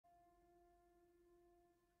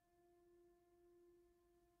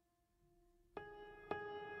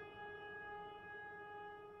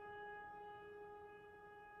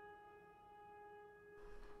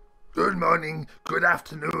Good morning, good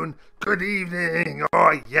afternoon, good evening.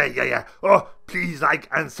 Oh, yeah. Oh, please like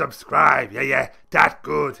and subscribe. Yeah. That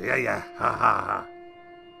good. Yeah. Ha ha ha.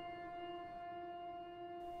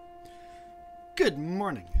 Good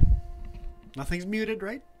morning. Nothing's muted,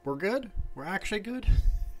 right? We're good? We're actually good?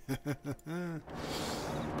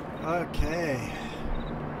 Okay.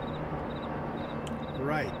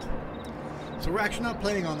 Right. So we're actually not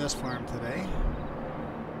playing on this farm today.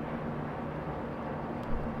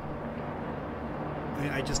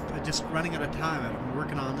 I just running out of time. I've been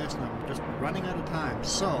working on this and I'm just running out of time.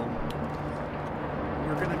 So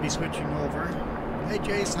we're going to be switching over. Hey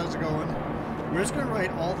Jace, how's it going? We're just going to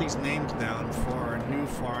write all these names down for our new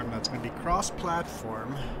farm that's going to be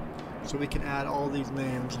cross-platform, so we can add all these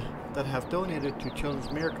names that have donated to Children's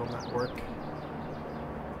Miracle Network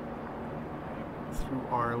through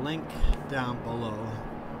our link down below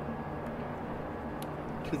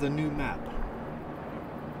to the new map.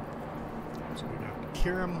 So we got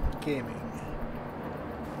Kiram Gaming.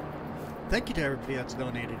 Thank you to everybody that's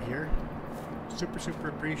donated here. Super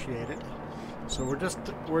appreciate it. So we're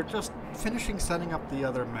just finishing setting up the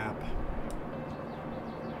other map.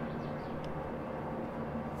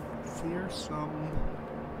 Fearsome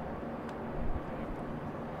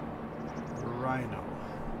Rhino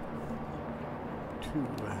to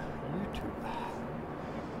YouTube.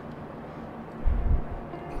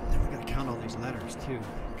 Then we gotta count all these letters too,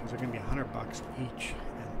 because they're gonna be $100 each,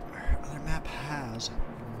 and our other map has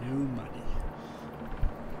no money.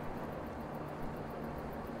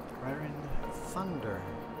 Ryron Thunder.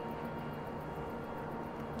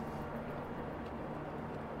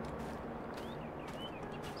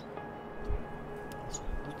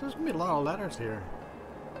 There's gonna be a lot of letters here.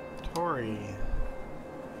 Tori.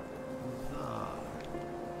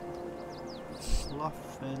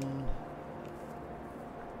 Sluffin.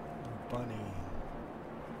 Bunny.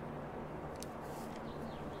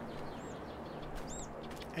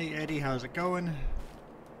 Hey Eddie, how's it going?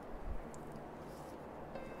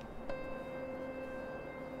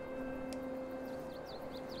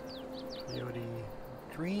 Coyote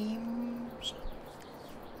Dreams.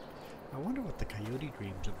 I wonder what the Coyote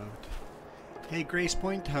Dream's about. Hey Grace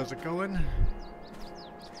Point, how's it going?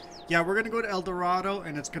 Yeah, we're gonna go to El Dorado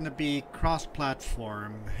and it's gonna be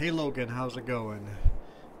cross-platform. Hey Logan, how's it going?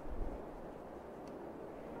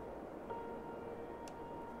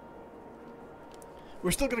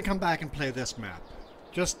 We're still gonna come back and play this map.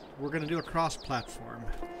 Just, we're gonna do a cross-platform.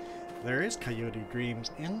 There is Coyote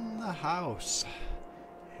Dreams in the house.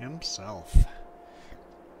 Himself.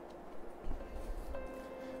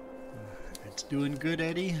 It's doing good,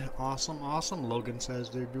 Eddie. Awesome. Logan says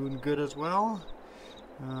they're doing good as well.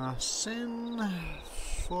 Sinfully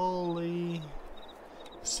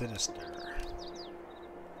Sinister.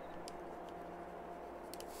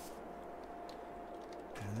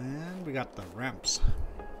 And then we got the ramps.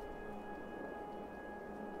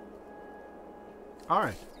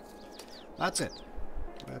 Alright. That's it.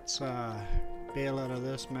 Let's bail out of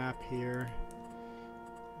this map here.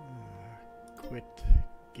 Quit.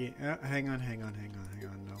 Hang on.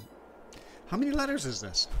 No. How many letters is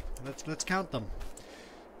this? Let's count them.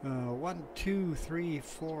 1, 2, 3,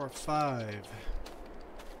 4, 5,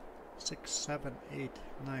 6, 7, 8,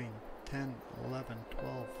 9, 10, 11,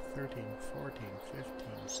 12, 13, 14,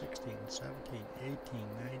 15, 16, 17, 18,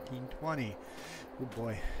 19, 20. Oh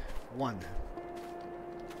boy. 1,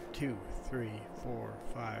 2, 3, 4,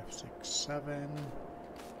 5, 6, 7,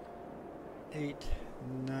 8,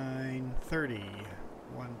 9, 30.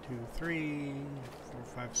 1, 2, 3, 4,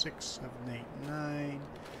 5, 6, 7, 8, 9,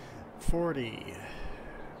 40.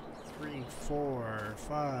 3, 4,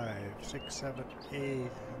 5, 6, 7,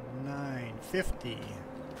 8, 9, 50.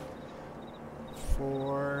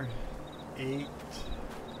 4, 8,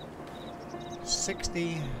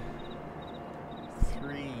 60.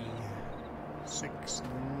 3, 6,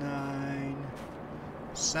 9,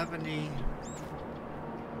 70.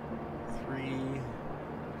 3,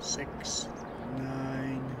 6,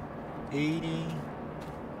 9, 80.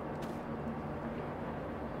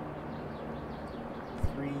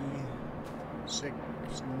 3, 6,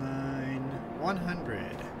 9,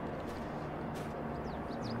 100.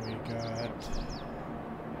 And we got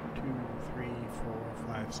 2, 3, 4,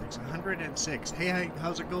 5, 6, 106. Hey,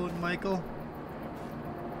 how's it going, Michael?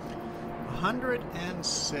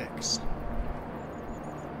 106.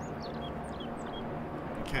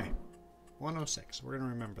 Okay. 106. We're going to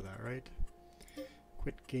remember that, right?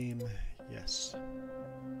 Quit game. Yes.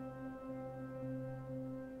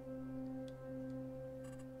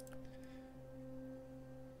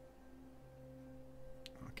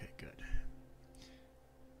 Okay, good.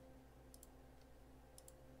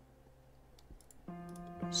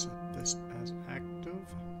 Set this as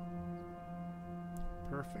active.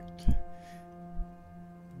 Perfect.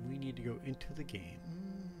 We need to go into the game.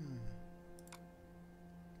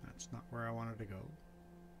 That's not where I wanted to go.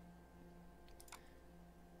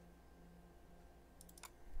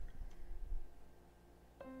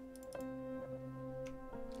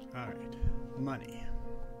 Alright, money.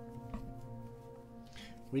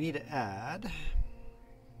 We need to add.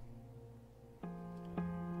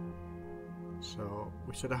 So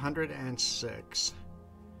we said 106.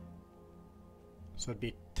 So it'd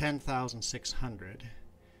be 10,600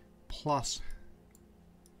 plus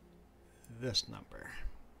this number,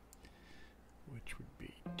 which would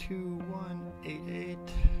be 2188.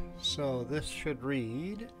 So this should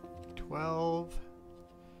read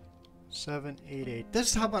 12,788. This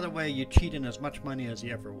is how, by the way, you cheat in as much money as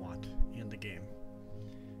you ever want in the game.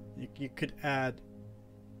 You could add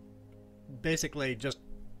basically just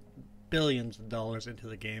billions of dollars into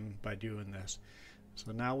the game by doing this.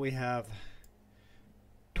 So now we have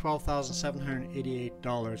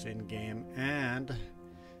 $12,788 in game, and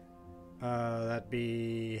that'd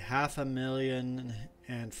be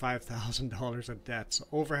 $505,000 of debt. So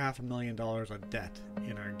over $500,000 of debt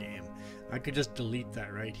in our game. I could just delete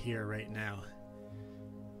that right here, right now.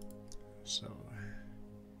 So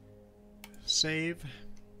save.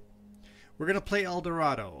 We're gonna play El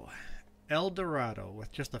Dorado. El Dorado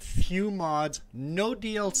with just a few mods, no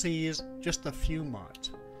DLCs, just a few mods.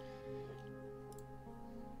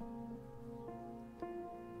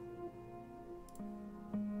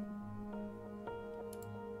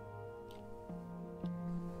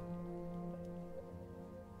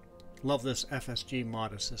 Love this FSG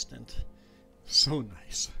mod assistant. So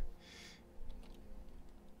nice.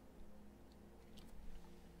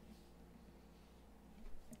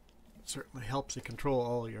 It certainly helps you control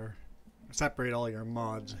all your, separate all your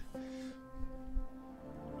mods.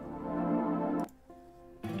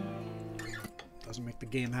 Doesn't make the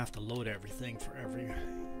game have to load everything for every...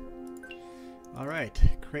 Alright,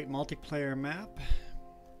 create multiplayer map.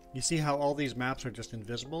 You see how all these maps are just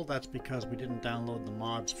invisible? That's because we didn't download the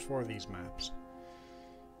mods for these maps.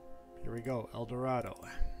 Here we go, El Dorado.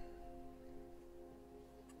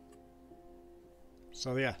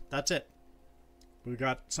 So yeah, that's it. We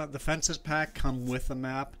got the fences pack come with the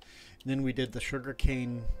map. And then we did the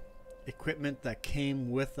sugarcane equipment that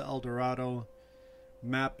came with the El Dorado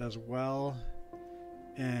map as well.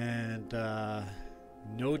 And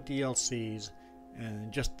no DLCs.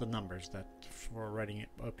 And just the numbers that for writing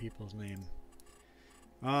out people's name.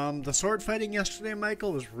 The sword fighting yesterday,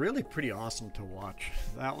 Michael, was really pretty awesome to watch.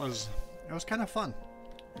 It was kind of fun.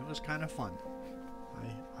 It was kind of fun.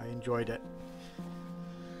 I enjoyed it.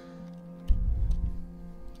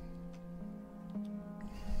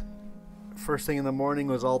 First thing in the morning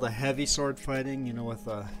was all the heavy sword fighting, you know, with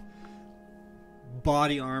the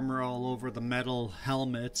body armor all over the metal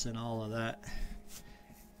helmets and all of that.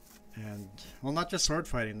 And well, not just sword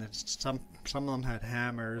fighting. Some of them had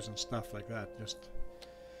hammers and stuff like that. Just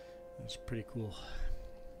it's pretty cool.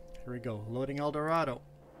 Here we go, loading El Dorado.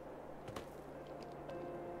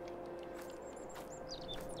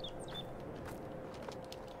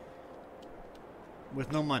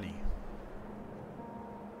 With no money.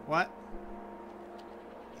 What?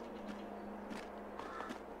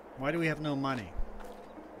 Why do we have no money?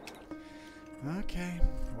 Okay,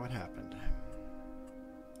 what happened?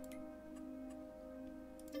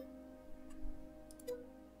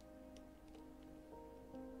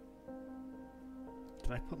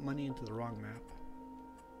 Did I put money into the wrong map?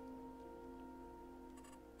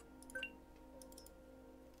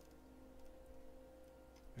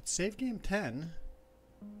 It's save game 10.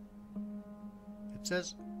 It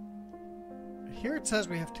says here, it says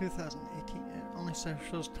we have 2018. It only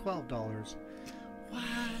shows $12.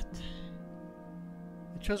 What?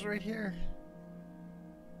 It shows right here.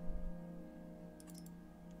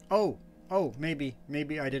 Oh, maybe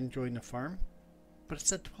I didn't join the farm, but it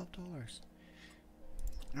said $12.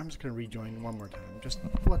 I'm just gonna rejoin one more time. Just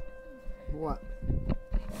what?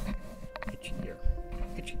 Itchy ear.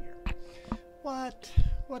 What?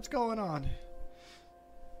 What's going on?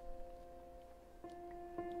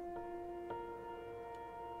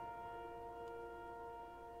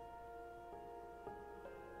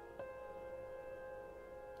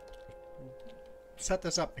 Set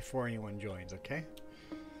this up before anyone joins, okay?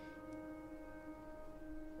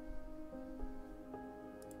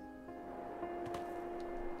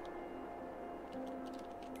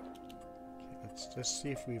 Let's just see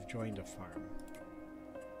if we've joined a farm.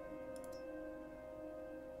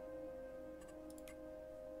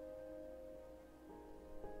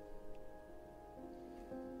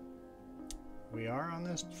 We are on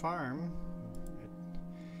this farm.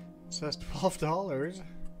 It says $12. That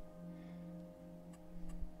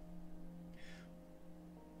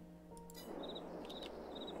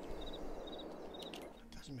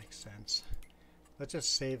doesn't make sense. Let's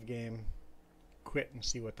just save game, quit, and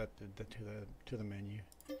see what that did to the menu.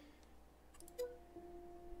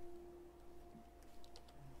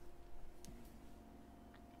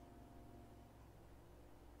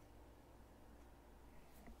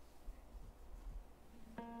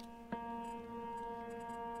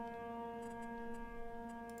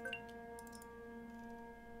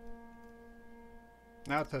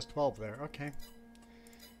 Now it says 12 there. Okay.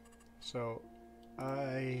 So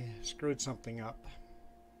I screwed something up.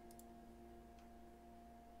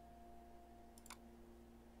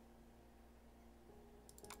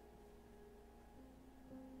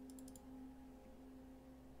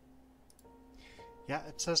 Yeah,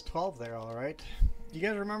 it says 12 there, all right. You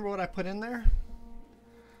guys remember what I put in there?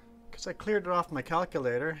 Because I cleared it off my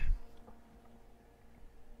calculator.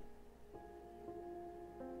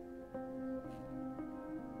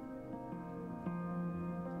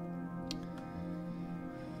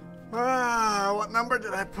 What number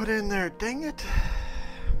did I put in there? Dang it.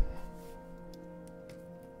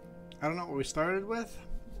 I don't know what we started with.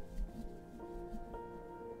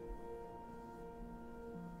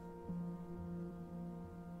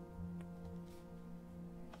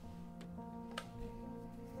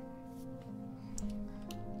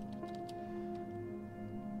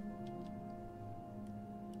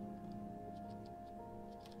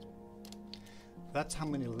 That's how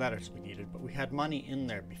many letters we needed, but we had money in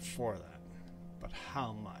there before that. But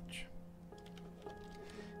how much?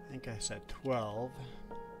 I think I said 12.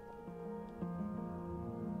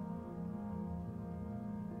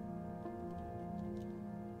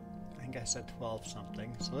 I think I said 12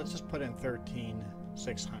 something. So let's just put in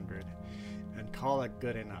 13,600 and call it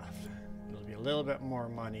good enough. It'll be a little bit more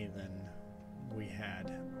money than we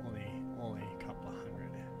had. Only a couple of hundred.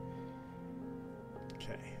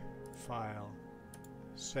 Okay. File.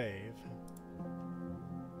 Save.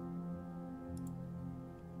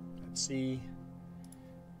 Let's see.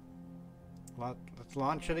 Let's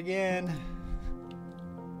launch it again.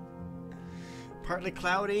 Partly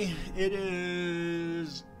cloudy. It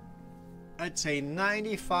is, I'd say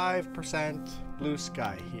 95% blue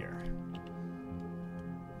sky here.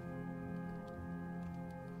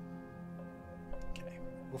 Okay,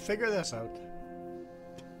 we'll figure this out.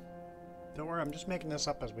 Don't worry, I'm just making this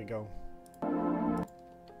up as we go.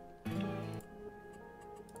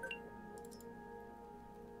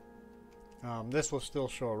 This will still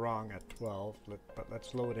show wrong at 12, but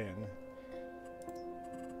let's load in.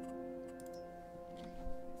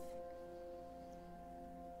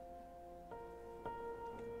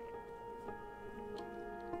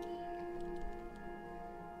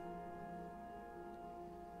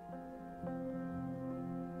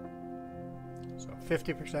 So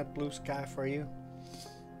 50% blue sky for you.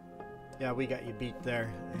 Yeah, we got you beat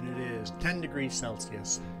there, and it is 10 degrees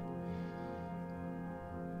Celsius.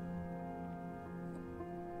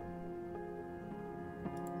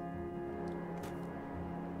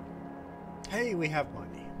 Hey, we have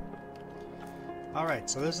money. Alright,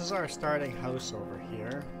 so this is our starting house over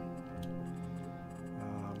here.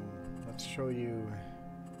 Let's show you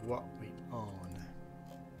what we own.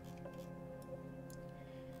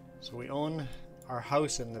 So we own our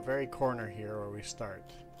house in the very corner here where we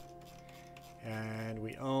start. And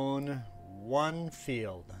we own one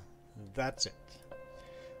field. That's it.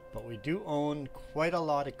 But we do own quite a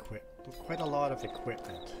lot of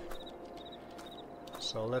equipment.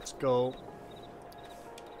 So let's go.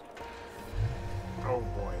 Oh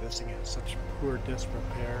boy, this thing has such poor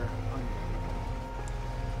disrepair.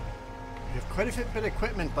 We have quite a bit of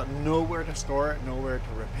equipment, but nowhere to store it, nowhere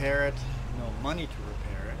to repair it, no money to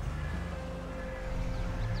repair it.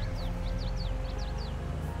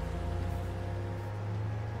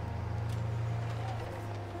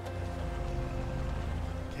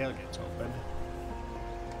 Tailgate's open.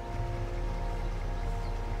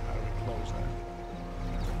 How do we close that?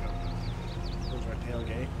 There we go. Close our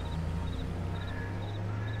tailgate.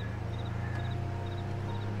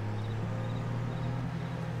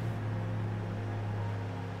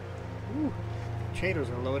 Ooh, shaders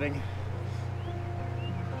are loading.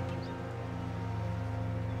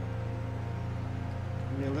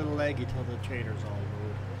 It'll be a little laggy till the shaders all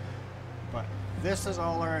load. But this is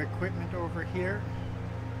all our equipment over here.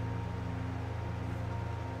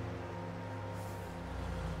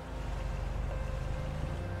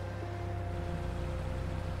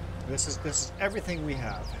 This is everything we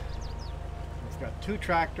have. got 2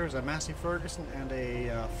 tractors, a Massey Ferguson and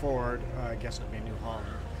a Ford, I guess it would be a New Holland.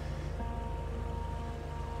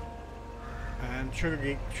 And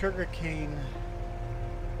sugarcane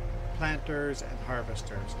planters and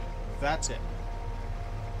harvesters. That's it.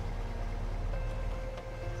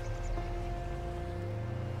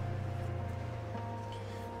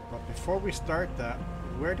 But before we start that,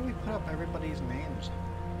 where do we put up everybody's names?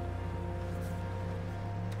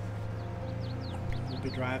 We'll be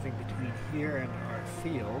driving between here and our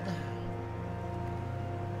field.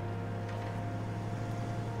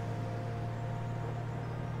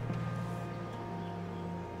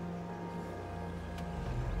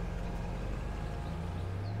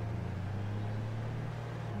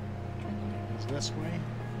 This way.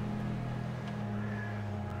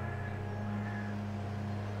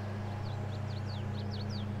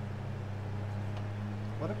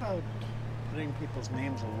 What about putting people's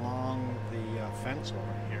names along the fence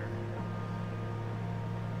over here?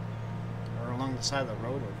 Or along the side of the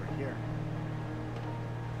road over here?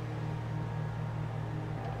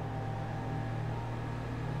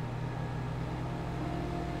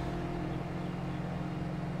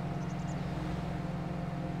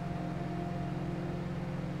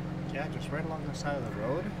 Yeah, just right along the side of the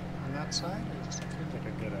road on that side. It just seems like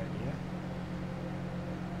a good idea.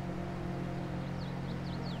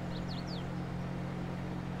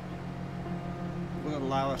 Will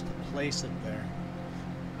allow us to place it there.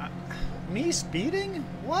 Me speeding?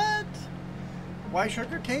 What? Why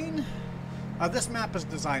sugarcane? This map is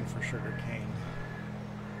designed for sugarcane.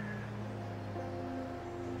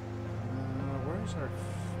 Where's our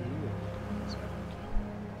field? Is that?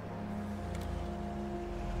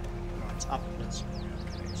 Oh, it's up this way.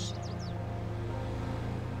 Okay, so.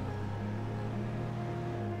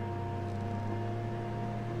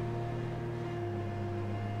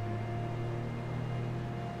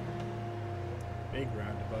 Big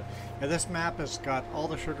roundabout. Now this map has got all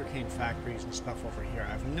the sugarcane factories and stuff over here.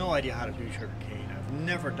 I have no idea how to do sugarcane. I've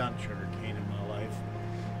never done sugarcane in my life.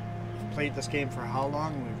 I've played this game for how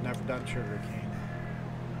long? We've never done sugarcane.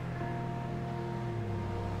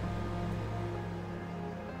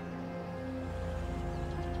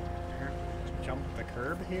 Just jump the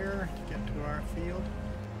curb here to get to our field.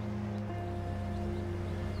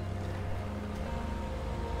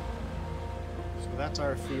 So that's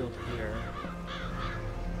our field here.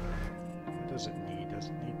 What does it need? Does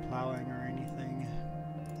it need plowing or anything?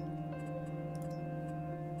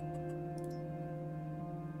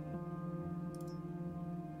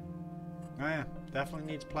 Oh yeah,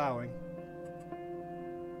 definitely needs plowing.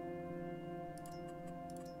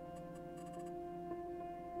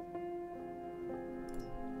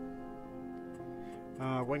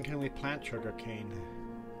 When can we plant sugarcane?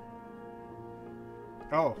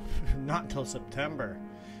 Oh, not until September.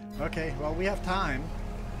 Okay, well we have time.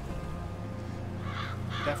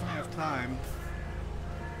 Definitely have time.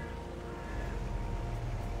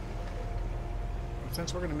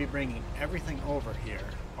 Since we're going to be bringing everything over here,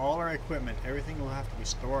 all our equipment, everything will have to be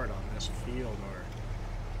stored on this field, or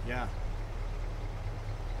yeah,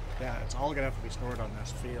 it's all going to have to be stored on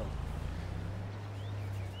this field.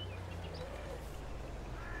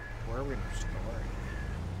 Where are we going to store it?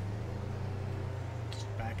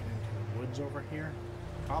 Just back it into the woods over here?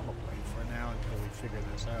 Probably for now until we figure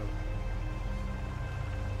this out.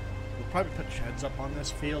 We'll probably put sheds up on this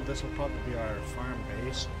field. This will probably be our farm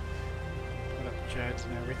base. Put up sheds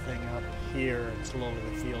and everything up here, and slowly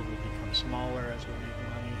the field will become smaller as we make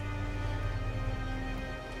money.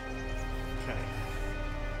 Okay.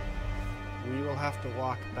 We will have to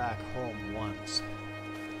walk back home once.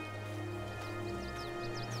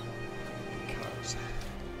 Because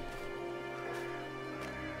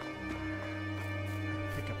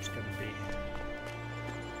pickup's going to be...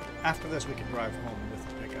 After this we can drive home with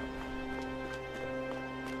the pickup.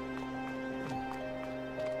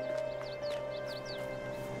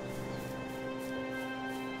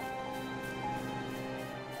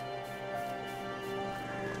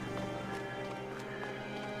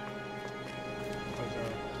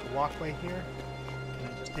 Walkway here. Can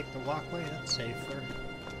I just take the walkway? That's safer.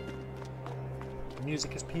 The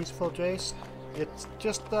music is peaceful, Jace. It's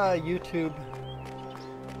just YouTube,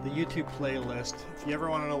 the YouTube playlist. If you ever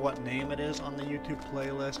want to know what name it is on the YouTube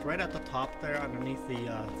playlist, right at the top there, underneath the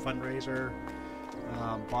fundraiser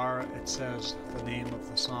bar, it says the name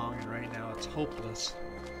of the song, and right now it's Hopeless.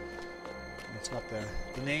 And it's got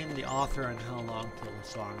the name, the author, and how long till the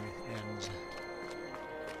song ends.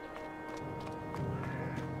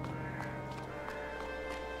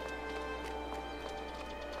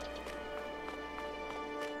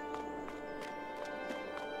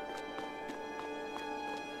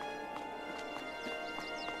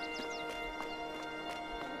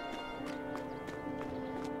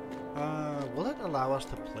 Will it allow us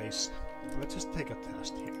to place? Let's just take a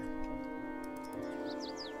test here.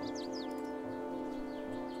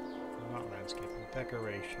 Not landscaping,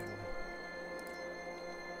 decoration.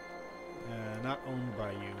 Not owned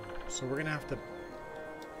by you. So we're gonna have to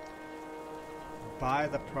buy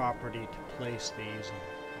the property to place these and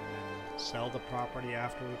then sell the property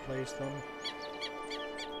after we place them.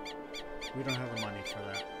 We don't have the money for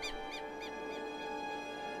that.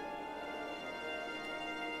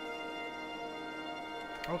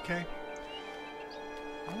 Okay.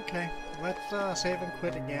 Okay, let's save and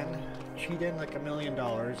quit again. Cheat in like $1 million,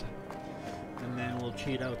 and then we'll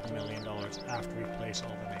cheat out the $1 million after we place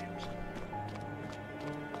all the names.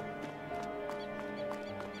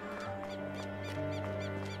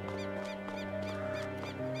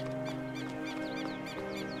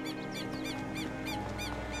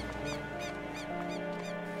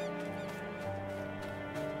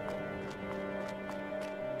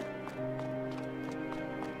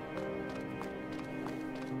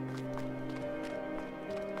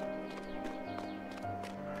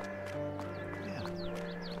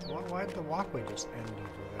 Why did the walkway just end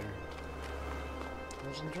over there? I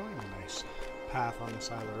was enjoying a nice path on the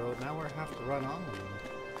side of the road. Now we have to run on the road.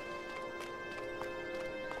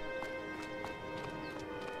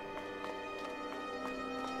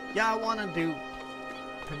 Yeah, I want to do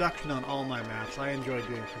production on all my maps. I enjoy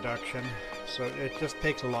doing production, so it just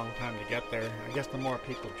takes a long time to get there. I guess the more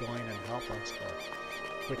people join and help us,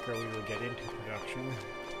 the quicker we will get into production.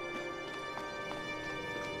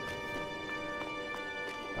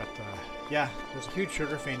 But yeah, there's a huge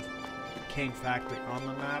sugarcane factory on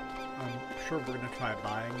the map. I'm sure we're going to try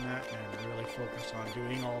buying that and really focus on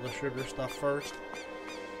doing all the sugar stuff first.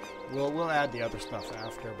 We'll add the other stuff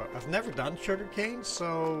after, but I've never done sugarcane,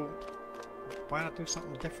 so why not do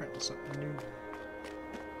something different, something new?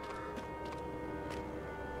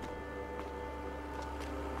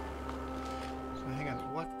 So hang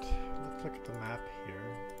on, let's look at the map here.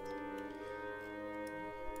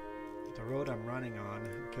 The road I'm running on,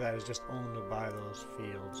 because I was just owned by those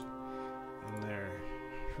fields, and they're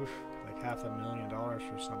like $500,000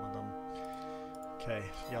 for some of them. Okay,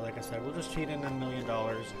 yeah, like I said, we'll just cheat in $1 million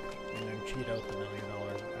and then cheat out the $1 million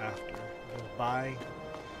after. Just buy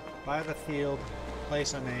the field,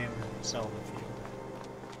 place a name, sell the field.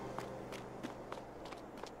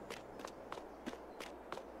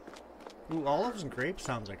 Ooh, olives and grapes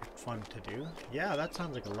sounds like fun to do. Yeah, that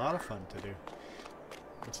sounds like a lot of fun to do.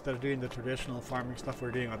 Instead of doing the traditional farming stuff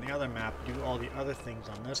we're doing on the other map, do all the other things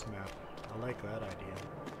on this map. I like that idea.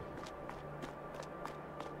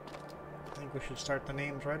 I think we should start the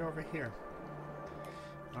names right over here.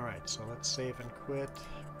 Alright, so let's save and quit.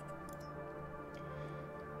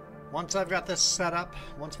 Once I've got this set up,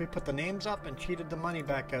 once we put the names up and cheated the money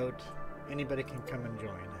back out, anybody can come and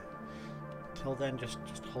join. Till then, just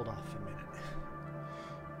hold off a minute.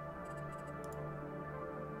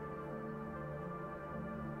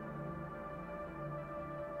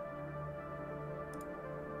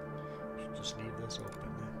 Just leave this open.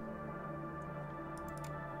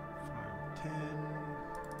 Farm 10.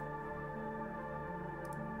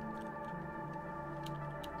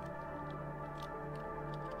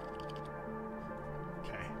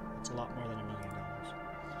 Okay, that's a lot more than $1 million.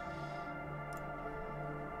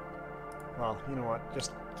 Well, you know what?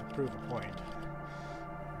 Just to prove a point.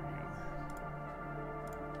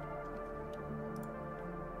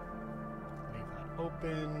 Leave that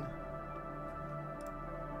open.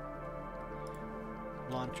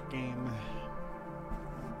 Launch game.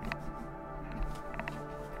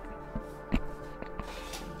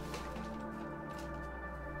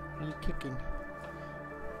 Are you kicking?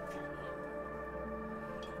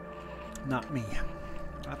 Not me.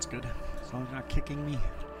 That's good. As long as you're not kicking me.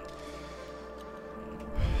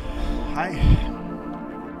 Hi.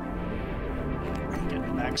 I'm getting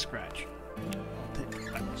a back scratch. I'll take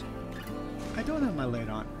that. I don't have my light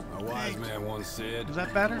on. A wise man once said. Is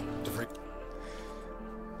that better?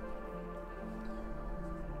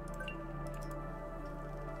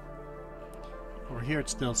 Over here it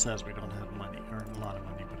still says we don't have money, or a lot of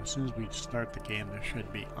money, but as soon as we start the game there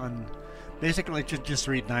should be basically just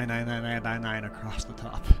read 99999 across the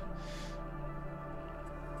top.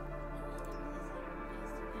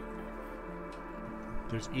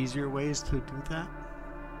 There's easier ways to do that?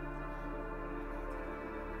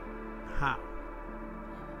 How?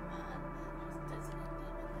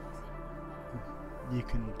 You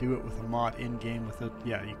can do it with a mod in-game without...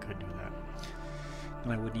 Yeah, you could do that.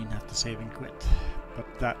 And I wouldn't even have to save and quit. But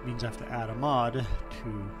that means I have to add a mod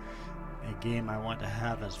to a game I want to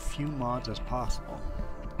have as few mods as possible.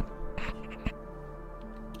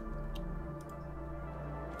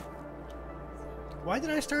 Why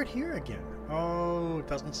did I start here again? Oh, it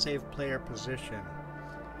doesn't save player position.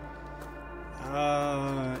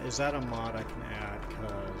 Is that a mod I can add?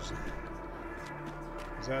 Cause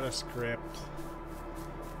is that a script?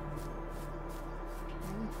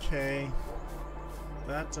 Okay,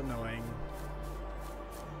 that's annoying.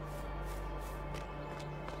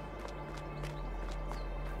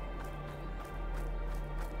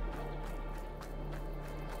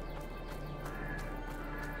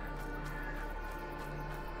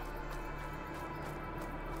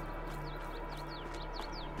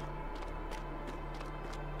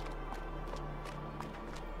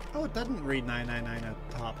 Oh, it doesn't read 999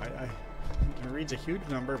 at the top. It reads a huge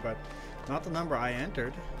number, but not the number I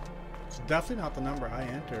entered. It's definitely not the number I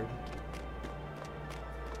entered.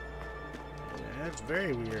 Yeah, it's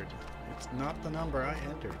very weird. It's not the number I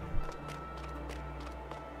entered.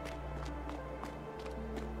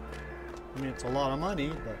 I mean, it's a lot of money,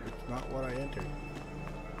 but it's not what I entered.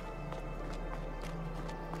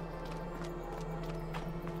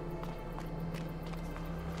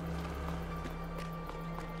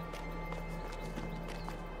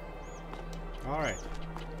 Alright.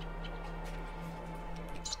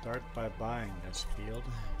 Start by buying this field.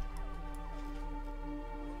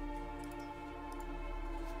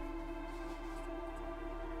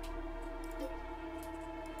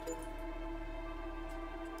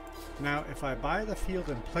 Now, if I buy the field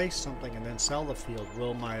and place something and then sell the field,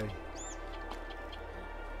 will my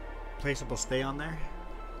placeable stay on there?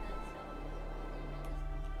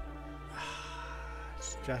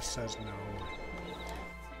 It just says no.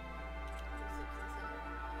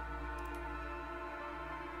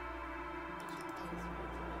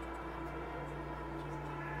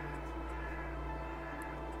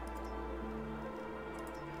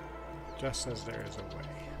 Just says there is a way.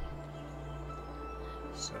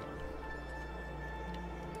 So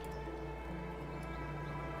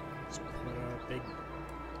let's put a big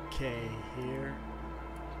K here.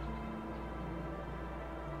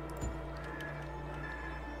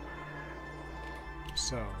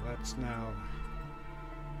 So let's now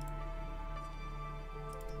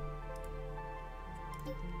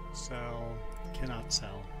sell, cannot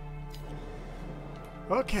sell.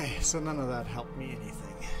 Okay, so none of that helped me anything.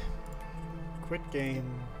 Quit game.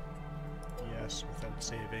 Yes, without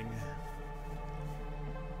saving.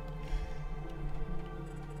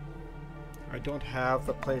 I don't have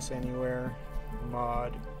the place anywhere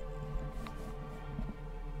mod.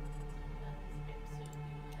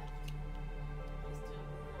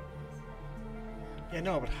 Yeah,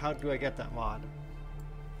 no, but how do I get that mod?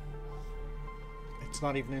 It's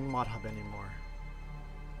not even in Mod Hub anymore.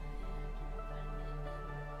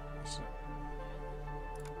 So,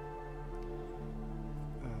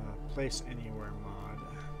 place anywhere mod.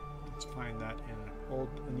 Let's find that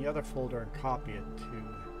in the other folder and copy it to.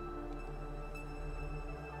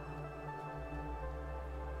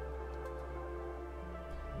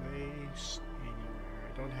 Place anywhere.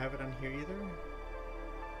 I don't have it on here either.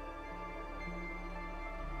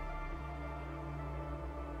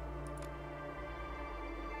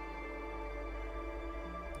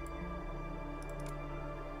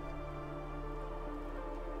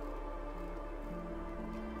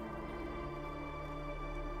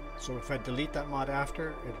 So if I delete that mod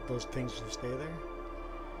after, those things will stay there?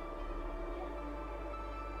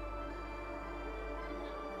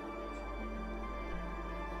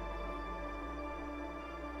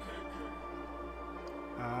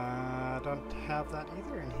 I don't have that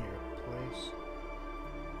either in here.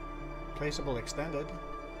 Placeable extended.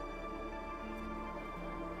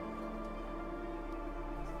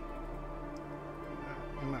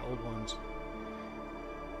 In my old ones.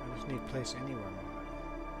 I just need place anywhere mod.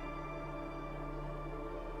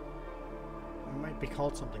 It might be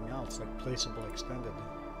called something else, like placeable extended.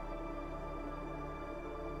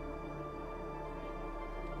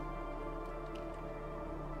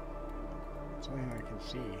 It's the only thing I can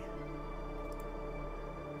see.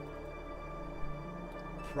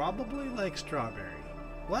 Probably like strawberry.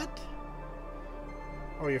 What?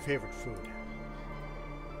 Oh, your favorite food.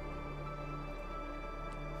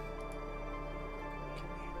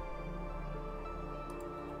 Okay.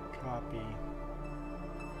 Copy.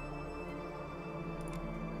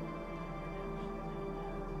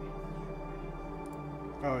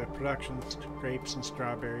 Oh, yeah, production, grapes and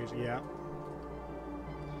strawberries, yeah.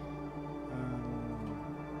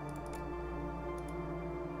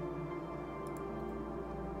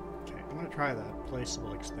 Okay, I'm gonna try that,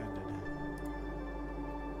 placeable extended.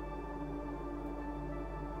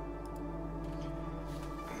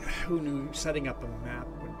 Who knew setting up a map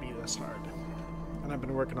would be this hard? And I've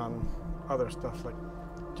been working on other stuff like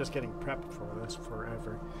just getting prepped for this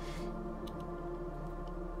forever.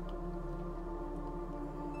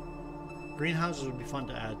 Greenhouses would be fun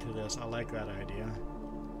to add to this. I like that idea.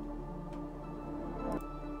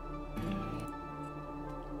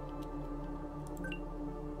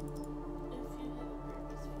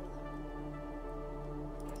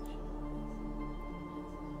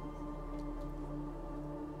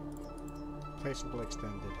 Placeable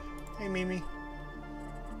extended. Hey, Mimi.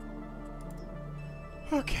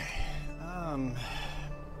 Okay.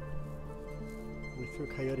 We threw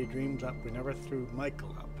Coyote Dreams up. We never threw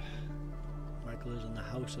Michael up. Michael is in the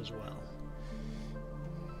house as well.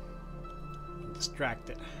 I'm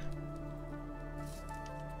distracted.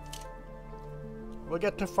 We'll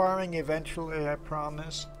get to farming eventually, I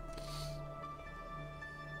promise.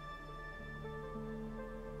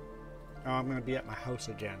 Oh, I'm gonna be at my house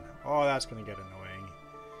again. Oh, that's gonna get annoying.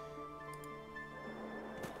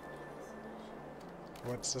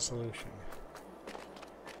 What's the solution?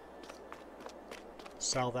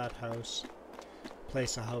 Sell that house.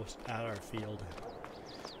 Place a house at our field.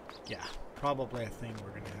 Yeah, probably a thing we're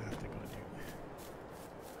gonna have to go do.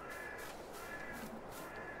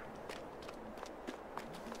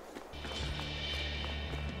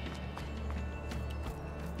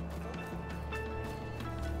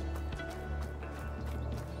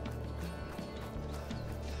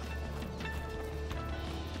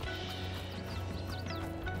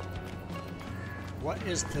 What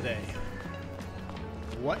is today?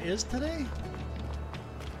 What is today?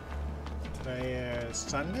 Today is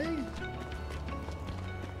Sunday?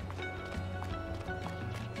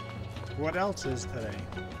 What else is today?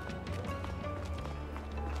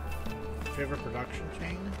 Favorite production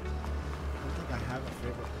chain? I don't think I have a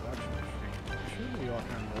favorite production chain. I'm sure we walk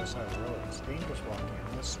on the other side of the road. It's dangerous walking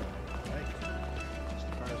on this side. Right? This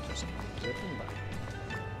car is just zipping by.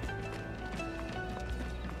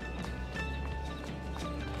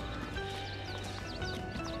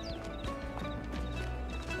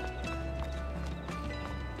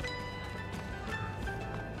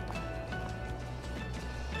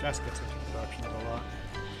 Jess gets into productions a lot.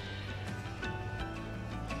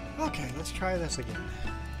 Okay, let's try this again.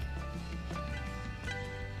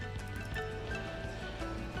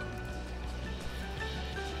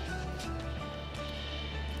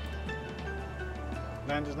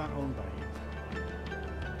 Land is not owned by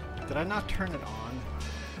you. Did I not turn it on?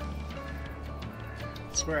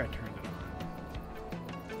 I swear I turned it on.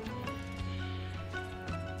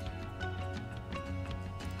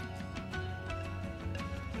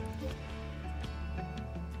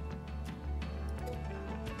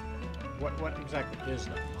 What exactly is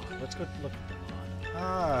that mod? Let's go look at the mod.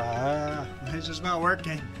 Ah, it's just not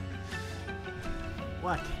working.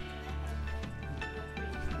 What?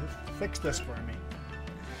 Fix this for me.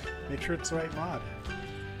 Make sure it's the right mod.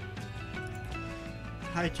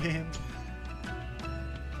 Hi, James.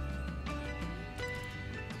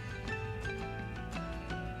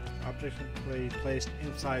 Objects will be placed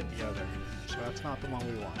inside the other, so that's not the one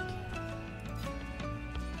we want.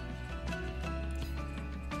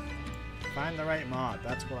 Find the right mod.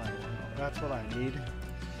 That's what I want. That's what I need.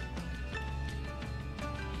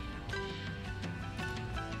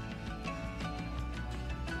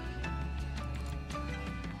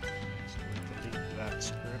 So we'll delete that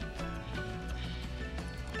script.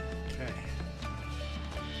 Okay.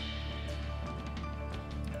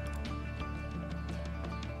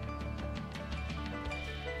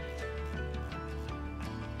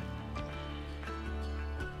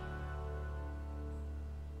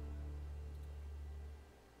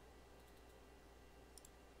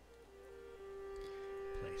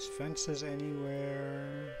 Fences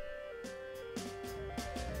anywhere.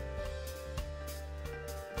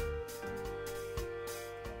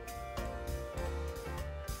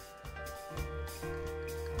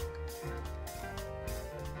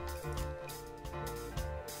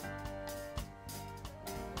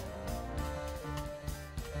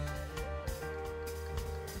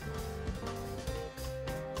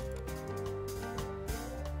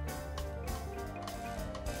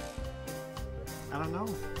 I don't know.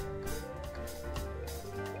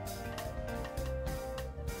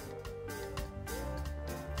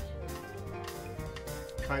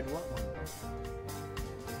 Tried what one?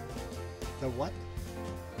 The what?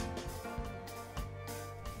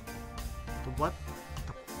 The what?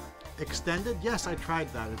 The extended? Yes, I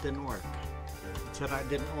tried that. It didn't work. It said I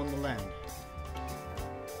didn't own the land.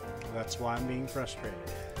 That's why I'm being frustrated.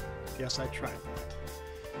 Yes, I tried that.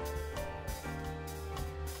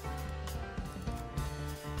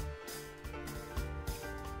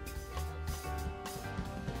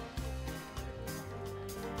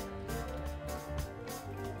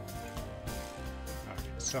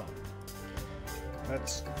 So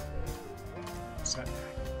let's set back.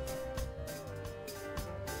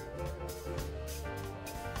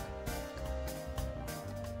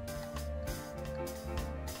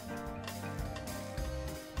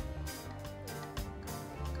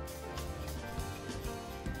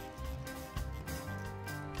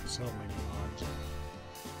 So many mods.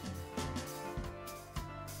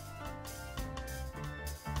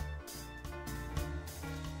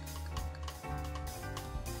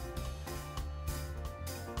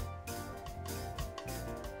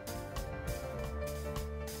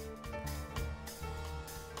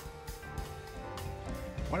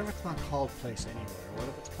 What if it's not called Place Anywhere? What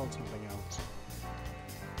if it's called something else?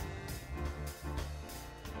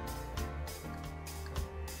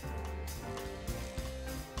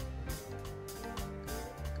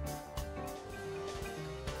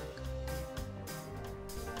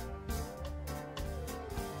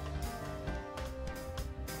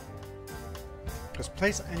 Because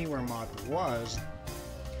Place Anywhere mod was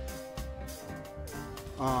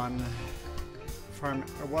on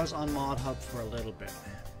Mod Hub for a little bit.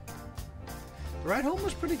 The ride home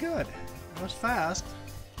was pretty good. It was fast.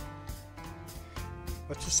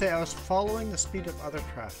 Let's just say I was following the speed of other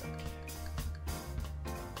traffic.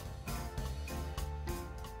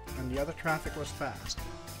 And the other traffic was fast.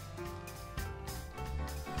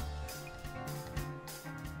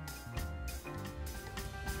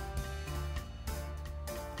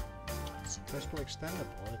 It's crystal extendable.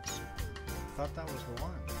 I thought that was the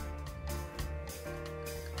one.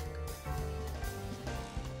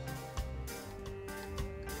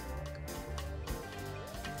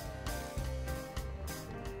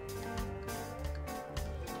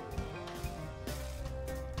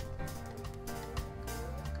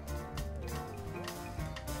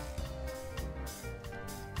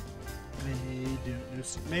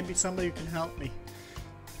 Maybe somebody can help me.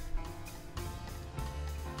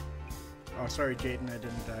 Oh, sorry, Jaden, I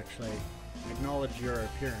didn't actually acknowledge your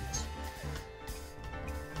appearance.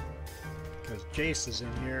 Because Jace is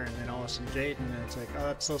in here, and then all of a sudden Jaden, and it's like, oh,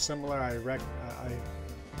 that's so similar, I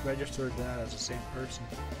registered that as the same person.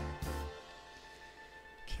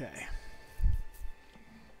 Okay.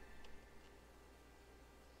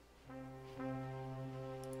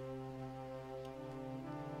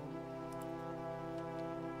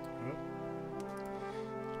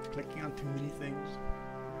 Clicking on too many things.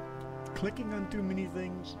 Clicking on too many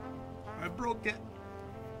things. I broke it.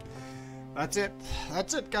 That's it.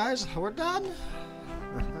 That's it, guys. We're done.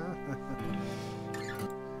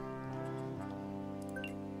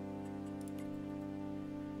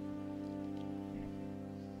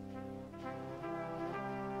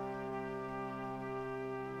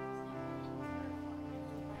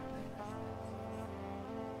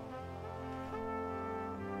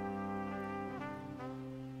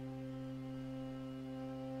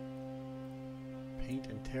 Paint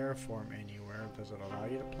and terraform anywhere. Does it allow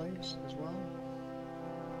you to place as well?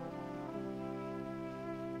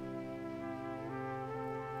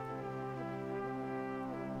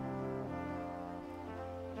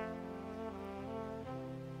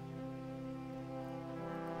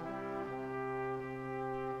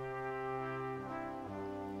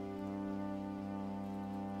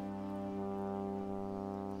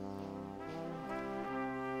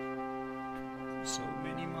 So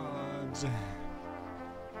many mods.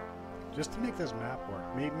 Just to make this map work.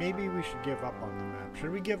 Maybe we should give up on the map.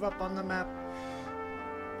 Should we give up on the map?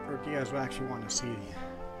 Or do you guys actually want to see?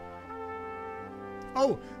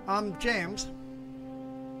 Oh, James.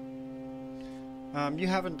 You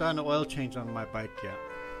haven't done an oil change on my bike yet.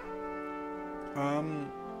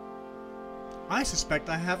 I suspect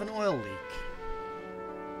I have an oil leak.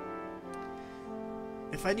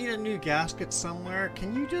 If I need a new gasket somewhere,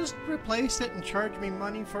 can you just replace it and charge me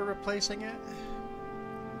money for replacing it?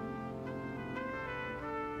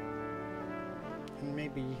 And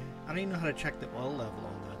maybe, I don't even know how to check the oil level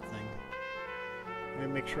on that thing.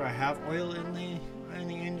 Maybe make sure I have oil in the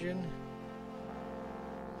engine.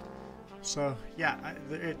 So yeah,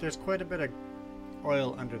 there's quite a bit of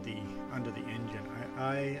oil under the engine.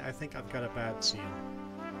 I think I've got a bad seal.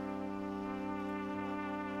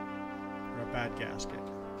 Or a bad gasket.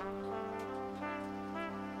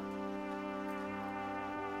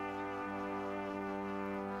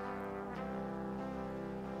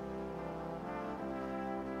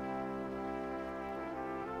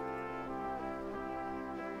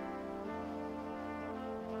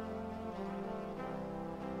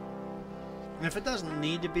 And if it doesn't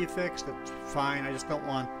need to be fixed, it's fine. I just don't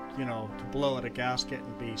want, you know, to blow out a gasket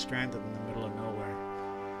and be stranded in the middle of nowhere.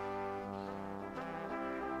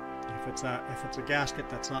 If it's a gasket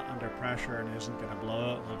that's not under pressure and isn't going to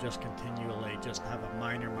blow out, and it'll just continually just have a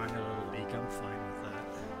minor little leak, I'm fine with that.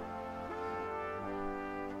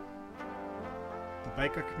 The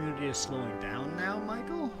biker community is slowing down now,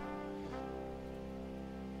 Michael?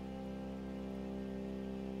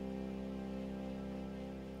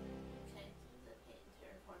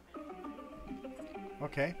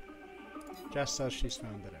 Okay. Jess says she's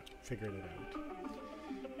found it out, figured it out.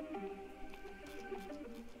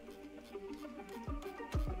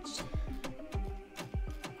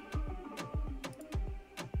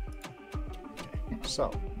 Okay,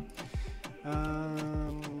 so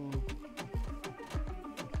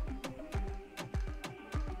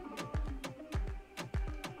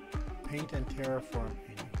paint and terraform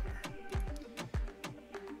anywhere.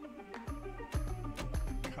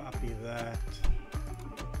 Copy that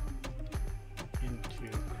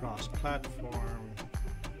into cross-platform,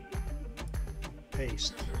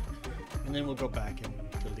 paste, and then we'll go back and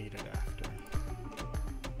delete it after.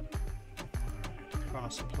 Alright,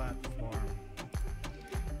 cross-platform.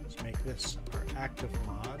 Let's make this our active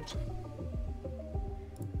mod.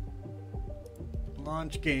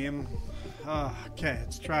 Launch game. Okay,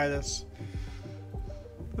 let's try this.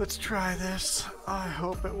 Let's try this. I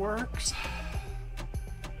hope it works.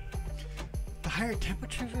 The higher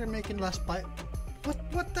temperatures are making less bike.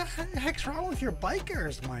 What the heck's wrong with your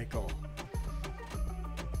bikers, Michael?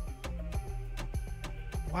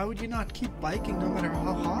 Why would you not keep biking no matter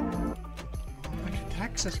how hot? Oh, like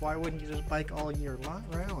Texas, why wouldn't you just bike all year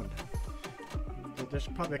round? There's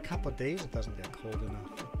probably a couple of days it doesn't get cold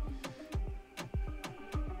enough.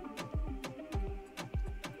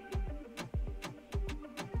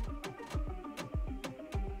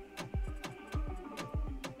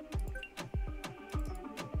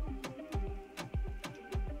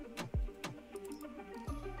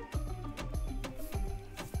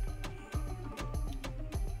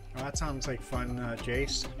 That sounds like fun,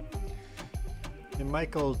 Jace. And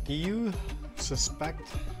Michael, do you suspect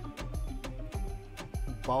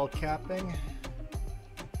ball capping?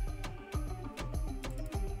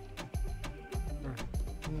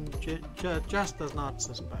 Just does not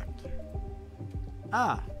suspect.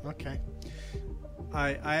 Ah, okay.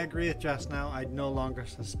 I agree with Jess now. I no longer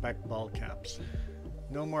suspect ball caps.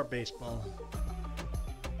 No more baseball.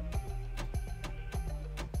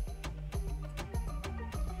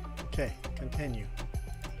 Okay, continue.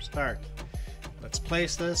 Start. Let's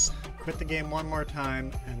place this, quit the game one more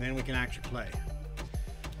time, and then we can actually play.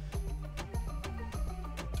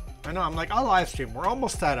 I know, I'm like, I'll live stream. We're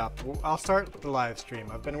almost set up. I'll start the live stream.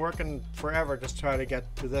 I've been working forever just to try to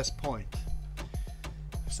get to this point.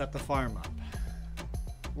 Set the farm up.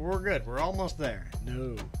 We're good. We're almost there.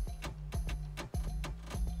 No.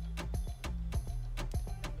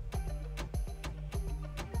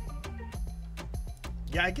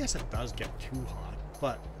 Yeah, I guess it does get too hot,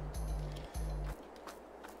 but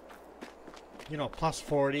you know, plus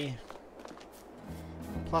 40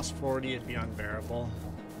 it'd be unbearable.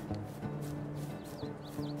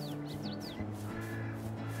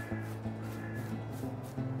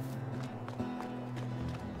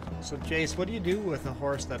 So Jace, what do you do with a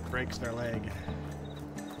horse that breaks their leg?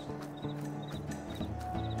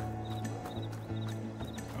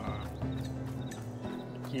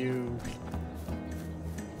 You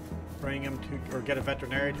bring him to, or get a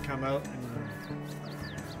veterinarian to come out and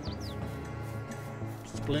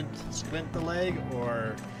splint the leg,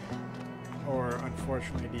 or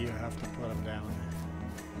unfortunately do you have to put him down?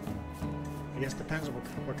 I guess it depends on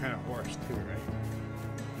what kind of horse too, right?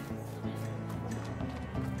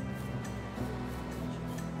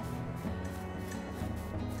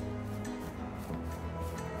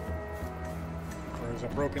 Or is a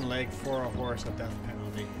broken leg for a horse a death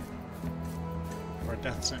penalty? Or a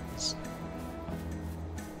death sentence?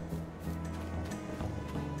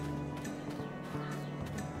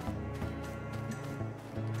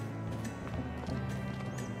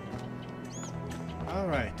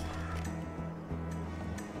 Alright.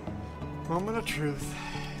 Moment of truth.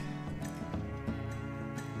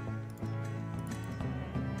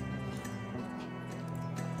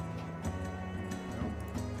 No.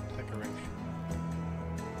 Decoration.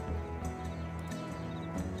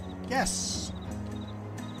 Yes!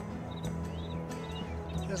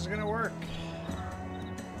 This is gonna work.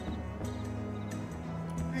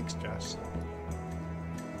 Thanks, Jess.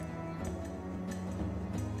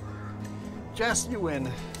 Jess, you win.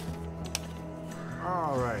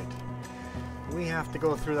 Alright. We have to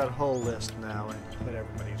go through that whole list now and put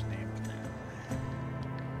everybody's name in there.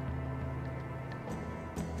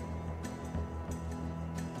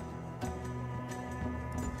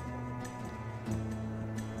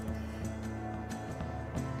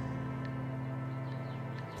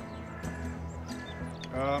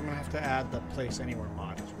 I'm gonna have to add the place anywhere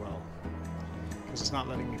mod as well, because it's not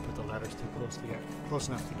letting me put the letters too close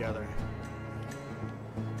enough together.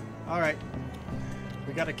 All right,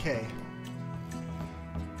 we got a K.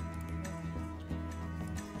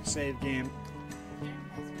 Save game.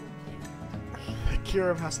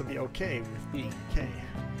 Kirim has to be okay with being K.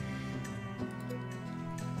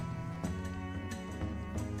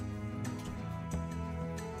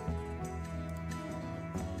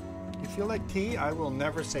 If you like tea, I will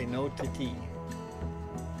never say no to tea.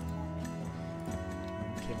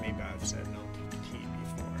 Okay, maybe I've said no to tea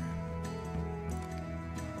before.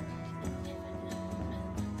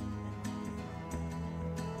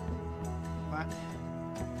 What?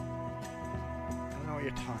 I don't know what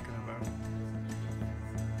you're talking about.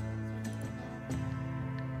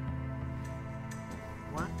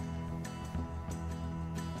 What?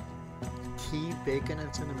 Tea, bacon,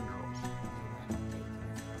 and cinnamon rolls.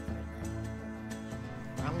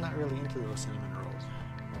 I'm not really into those cinnamon rolls.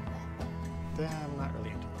 Yeah, I'm not really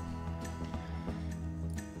into them.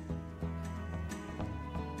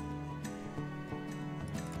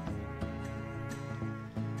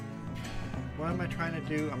 What am I trying to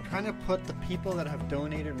do? I'm trying to put the people that have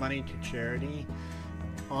donated money to charity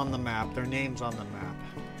on the map, their names on the map.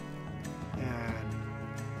 And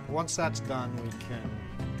once that's done, we can...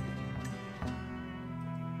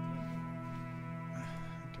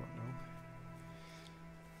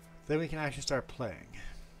 Then we can actually start playing.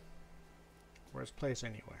 Where's place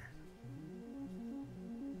anywhere?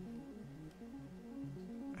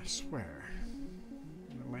 I swear.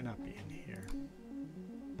 It might not be in here.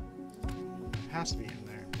 It has to be in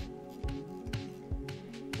there.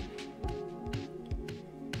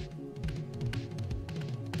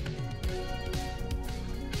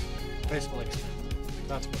 Place will extend.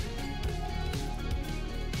 That's what it is.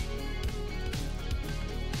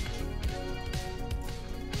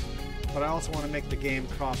 But I also want to make the game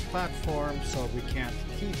cross-platform, so we can't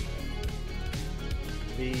keep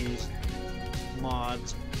these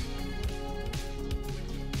mods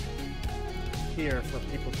here for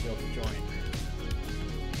people to be able to join.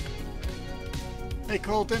 Hey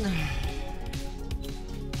Colton!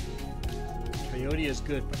 Coyote is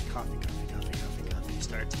good, but coffee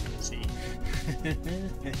starts with C.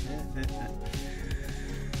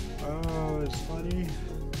 Oh, it's funny.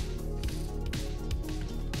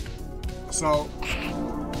 So,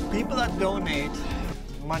 people that donate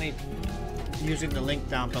money using the link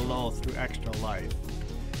down below through Extra Life,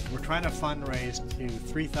 we're trying to fundraise to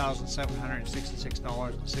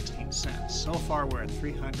 $3,766.16. So far, we're at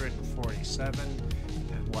 347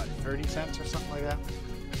 and what, 30 cents or something like that.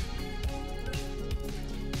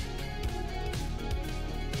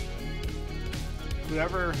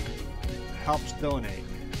 Whoever helps donate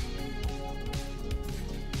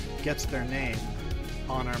gets their name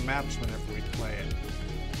on our maps whenever we play it.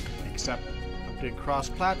 Except I'm doing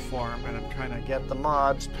cross-platform and I'm trying to get the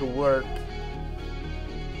mods to work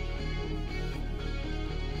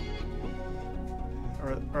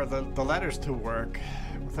or the letters to work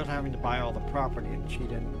without having to buy all the property and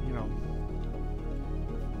cheat in, you know.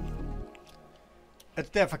 It's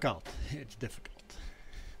difficult. It's difficult.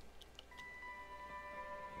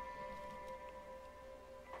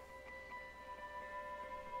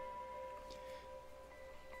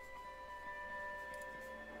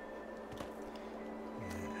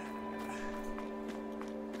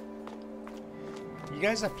 You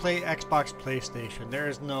guys that play Xbox, PlayStation, there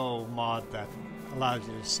is no mod that allows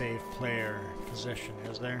you to save player position,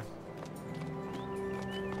 is there?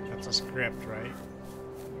 That's a script, right?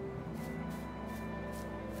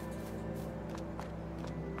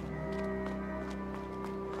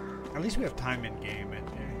 At least we have time in game.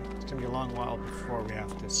 It's gonna be a long while before we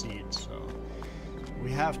have to seed, so we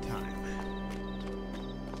have time.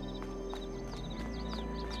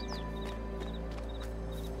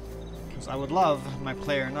 I would love my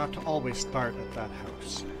player not to always start at that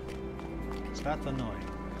house, because that's annoying.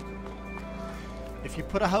 If you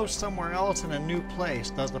put a house somewhere else in a new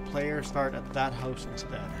place, does the player start at that house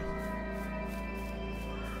instead?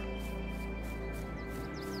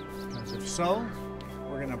 Because if so,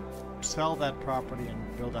 we're going to sell that property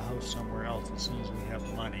and build a house somewhere else as soon as we have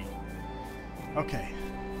money. Okay,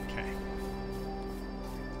 okay.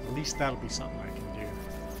 At least that'll be something I can do.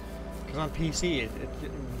 Because on PC,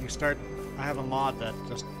 you start... I have a mod that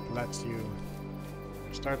just lets you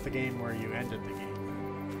start the game where you ended the game.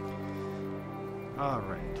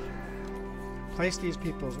 Alright. Place these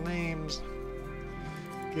people's names.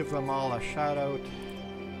 Give them all a shout out.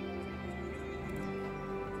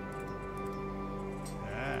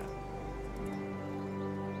 Yeah.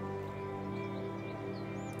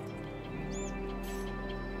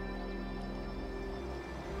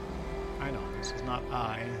 This is not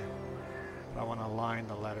I, but I want to line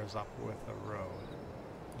the letters up with the road.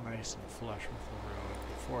 Nice and flush with the road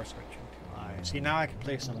before switching to I. See, now I can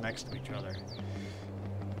place them next to each other.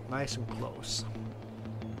 Nice and close.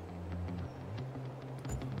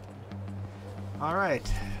 Alright,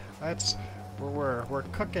 that's where we're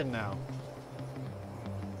cooking now.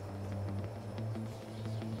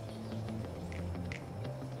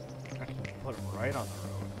 I can put them right on the road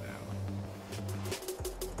now.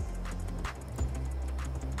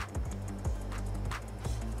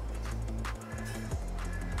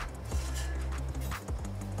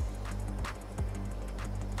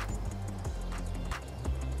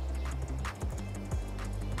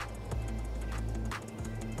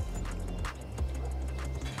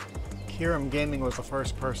 Hiram Gaming was the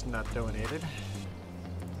first person that donated.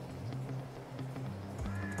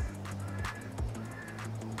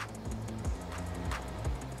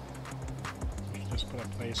 Just put a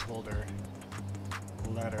placeholder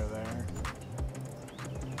letter there.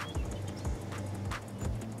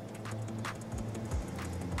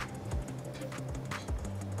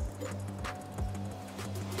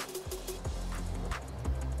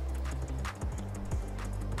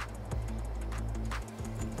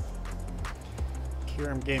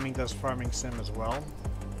 Hiram Gaming does farming sim as well.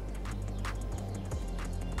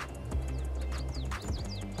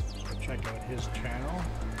 So check out his channel.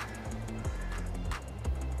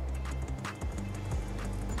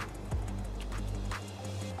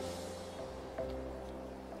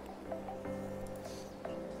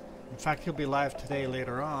 In fact, he'll be live today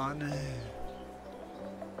later on.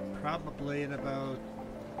 Probably in about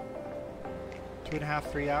 2.5,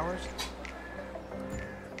 3 hours.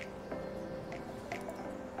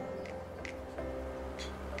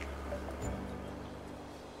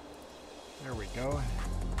 There we go.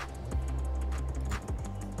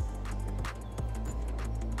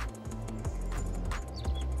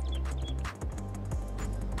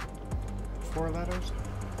 Four letters?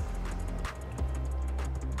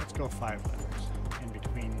 Let's go 5 letters in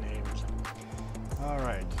between names.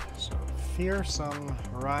 Alright, so Fearsome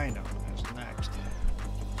Rhino is next.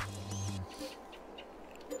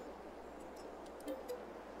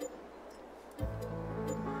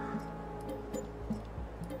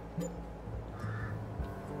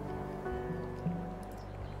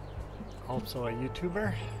 Also a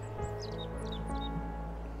YouTuber.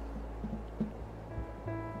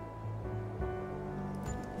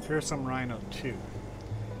 Fearsome Rhino 2.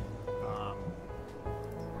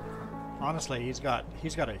 Honestly, he's got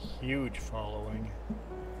a huge following.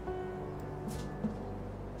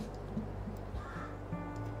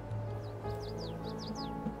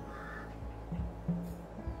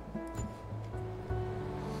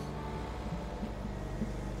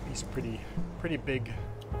 He's pretty big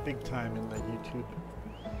time in the YouTube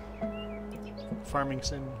farming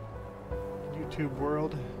sim YouTube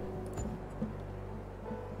world.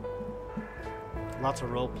 Lots of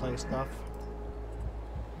roleplay stuff.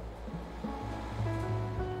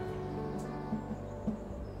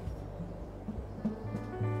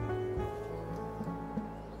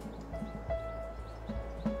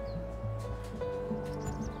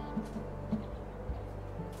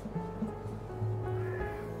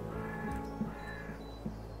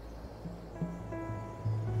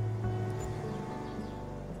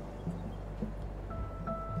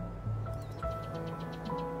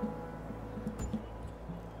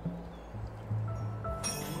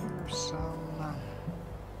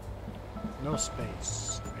 No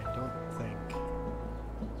space, I don't think.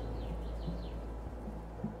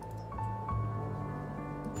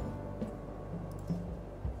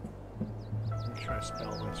 Make sure I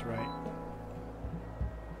spell this right.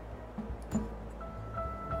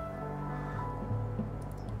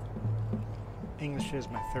 English is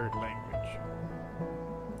my third language.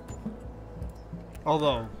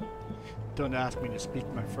 Although, don't ask me to speak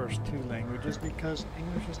my first 2 languages because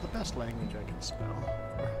English is the best language I can spell.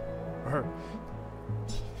 Or,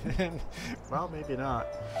 well, maybe not.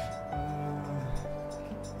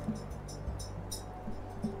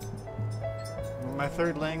 My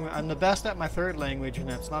third language, I'm the best at my third language and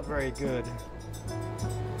it's not very good.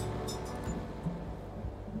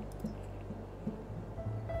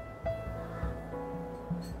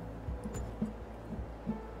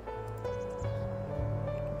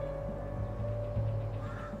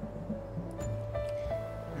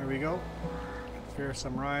 There we go.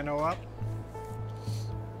 Fearsome Rhino up.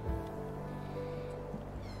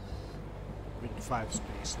 We need 5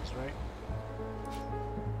 spaces, right?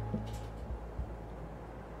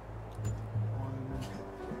 1,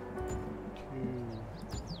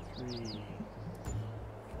 2, 3,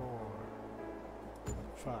 4,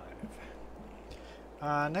 5.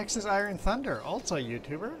 Next is Iron Thunder, also a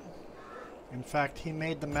YouTuber. In fact, he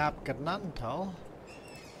made the map Gnantal,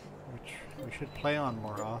 which we should play on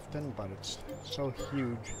more often, but it's so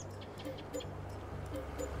huge.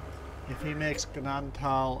 If he makes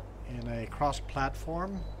Gnantal in a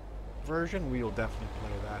cross-platform version, we will definitely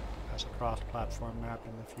play that as a cross-platform map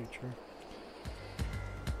in the future.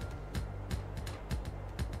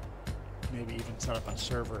 Maybe even set up a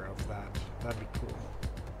server of that. That'd be cool.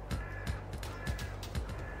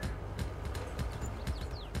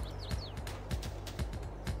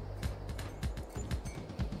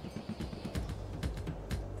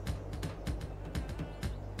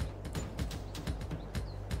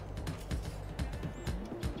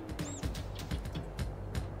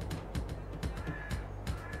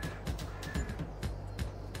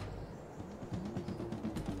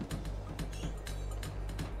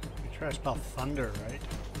 Try to spell thunder, right?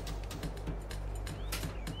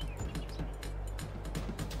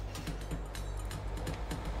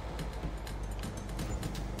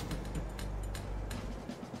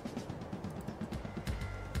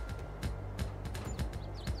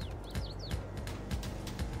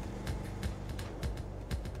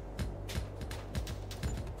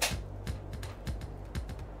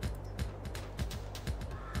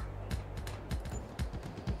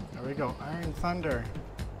 There we go, Iron Thunder.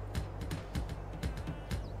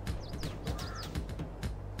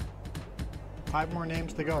 Five more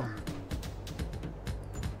names to go.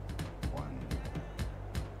 1,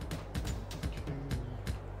 2,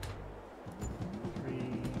 3,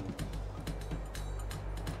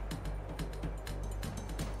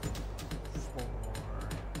 4.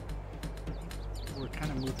 We're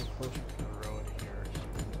kind of moving closer to the road here, so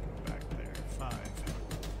go back there. 5.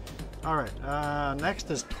 All right. Next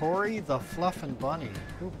is Tori the Fluffin' Bunny.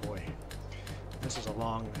 Oh boy, this is a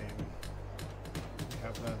long name. We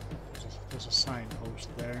have the. There's a signpost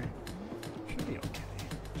there. Should be okay.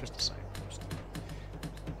 Just a signpost.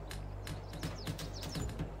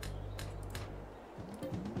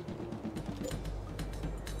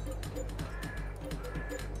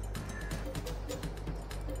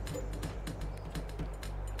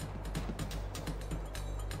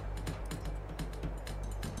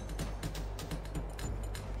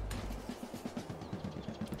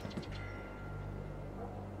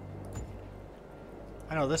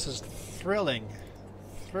 I know this is thrilling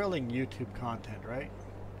YouTube content, right?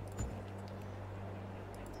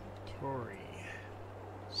 Tori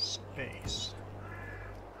space.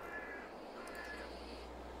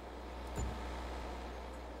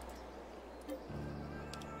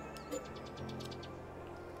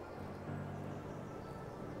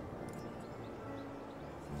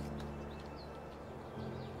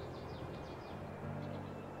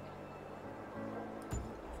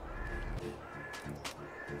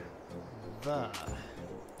 The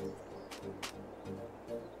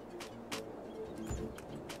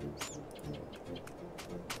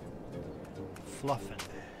Fluffin'.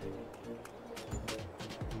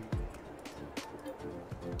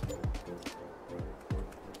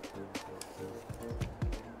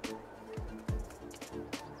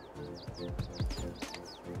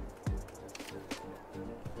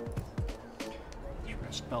 Try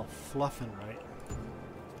to spell fluffin' right.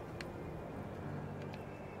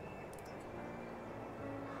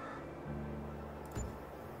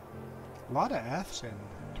 A lot of F's in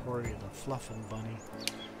Tori the Fluffin' Bunny.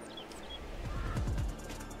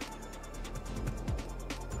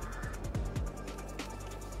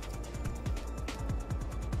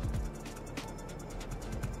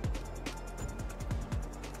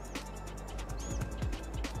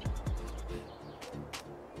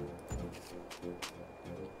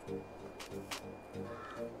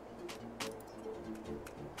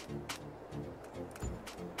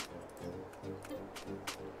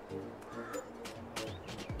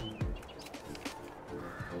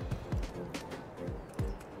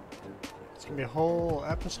 It's gonna be a whole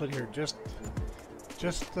episode here just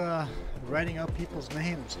writing out people's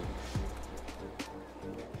names.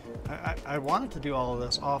 I wanted to do all of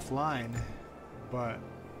this offline, but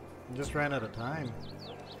just ran out of time.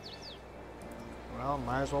 Well,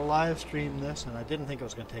 might as well live stream this, and I didn't think it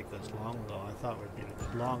was going to take this long, though. I thought we'd be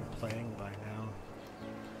long playing by now.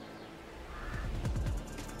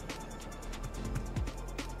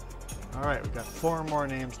 Alright, we've got 4 more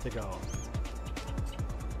names to go.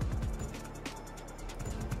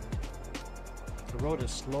 The road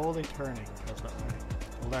is slowly turning because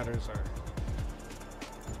the letters are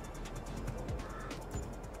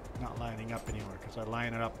not lining up anymore because I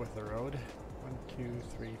line it up with the road. 1, 2,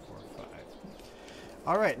 3, 4, 5.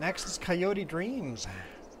 Alright, next is Coyote Dreams.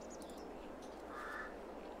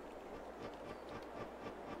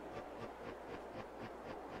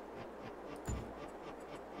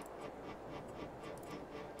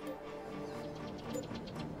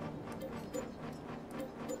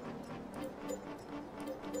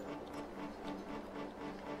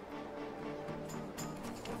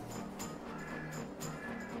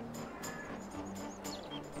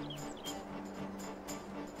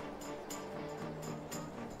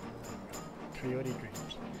 Coyote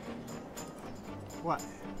Dreams. What?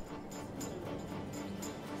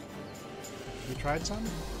 You tried some?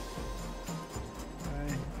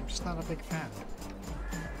 I'm just not a big fan.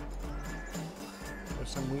 There's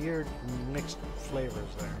some weird mixed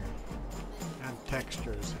flavors there. And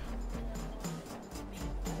textures.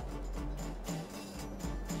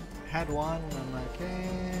 Had one, and I'm like,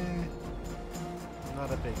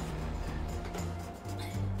 not a big fan.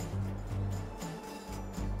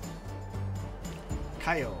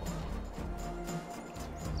 Kaio.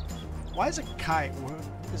 Why is it Kai?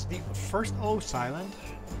 Is the first O silent?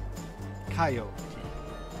 Kaio.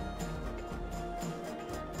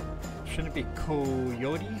 Shouldn't it be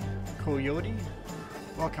Coyote? Coyote?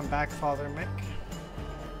 Welcome back, Father Mick.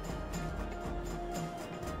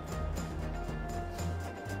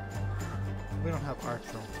 We don't have art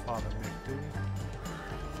from Father Mick, do we?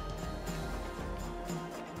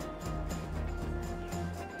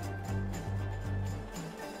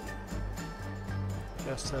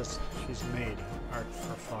 Jess says she's made art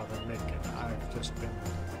for Father Mick, and I've just been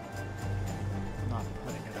not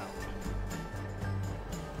putting it out.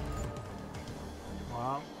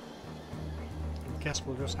 Well, I guess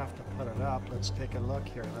we'll just have to put it up. Let's take a look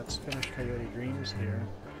here. Let's finish Coyote Dreams here.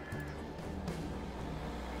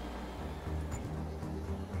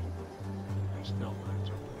 Still lines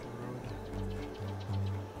up with the road.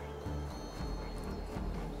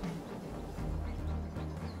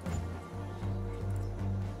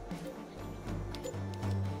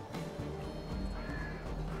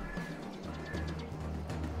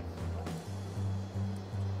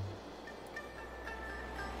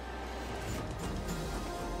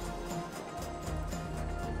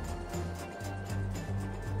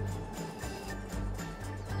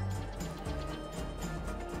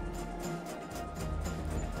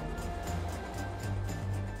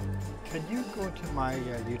 Can you go to my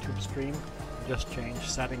YouTube stream and just change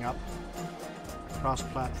setting up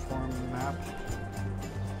cross-platform map?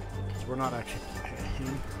 Because we're not actually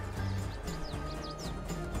playing.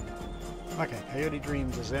 Okay, Coyote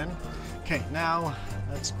Dreams is in. Okay, now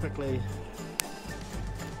let's quickly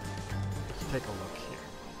take a look here.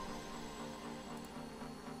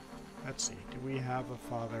 Let's see, do we have a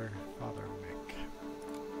Father Mick?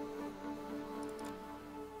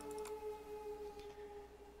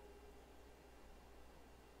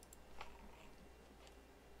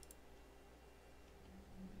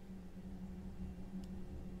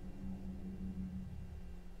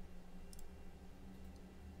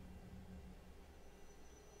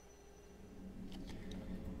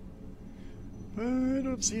 I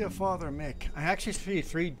don't see a Father Mick. I actually see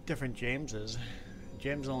 3 different Jameses.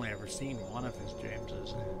 James only ever seen one of his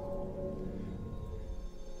Jameses.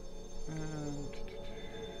 And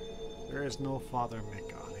there is no Father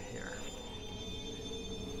Mick on here.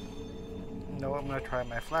 No, I'm going to try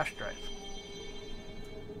my flash drive.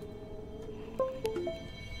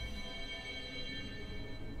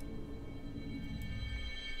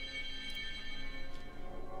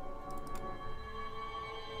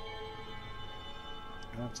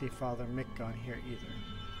 I don't see Father Mick on here either.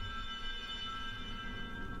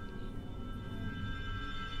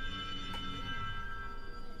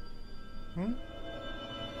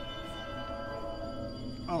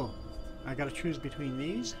 Oh, I gotta choose between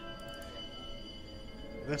these?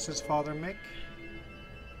 This is Father Mick?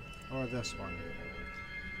 Or this one?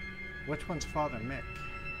 Which one's Father Mick?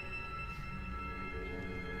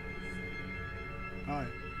 Oh,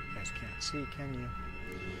 you guys can't see, can you?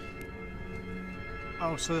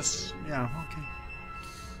 Oh, so this, yeah, okay.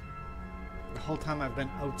 The whole time I've been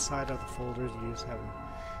outside of the folders, you just haven't.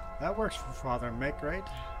 That works for Father Mick, right?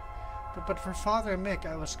 But for Father Mick,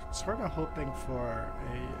 I was sort of hoping for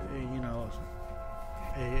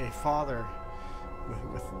a father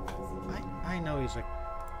with I know he's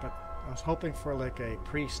but I was hoping for like a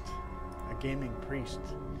priest, a gaming priest.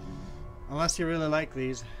 Unless you really like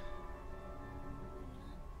these.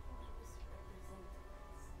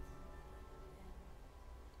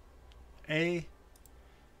 A,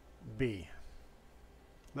 B.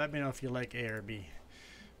 Let me know if you like A or B.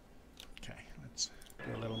 Okay, let's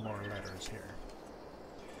do a little more letters here.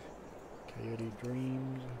 Coyote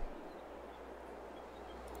Dreams.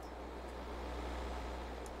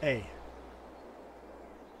 A.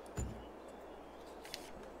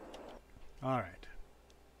 All right.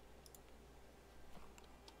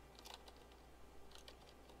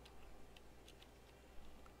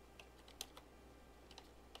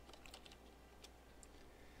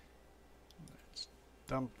 Let's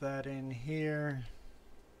dump that in here.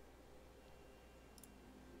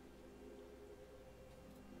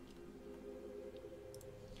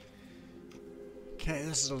 Okay,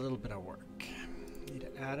 this is a little bit of work.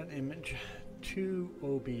 add an image to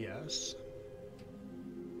OBS,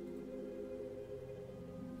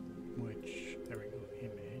 which, there we go,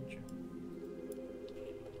 image.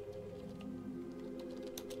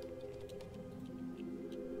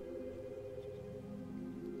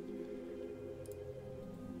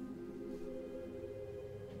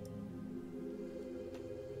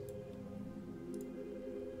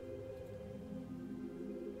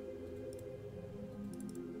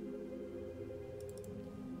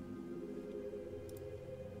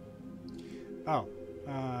 Oh,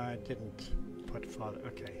 I didn't put father.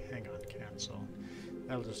 Okay, hang on, cancel.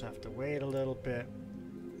 That'll just have to wait a little bit.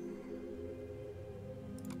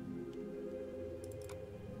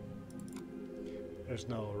 There's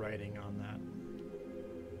no writing on that.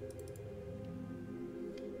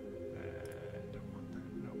 I don't want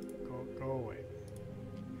that. No, go away.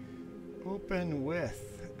 Open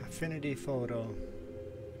with Affinity Photo.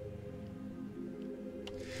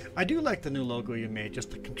 I do like the new logo you made,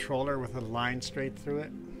 just the controller with a line straight through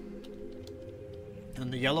it.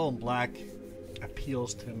 And the yellow and black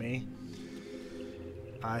appeals to me.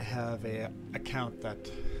 I have a account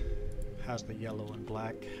that has the yellow and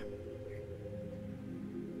black.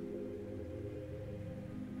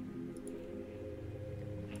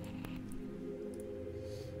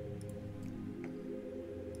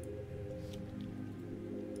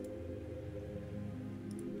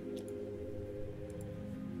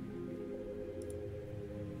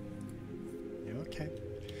 Okay.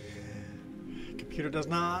 Computer does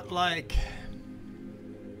not like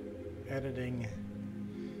editing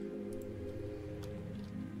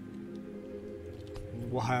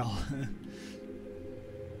while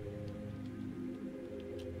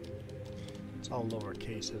it's all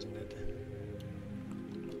lowercase, isn't it?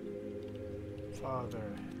 Father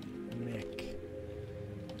Mick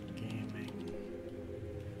Gaming.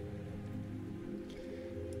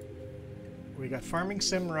 We got Farming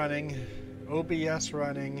Sim running, OBS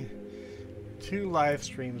running, 2 live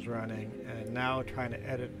streams running, and now trying to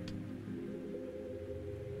edit.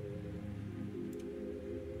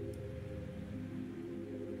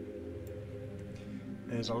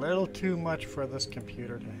 Is a little too much for this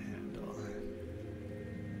computer to handle.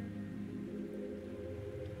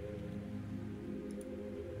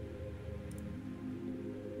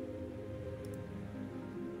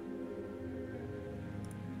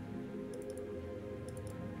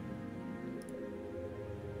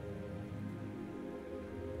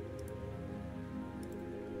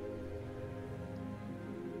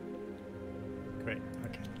 Great,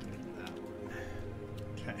 okay, delete that one.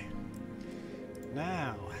 Okay.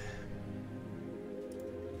 Now,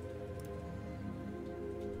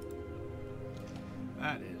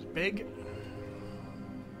 that is big.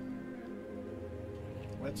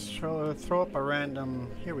 Let's throw up a random,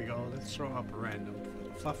 here we go, let's throw up a random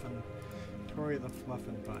Fluffin, Tori the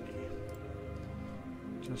Fluffin Bunny.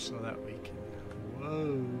 Just so that we can,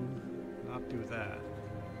 whoa, not do that.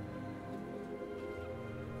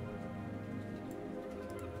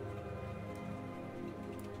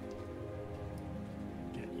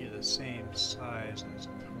 The same size as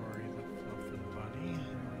Tori the Fluffin Bunny.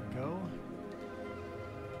 There we go.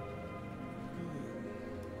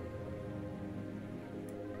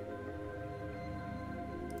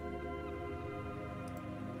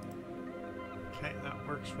 Okay, that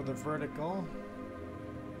works for the vertical.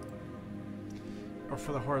 Or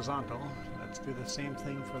for the horizontal. Let's do the same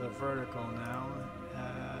thing for the vertical now.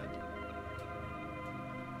 Add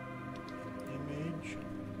image.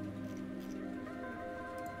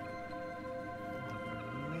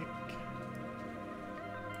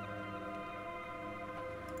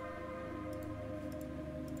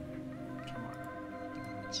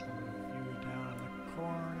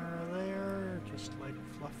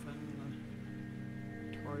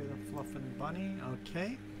 Fluffin Bunny,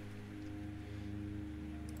 okay.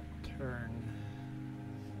 Turn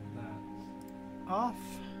that off.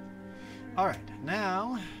 Alright,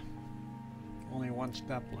 now only one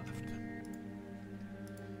step left.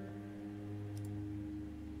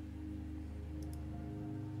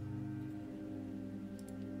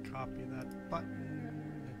 Copy that button,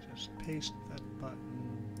 just paste that button,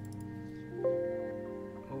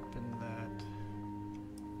 open that.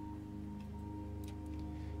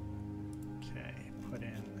 Put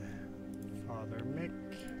in Father Mick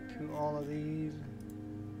to all of these.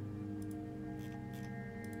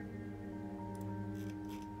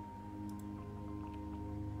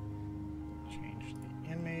 Change the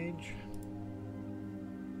image.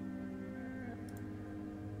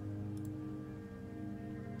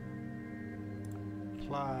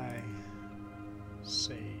 Apply.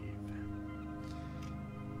 Save.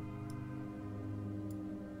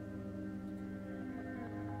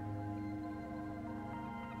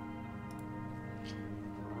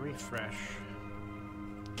 refresh.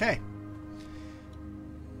 Okay.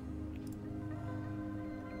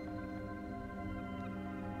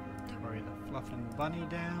 Tori the Fluffin' Bunny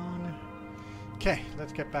down. Okay,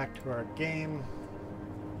 let's get back to our game.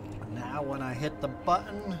 Now when I hit the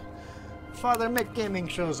button, Father Mick Gaming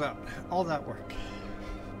shows up. All that work.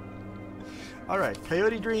 Alright,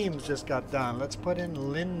 Coyote Dreams just got done. Let's put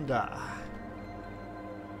in Linda.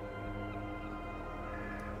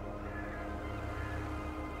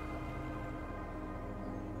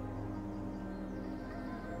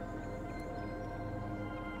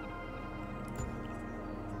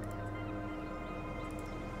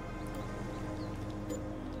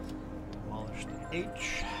 Demolish the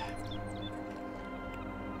H.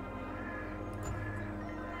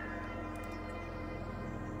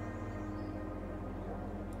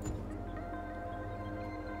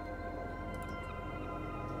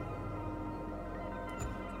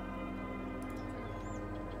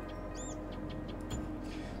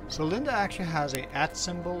 So Linda actually has a @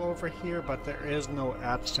 symbol over here, but there is no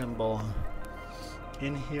 @ symbol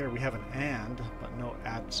in here. We have an and, but no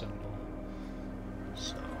 @ symbol.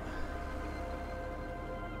 So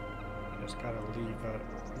just gotta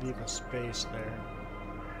leave a space there.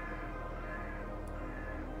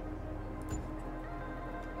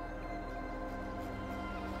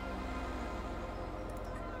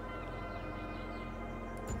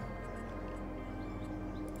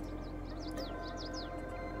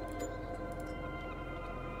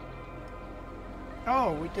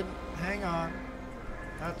 Oh, we didn't. Hang on.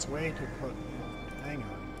 That's way to put. Hang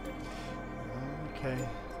on. Okay.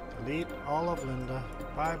 Delete all of Linda.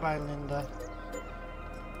 Bye bye, Linda.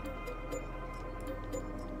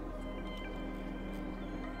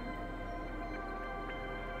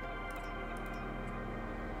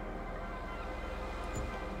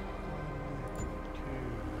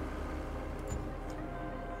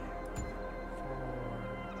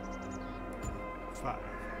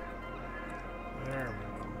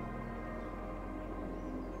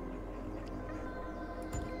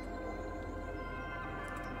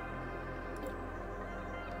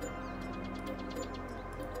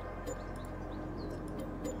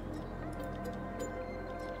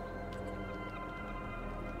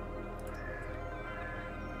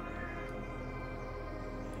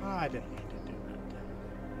 I didn't mean to do that.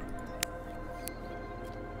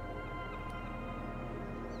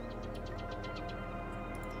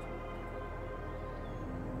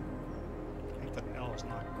 I think the L is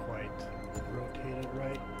not quite rotated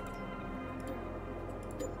right.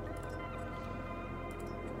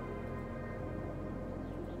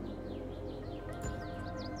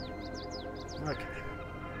 Okay.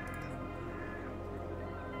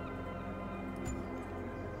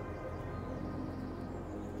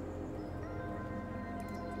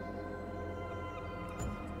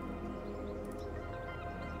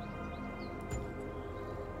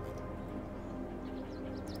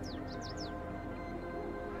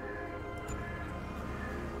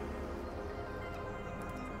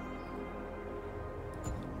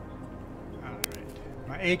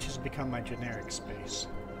 My H has become my generic space.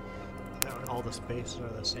 Now all the spaces are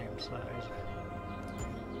the same size.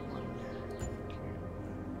 1, 2, 3,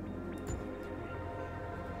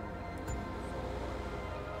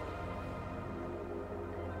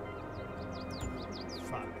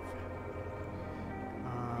 4, 5.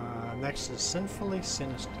 Next is Sinfully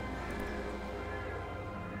Sinister.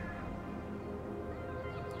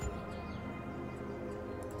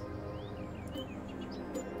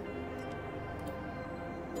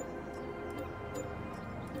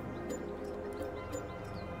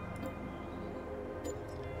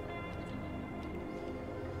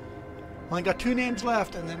 Only got 2 names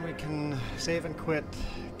left, and then we can save and quit,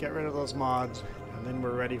 get rid of those mods, and then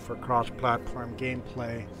we're ready for cross-platform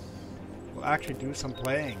gameplay. We'll actually do some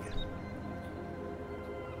playing.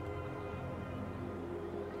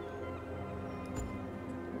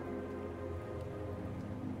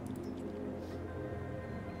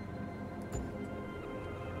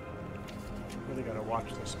 Really gotta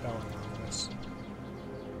watch the spelling on this.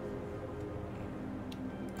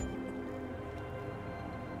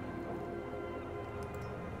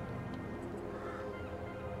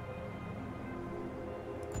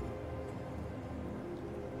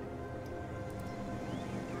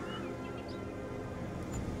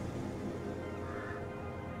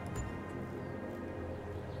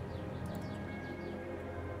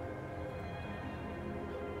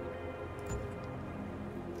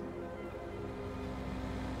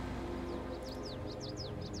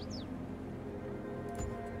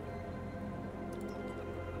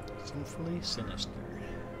 Sinfully Sinister.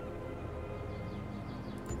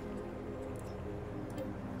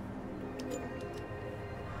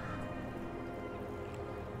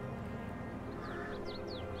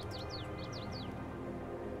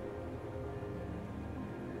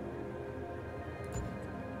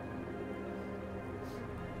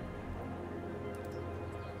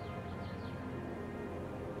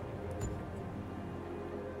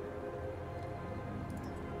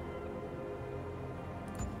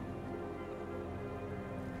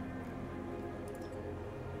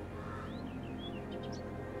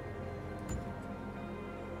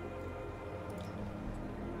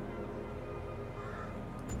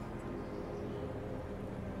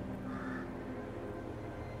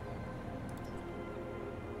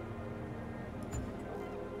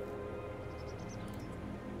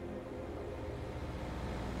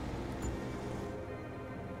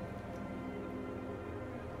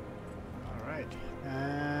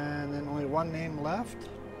 And then only one name left,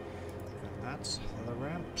 and that's the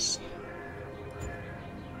ramps.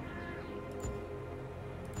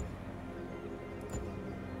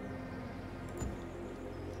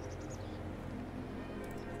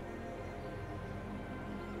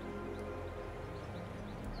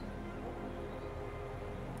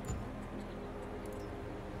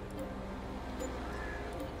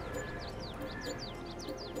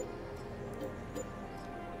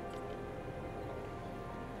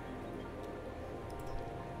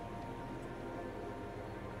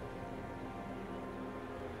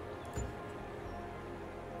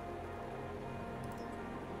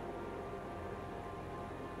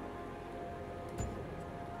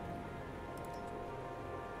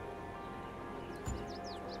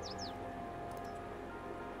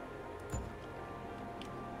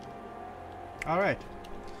 Alright,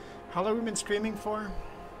 how long have we been streaming for?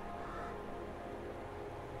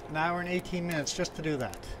 An hour and 18 minutes just to do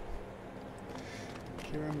that.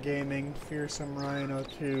 Kiram Gaming, Fearsome Rhino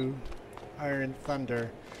 2, Iron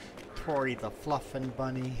Thunder, Tori the Fluffin'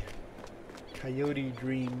 Bunny, Coyote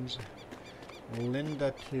Dreams,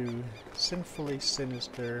 Linda 2, Sinfully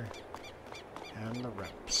Sinister, and the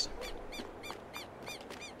Reps.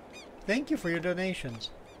 Thank you for your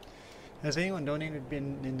donations. Has anyone donated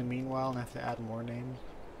in the meanwhile and have to add more names?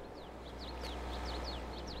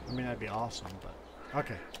 I mean, that'd be awesome, but...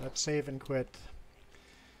 Okay, let's save and quit.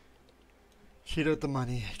 Cheat out the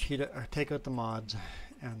money, or take out the mods,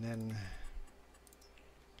 and then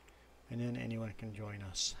anyone can join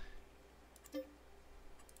us.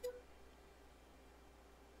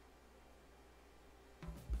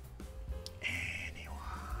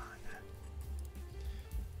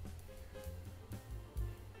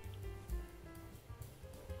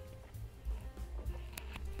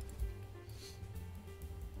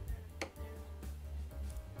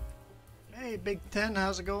 Hey, Big Ten,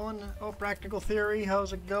 how's it going? Oh, Practical Theory,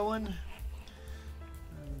 how's it going?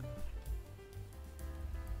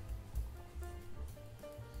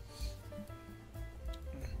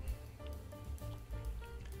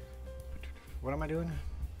 What am I doing?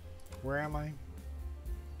 Where am I?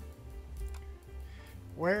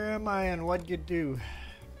 Where am I and what'd you do?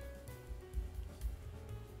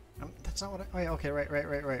 That's not what I... Oh, yeah, okay, right, I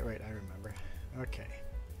remember. Okay.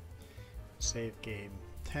 Save game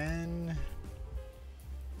 10.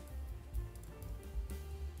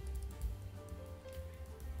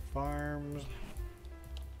 Farms.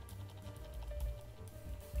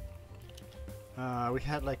 We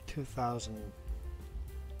had like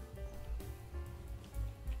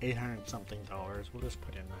 $2,800 something. We'll just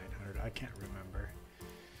put in 900. I can't remember.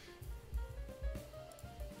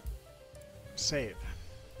 Save.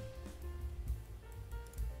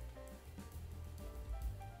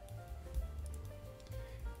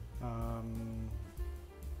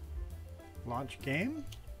 Launch game.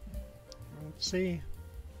 Let's see.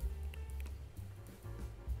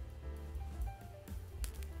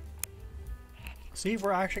 See if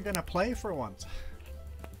we're actually going to play for once.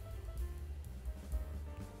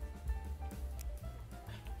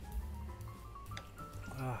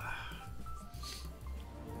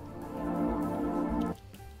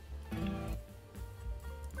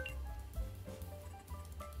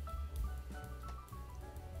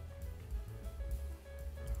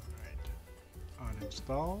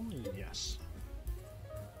 Uninstall, yes.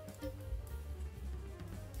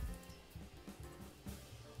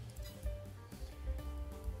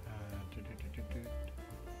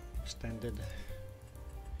 Extended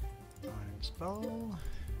uninstall.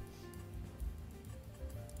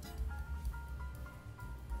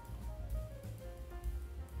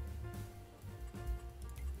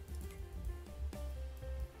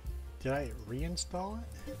 Did I reinstall it?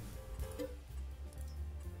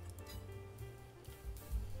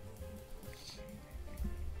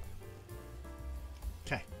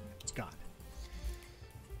 Okay, it's gone.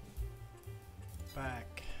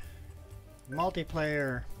 Back.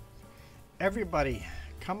 Multiplayer. Everybody,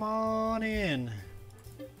 come on in.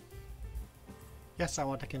 Yes, I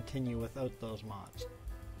want to continue without those mods.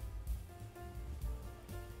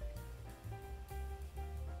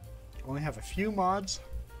 Only have a few mods.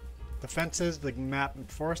 The fences, the map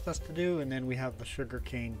forced us to do, and then we have the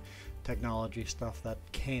sugarcane technology stuff that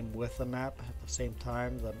came with the map at the same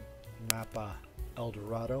time, the map El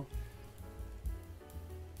Dorado.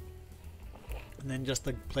 And then just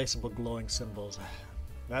the placeable glowing symbols.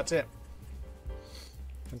 That's it.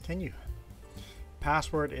 Continue.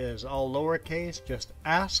 Password is all lowercase, just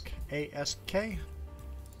ask, A-S-K.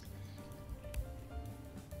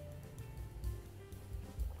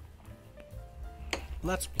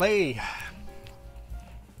 Let's play.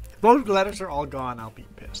 those letters are all gone, I'll be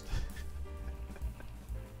pissed.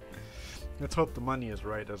 Let's hope the money is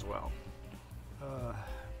right as well.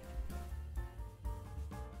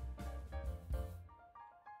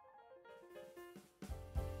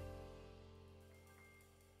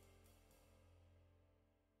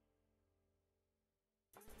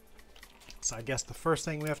 So I guess the first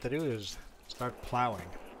thing we have to do is start plowing.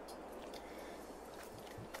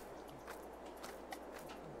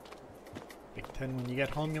 Big 10, when you get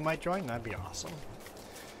home you might join, that'd be awesome.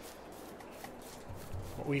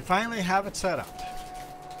 But we finally have it set up.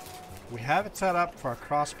 We have it set up for a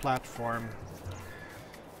cross-platform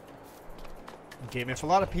game. If a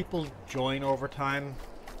lot of people join over time,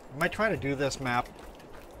 I might try to do this map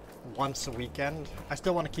once a weekend. I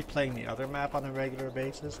still want to keep playing the other map on a regular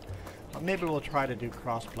basis. But maybe we'll try to do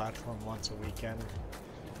cross-platform once a weekend.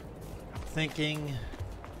 I'm thinking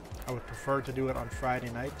I would prefer to do it on Friday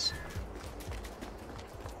nights.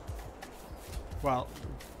 Well,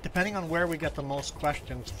 depending on where we get the most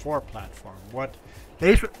questions for platform. What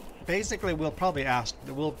basically we'll probably ask.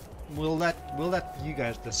 We'll let you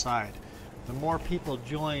guys decide. The more people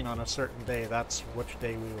join on a certain day, that's which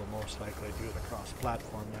day we will most likely do the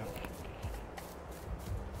cross-platform map.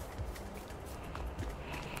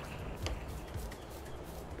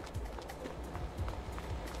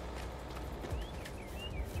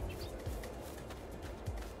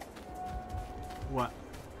 What?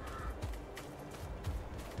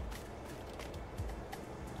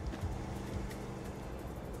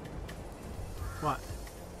 What?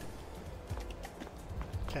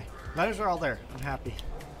 Okay, letters are all there. I'm happy.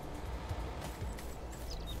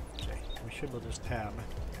 Okay, we should with this tab.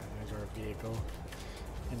 Yeah, there's our vehicle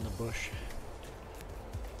in the bush.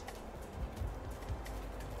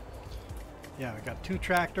 Yeah, we got 2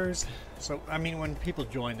 tractors. So, I mean, when people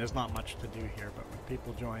join, there's not much to do here, but when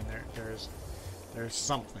people join, there's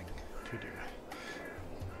something to do.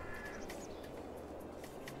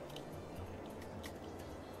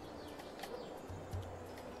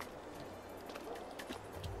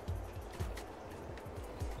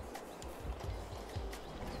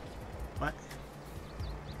 What?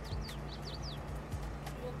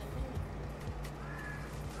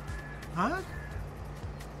 Huh?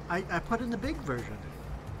 I put in the big version.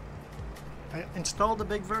 I installed the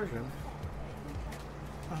big version.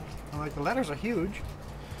 Like, the letters are huge.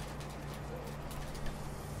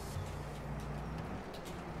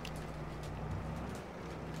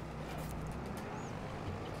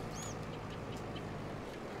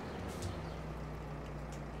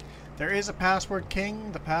 There is a password,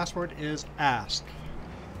 King. The password is ASK.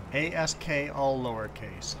 A-S-K, all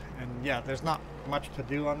lowercase. And yeah, there's not much to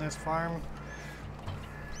do on this farm.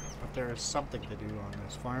 But there is something to do on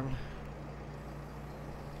this farm.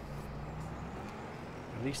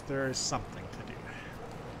 At least there is something to do.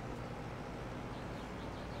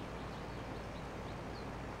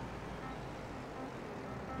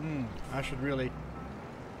 I should really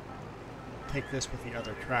take this with the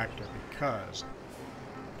other tractor because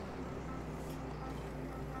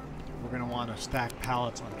we're going to want to stack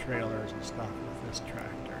pallets on trailers and stuff with this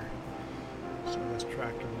tractor. So this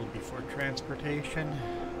tractor will be for transportation.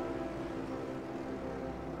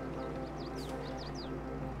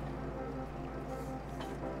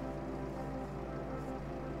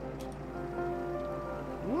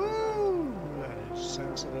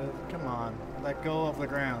 Sensitive. Come on. Let go of the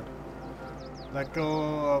ground. Let go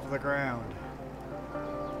of the ground.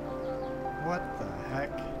 What the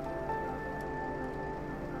heck?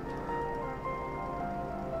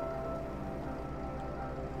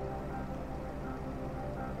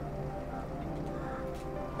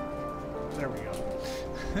 There we go.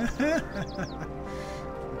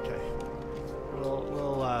 Okay.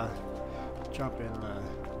 We'll jump in the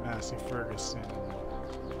Massey Ferguson.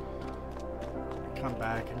 Come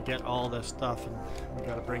back and get all this stuff, and we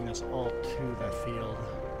gotta bring this all to the field.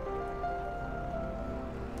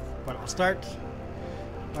 But I'll start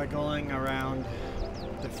by going around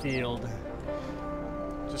the field,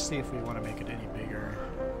 just see if we want to make it any bigger,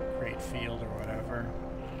 create field or whatever.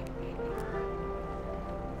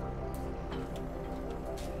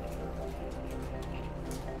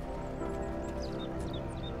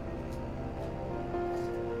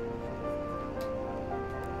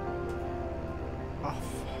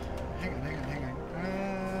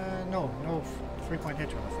 No 3-point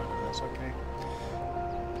hitch on the front of this, okay.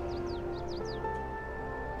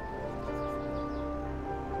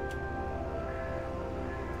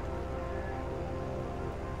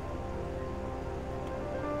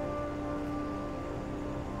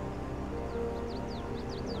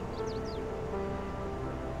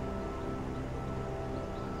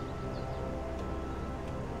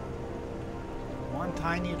 one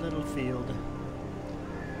tiny little field.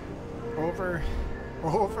 Over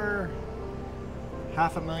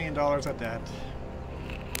 $500,000 of debt.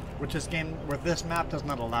 Which this game, with this map, does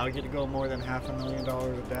not allow you to go more than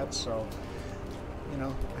 $500,000 of debt, so, you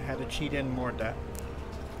know, I had to cheat in more debt.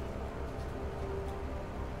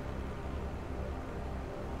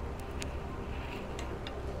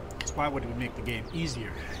 So why would we make the game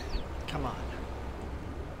easier? Come on.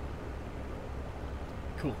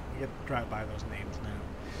 Cool, we get to drive by those names now.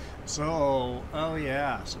 So, oh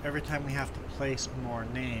yeah, so every time we have to place more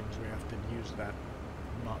names, we have to use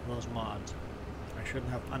those mods. I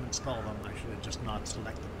shouldn't have uninstalled them, I should have just not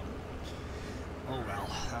selected them. Oh well,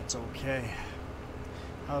 that's okay.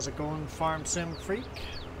 How's it going, Farm Sim Freak?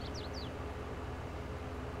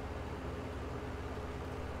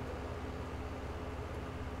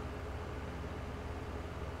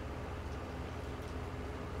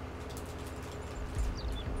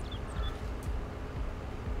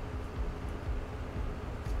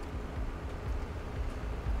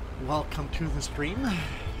 Welcome to the stream.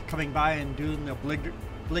 Coming by and doing the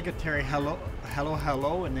obligatory hello,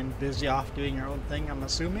 and then busy off doing your own thing, I'm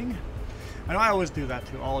assuming. I know I always do that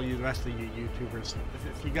to all you, the rest of you YouTubers.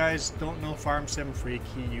 If you guys don't know Farm Sim Freak,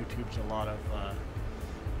 he YouTubes a lot of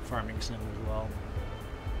farming sim as well.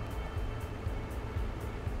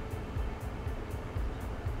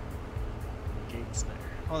 Gates there.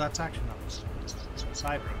 Oh, that's actually not the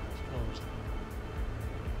side road, I suppose.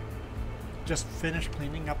 Just finished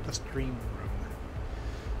cleaning up the stream room.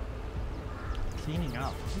 Cleaning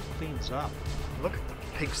up? Who cleans up? Look at the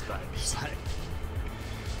pigsty beside.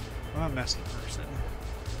 I'm a messy person.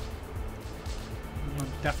 I'm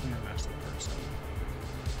definitely a messy person.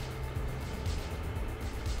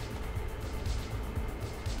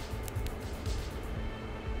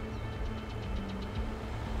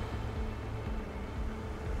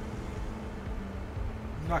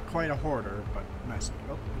 I'm not quite a hoarder, but messy.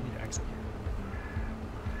 Oh, we need to exit here.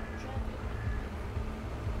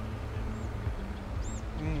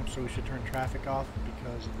 So we should turn traffic off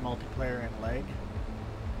because of multiplayer and lag.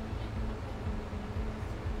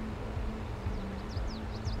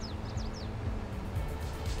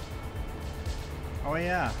 Oh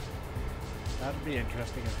yeah, that'd be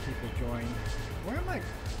interesting if people join. Where am I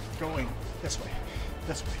going? This way.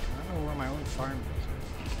 This way. I don't know where my own farm is.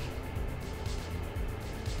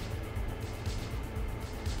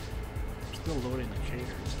 I'm still loading the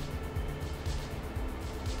shaders.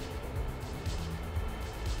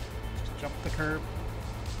 Jump the curb.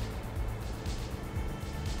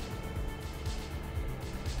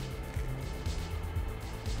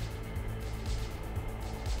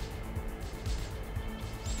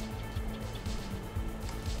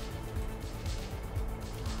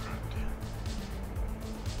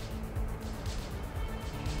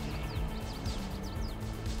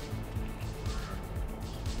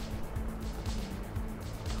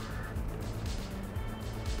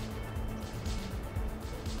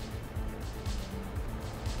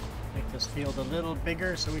 Field a little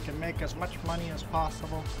bigger so we can make as much money as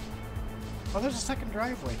possible. Oh, there's a second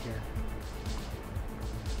driveway here.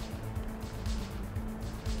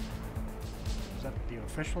 Is that the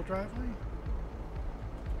official driveway?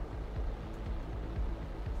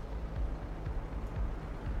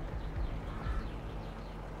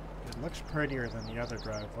 It looks prettier than the other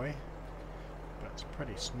driveway, but it's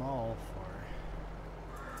pretty small for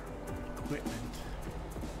equipment.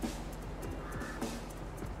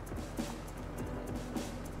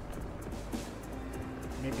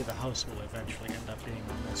 Maybe the house will eventually end up being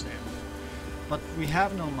on this end. But we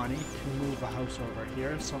have no money to move a house over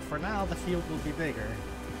here, so for now the field will be bigger.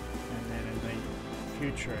 And then in the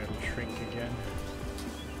future it'll shrink again.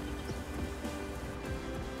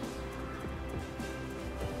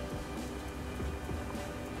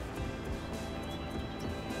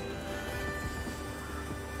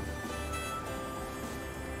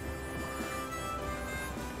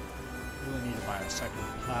 Really need to buy a second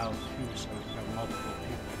plow too, so we can have multiple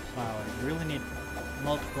people plowing. We really need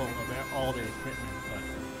multiple of all the equipment, but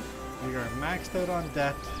we are maxed out on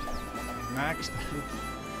debt. Maxed out.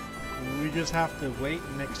 We just have to wait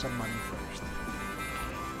and make some money first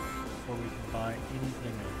before we can buy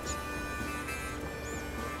anything else.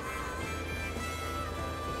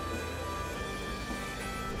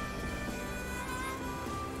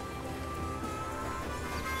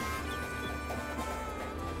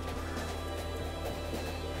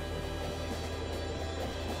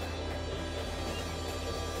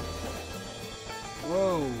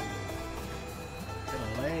 Whoa! Got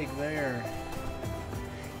a leg there.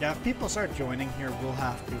 Yeah, if people start joining here, we'll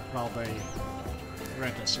have to probably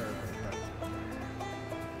rent a server. But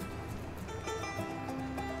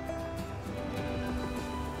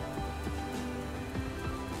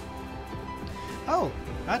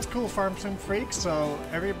That's cool, Farm Sim Freak. So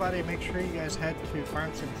everybody, make sure you guys head to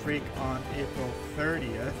Farm Sim Freak on April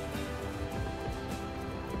 30th,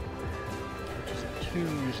 which is a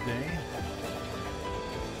Tuesday.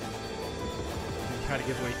 We try to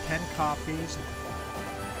give away 10 copies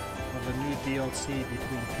of the new DLC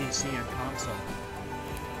between PC and console.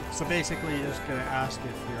 So basically, you're just gonna ask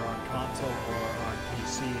if you're on console or on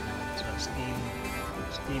PC, and it's a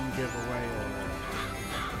Steam giveaway. Or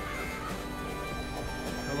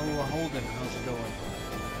hello, Holden. How's it going?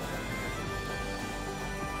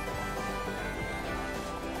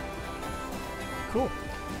 Cool.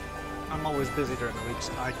 I'm always busy during the week,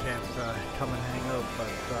 so I can't come and hang out. But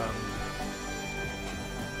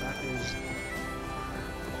that is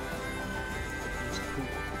cool.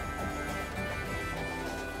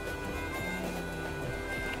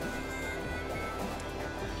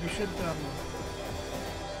 You should,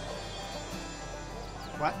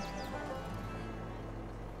 what?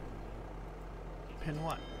 Pin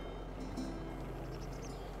what?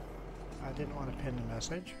 I didn't want to pin the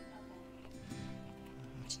message.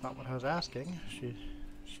 That's not what I was asking.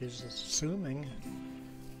 She's assuming.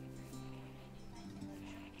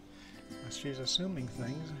 She's assuming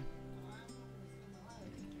things.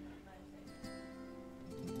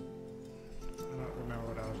 I don't remember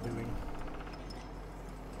what I was doing.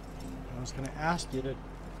 I was going to ask you to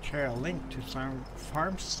share a link to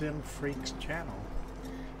Farm Sim Freak's channel.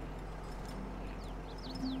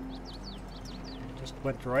 It just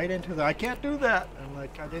went right into the, I can't do that. I'm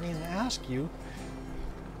like, I didn't even ask you.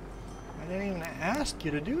 I didn't even ask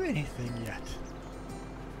you to do anything yet.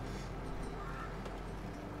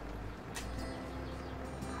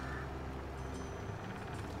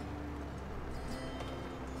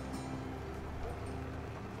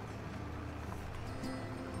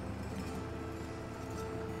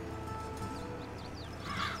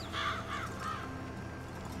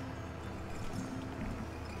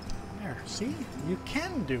 See? You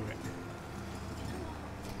can do it.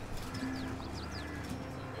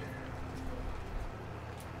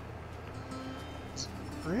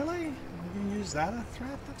 Really? You can use that as a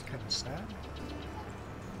threat? That's kind of sad.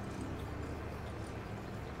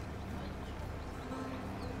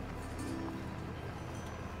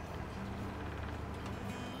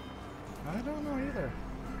 I don't know either.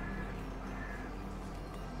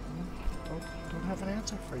 Don't have an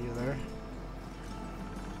answer for you there.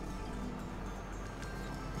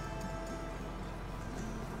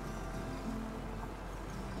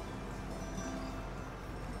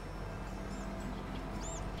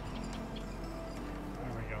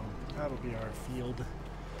 That'll be our field,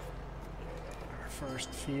 our first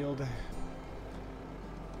field.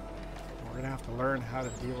 We're gonna have to learn how to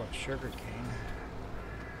deal with sugarcane.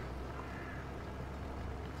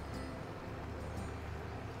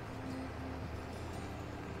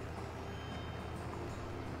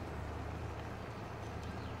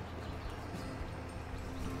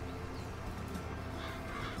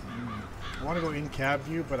 I want to go in cab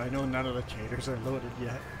view, but I know none of the shaders are loaded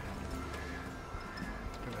yet.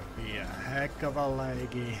 Be a heck of a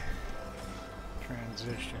laggy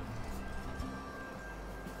transition.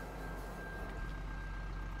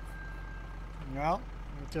 Well,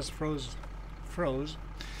 it just froze.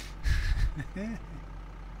 Need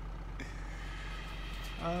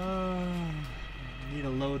to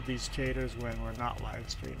load these shaders when we're not live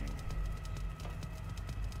streaming.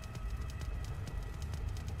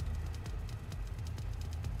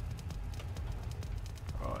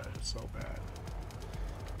 Oh, it's so bad.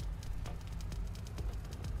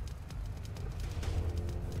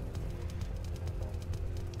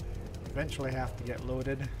 Eventually have to get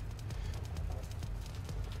loaded.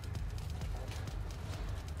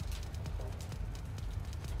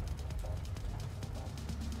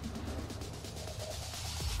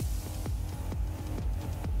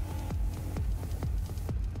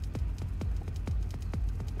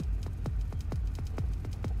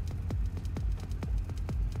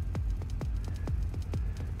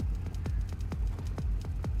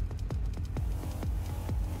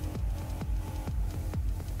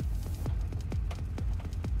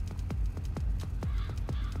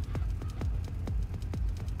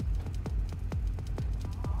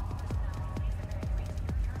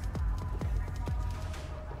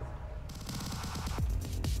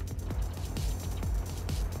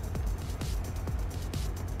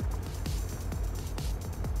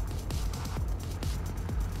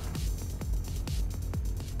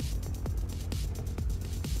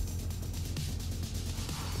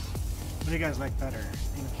 What do you guys like better?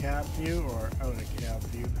 In cab view or out of cab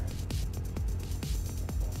view?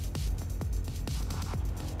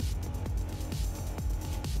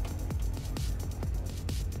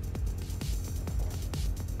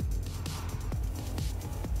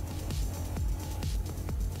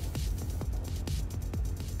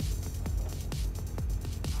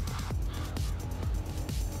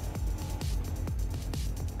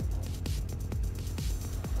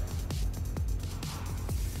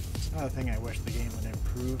 Another thing I wish the game would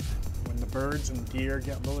improve. When the birds and deer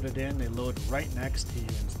get loaded in, they load right next to you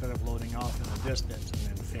instead of loading off in the distance and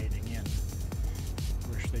then fading in.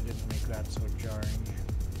 Wish they didn't make that so jarring.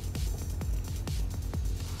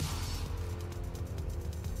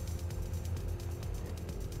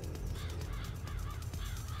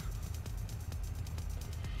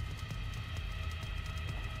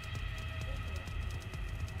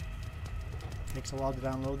 Takes a while to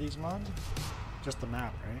download these mods. Just the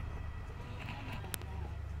map, right?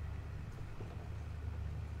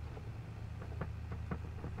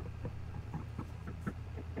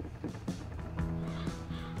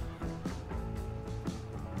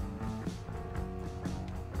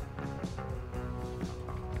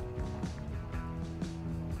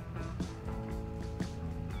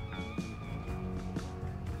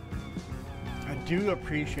 I do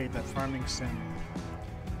appreciate that Farming Sim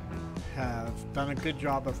have done a good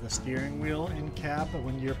job of the steering wheel in cab, but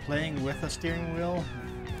when you're playing with a steering wheel,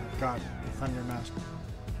 I've got the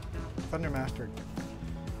Thundermaster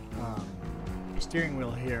steering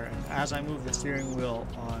wheel here, and as I move the steering wheel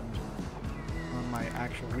on my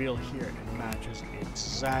actual wheel here, it matches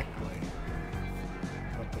exactly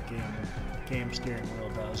what the game steering wheel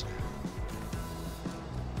does.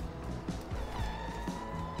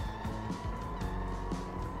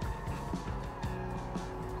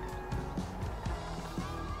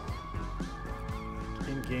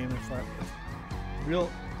 Game if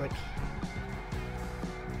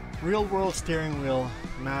real world steering wheel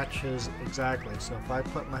matches exactly. So if I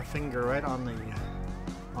put my finger right on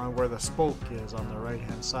where the spoke is on the right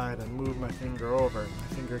hand side and move my finger over,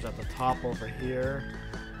 my finger's at the top over here,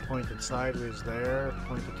 pointed sideways there,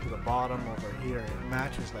 pointed to the bottom over here. It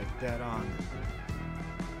matches like dead on.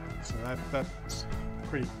 So that's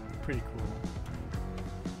pretty cool.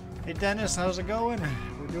 Hey Dennis, how's it going?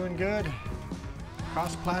 We're doing good.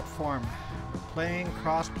 Cross-platform. We're playing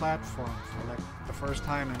cross-platform for like the first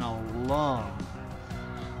time in a long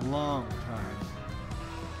time.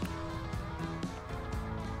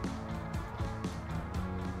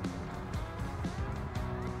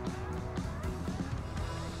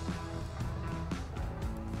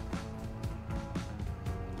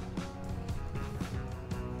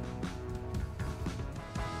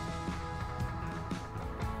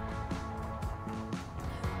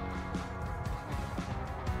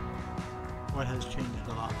 What has changed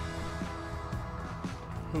a lot?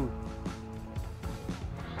 Who?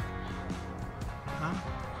 Huh?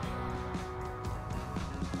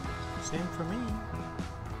 Same for me.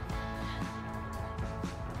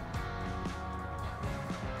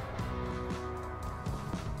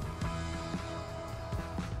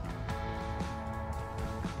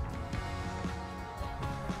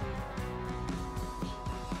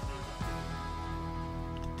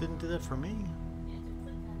 Didn't do that for me.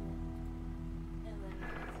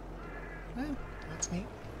 That's neat.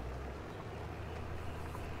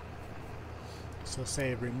 So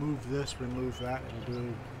say remove this, remove that, it'll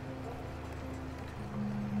do.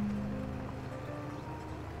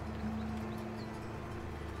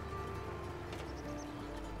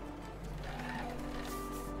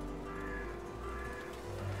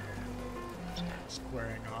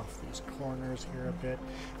 Squaring off these corners here a bit.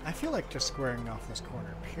 I feel like just squaring off this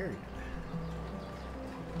corner, period.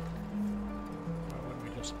 Why wouldn't we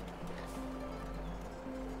just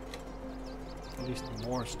at least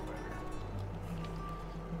more square?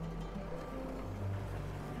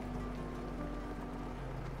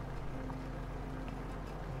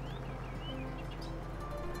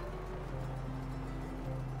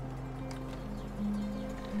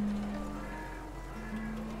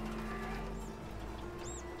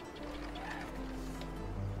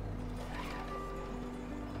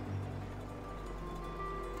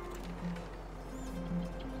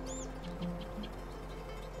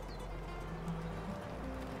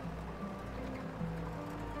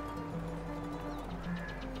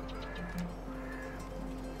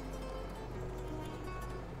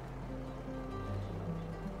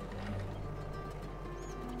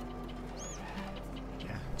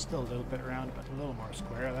 Still a little bit round, but a little more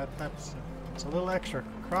square. That's it's a little extra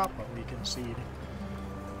crop, but we can seed.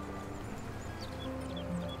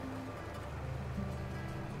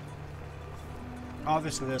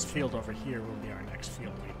 Obviously, this field over here will be our next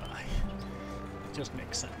field we buy. It just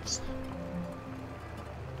makes sense.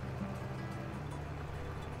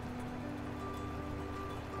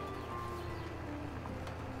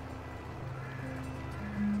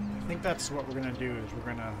 I think that's what we're gonna do. Is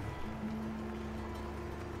we're gonna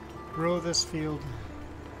grow this field,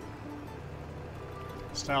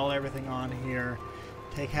 sell everything on here,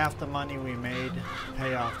 take half the money we made,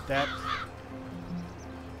 pay off debt,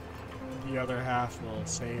 The other half will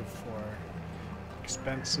save for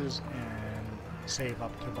expenses and save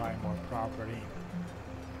up to buy more property.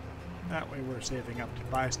 That way we're saving up to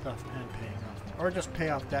buy stuff and paying off, or just pay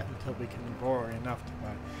off debt until we can borrow enough to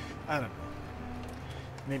buy. I don't know.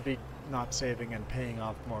 Maybe not saving and paying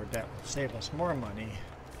off more debt will save us more money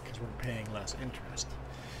because we're paying less interest.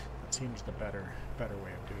 That seems the better way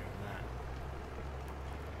of doing that.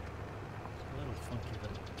 It's a little funky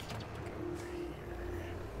little camp over here.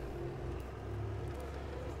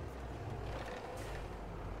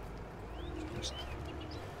 Just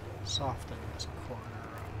soften this corner.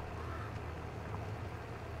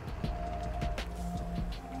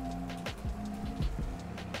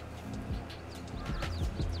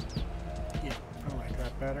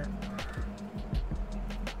 Better.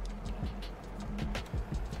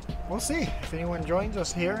 We'll see if anyone joins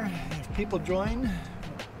us here. If people join,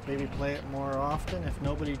 maybe play it more often. If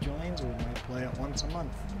nobody joins, we might play it once a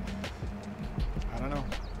month. I don't know.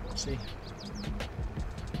 We'll see.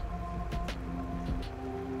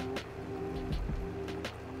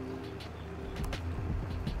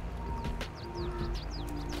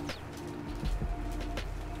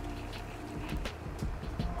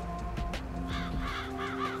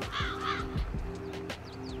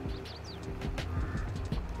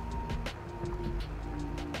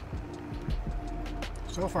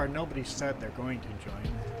 So far, nobody said they're going to join.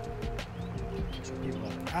 Some people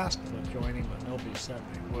have asked about joining, but nobody said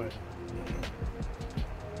they would.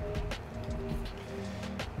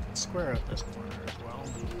 Let's square out this corner as well.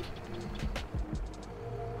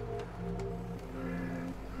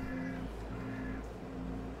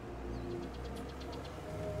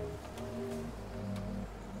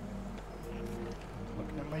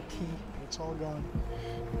 Looking at my tea, it's all gone.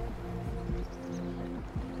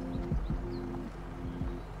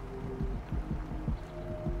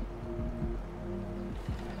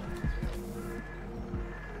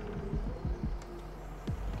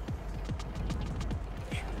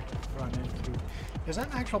 Is that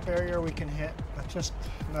an actual barrier we can hit? Let's just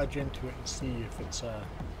nudge into it and see if it's something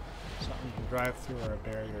you can drive through or a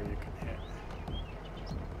barrier you can hit.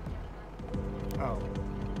 Oh.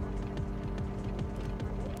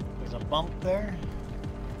 There's a bump there,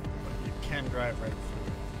 but you can drive right through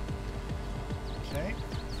it. Okay.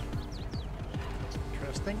 That's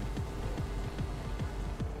interesting.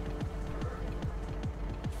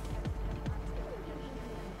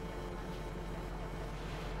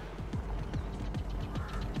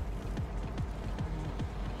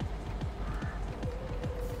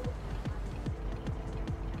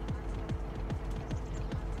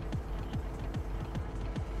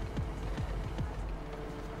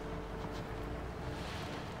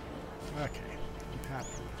 Okay, I'm happy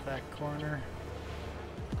with that corner.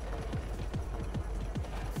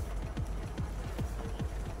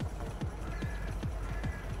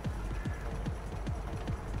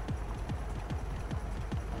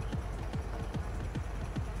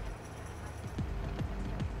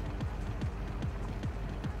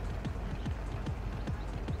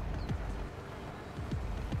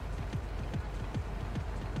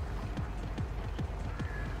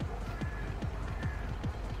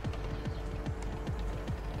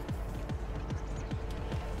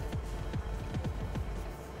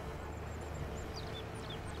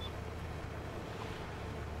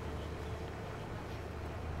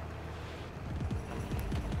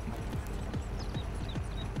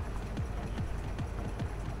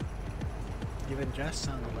 Even Jess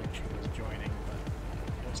sounded like she was joining, but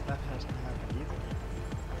I guess that hasn't happened either.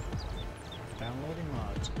 Downloading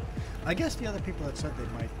mods. I guess the other people that said they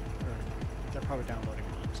might, or they're probably downloading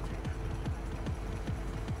mods too.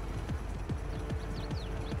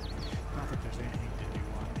 Not that there's anything to do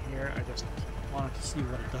on here, I just wanted to see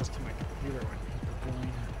what it does to my computer when people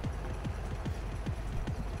join.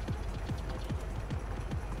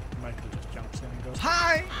 Michael just jumps in and goes,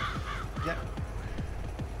 "Hi!" Yeah.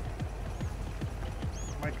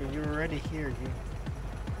 Michael, you're already here.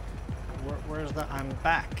 Where's the? I'm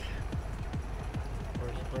back.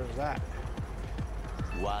 Where's that?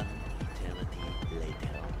 One eternity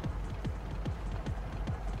later.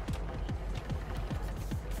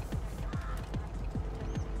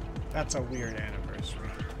 That's a weird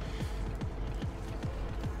anniversary.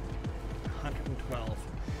 112.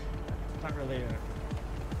 Not really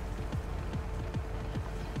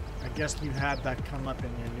I guess you had that come up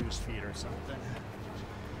in your newsfeed or something.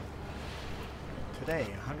 Today,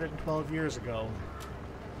 112 years ago,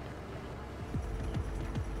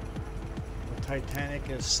 the Titanic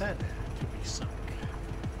is said to be sunk.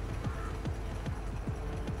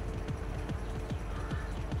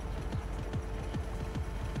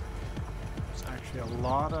 There's actually a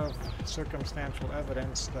lot of circumstantial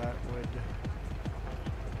evidence that would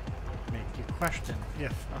make you question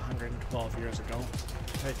if 112 years ago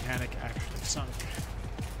Titanic actually sunk.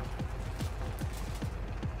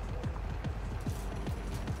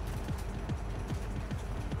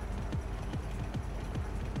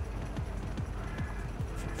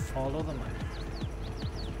 Follow the money.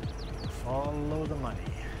 Follow the money.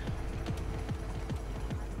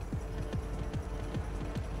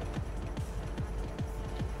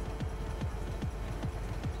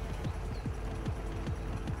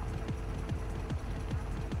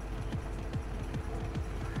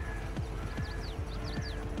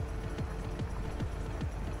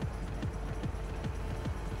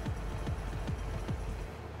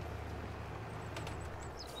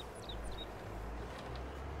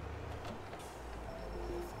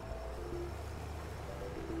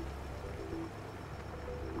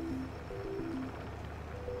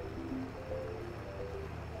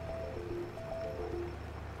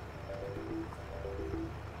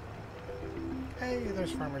 Hey,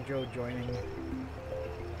 there's Farmer Joe joining.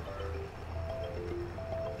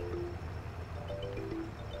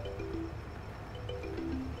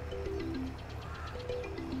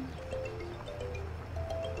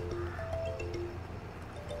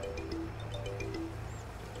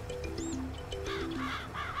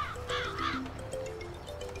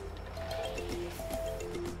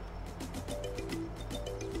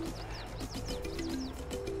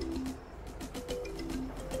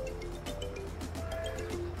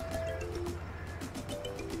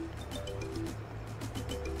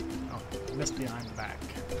 Misty, I'm back.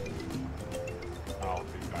 I'll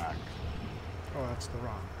be back. Oh, that's the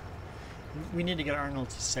wrong. We need to get Arnold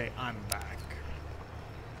to say, I'm back.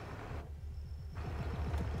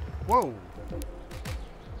 Whoa!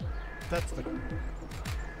 That's the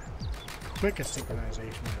quickest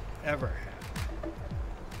synchronization I've ever had.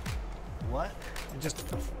 What? Just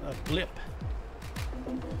a blip.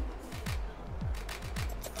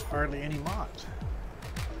 Hardly any mods.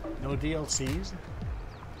 No DLCs.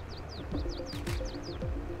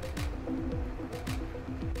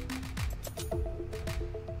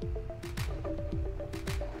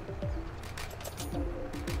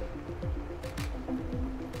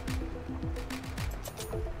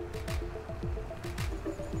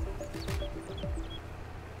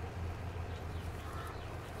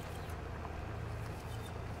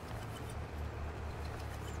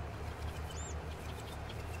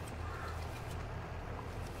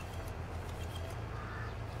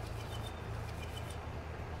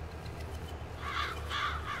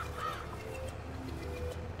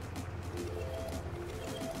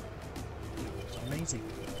 Amazing.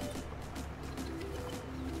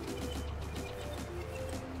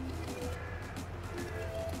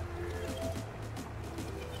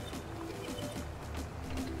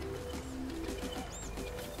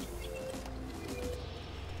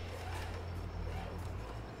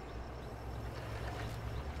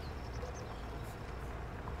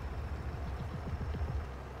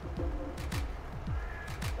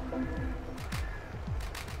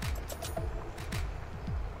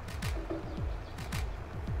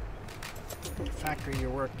 The factory you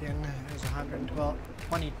work in is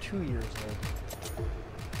 22 years old.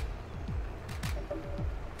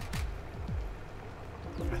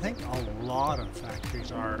 I think a lot of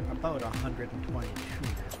factories are about 122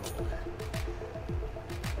 years old.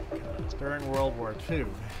 Because during World War II,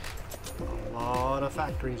 a lot of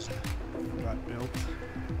factories got built.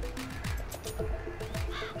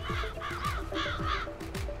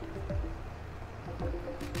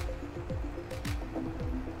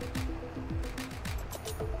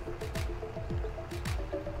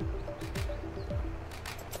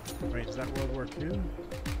 Wait, is that World War II?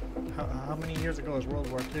 How many years ago was World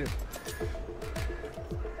War II?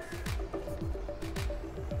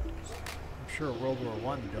 I'm sure World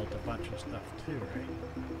War I built a bunch of stuff too, right?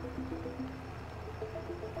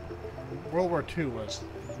 World War II was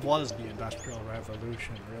the Industrial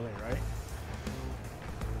Revolution, really, right?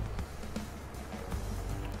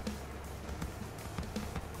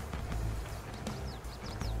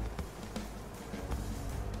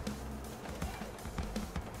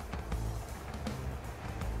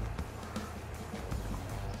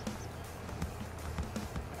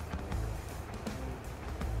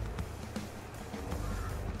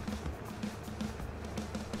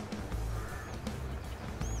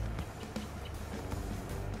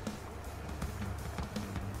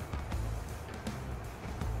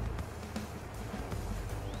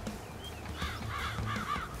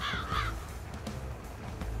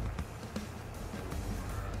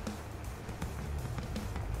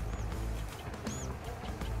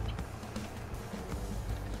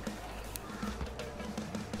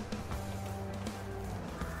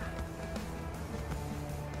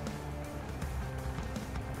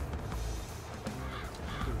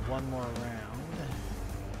 one more round, and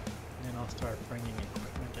then I'll start bringing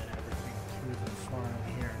equipment and everything through the farm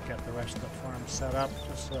here and get the rest of the farm set up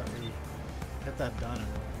just so that we get that done.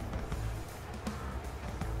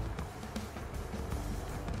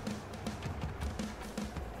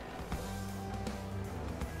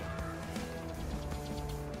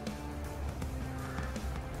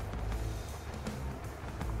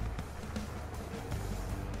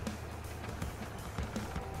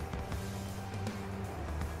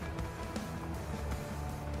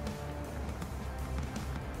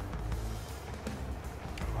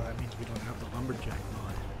 And we don't have the lumberjack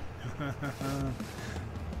mod.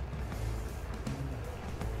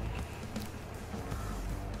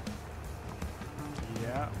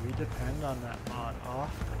 Yeah, we depend on that mod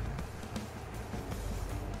often.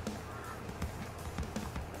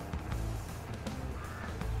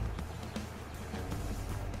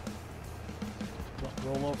 Don't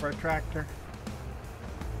roll over a tractor.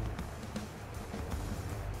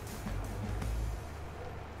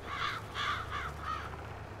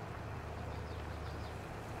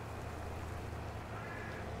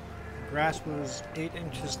 Grass was 8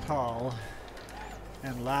 inches tall,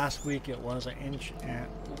 and last week it was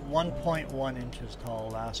 1.1 inches tall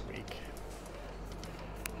last week.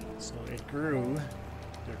 So it grew,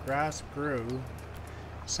 the grass grew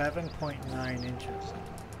 7.9 inches.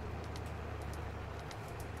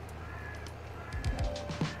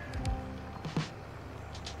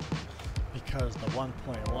 Because the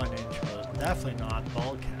 1.1 inch was definitely not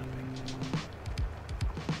bulk capping.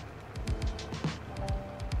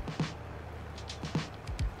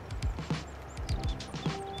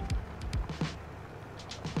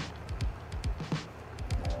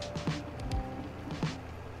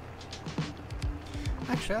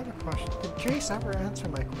 Actually, I have a question. Did Chase ever answer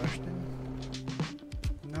my question?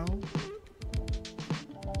 No?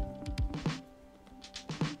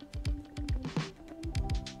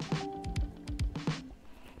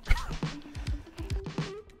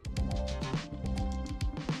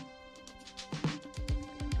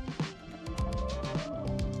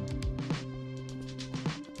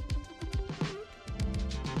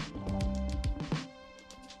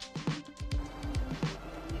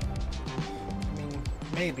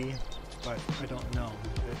 Maybe, but I don't know.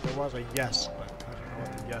 There was a yes, but I don't know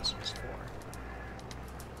what the yes was for.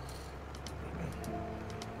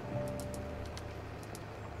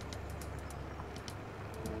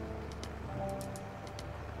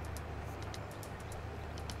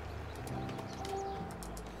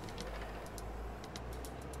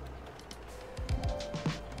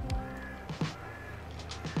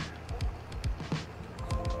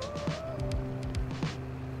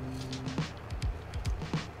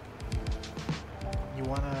 You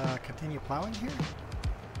want to continue plowing here?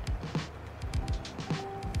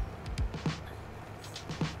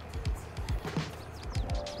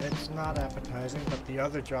 It's not appetizing, but the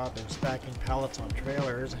other job is stacking pallets on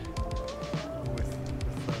trailers with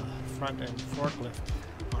the front end forklift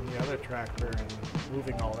on the other tractor and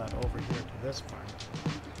moving all that over here to this farm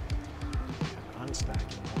and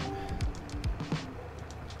unstacking them.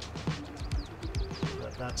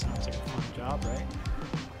 But that sounds like a fun job, right?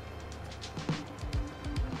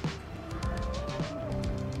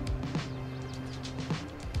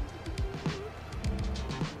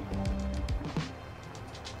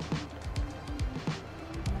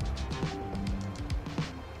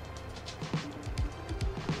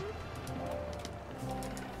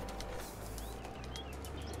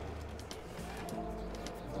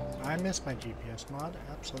 I miss my GPS mod,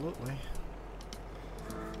 absolutely.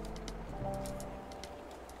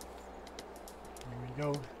 Here we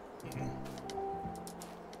go.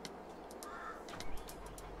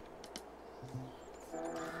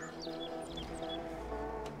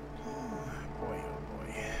 Boy, oh boy.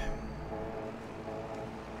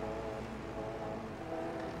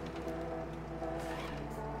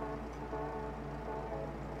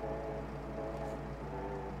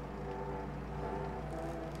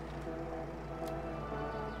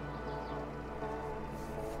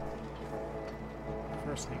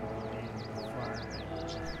 First thing we'll need in the farm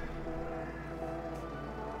is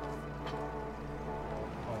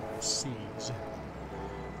all the seeds.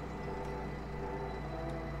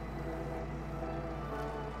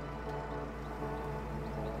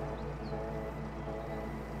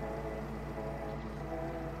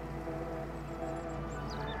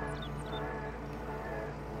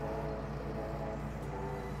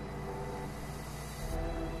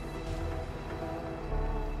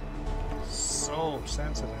 So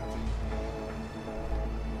sensitive.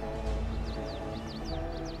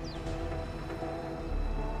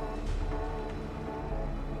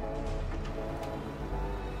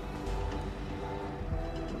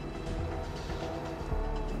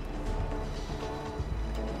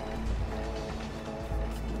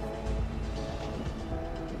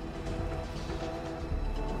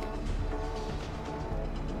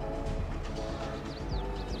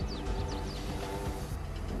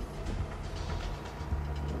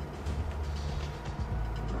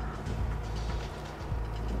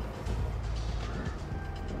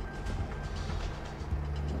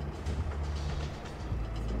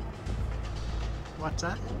 What's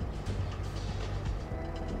that?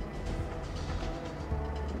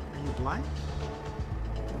 Are you blind?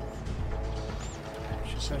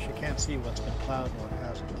 She says she can't see what's been plowed and what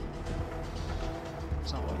hasn't.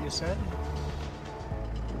 That's not what you said?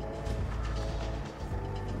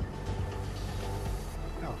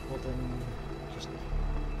 Oh, well then, just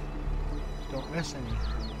don't miss any.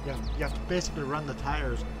 You have to basically run the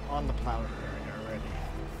tires on the plowed area already.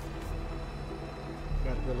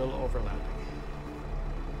 You got to do a little overlapping.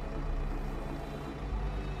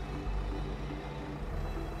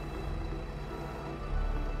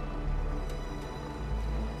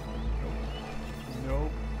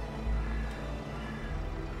 Nope.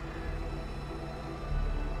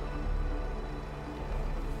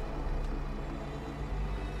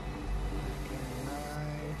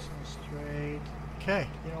 Nice and straight. Okay,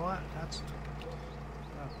 you know what? That's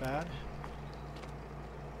not bad.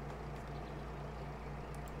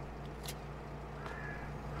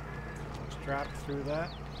 Strap through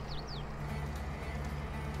that.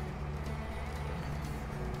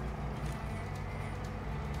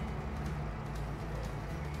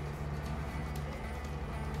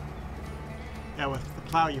 Yeah, with the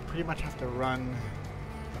plow, you pretty much have to run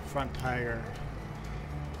the front tire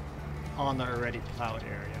on the already plowed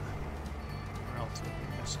area, or else it'll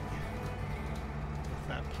be missing with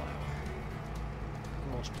that plow.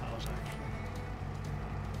 Most plows, actually.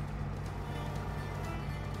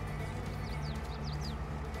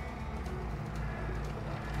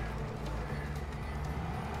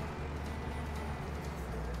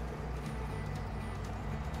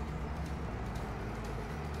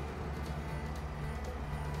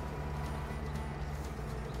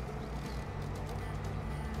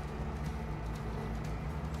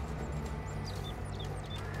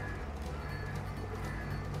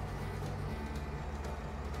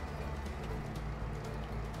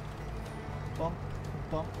 Bump,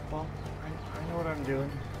 bump, bump. I know what I'm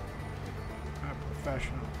doing. I'm a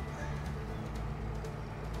professional.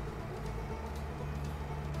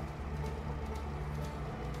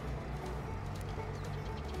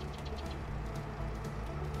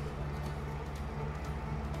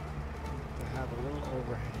 To have a little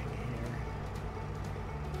overhang here.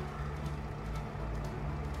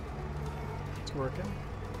 It's working.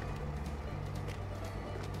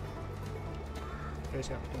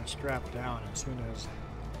 Basically, I'm going to strap down as soon as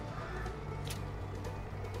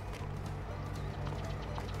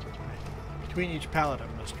between each pallet. I'm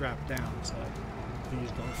going to strap down so these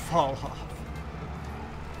don't fall off.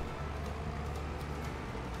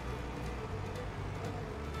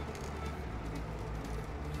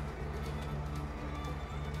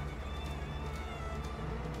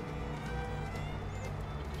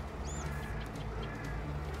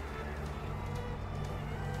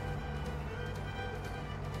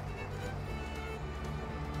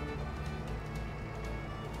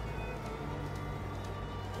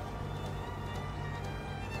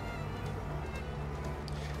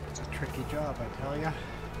 Tricky job, I tell ya.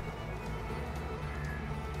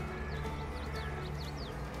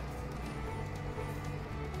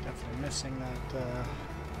 Definitely missing that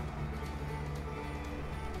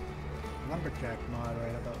lumberjack mod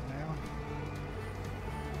right about now.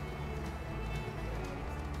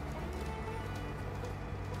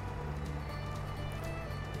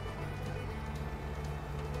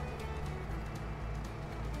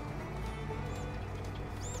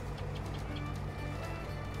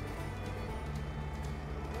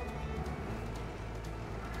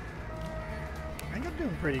 I think I'm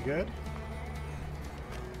doing pretty good.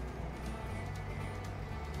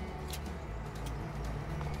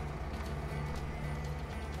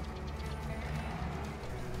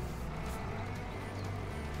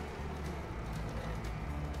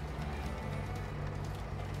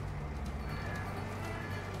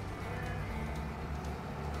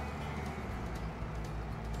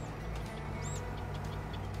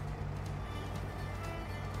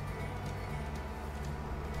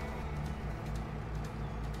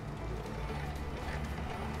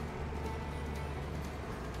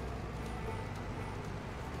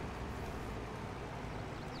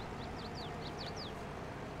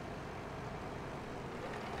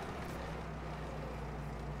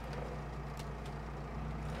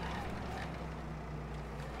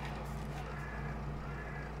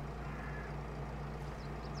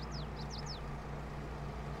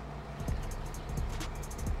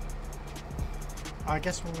 I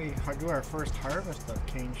guess when we do our first harvest of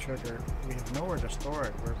cane sugar, we have nowhere to store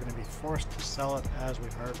it. We're going to be forced to sell it as we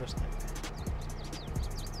harvest it.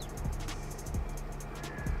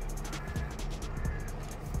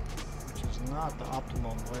 Which is not the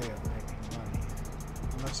optimal way of making money.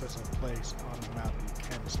 unless there's a place on the map you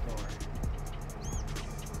can store.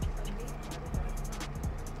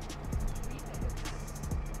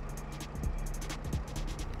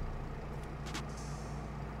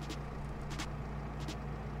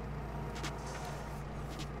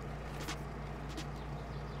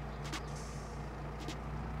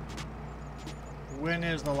 When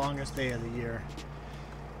is the longest day of the year?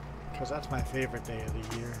 Because that's my favorite day of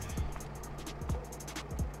the year.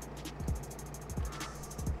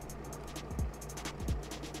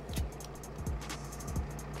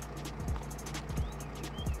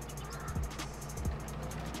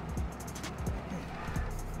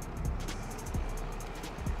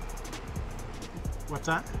 What's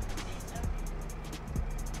that?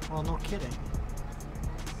 Well, no kidding.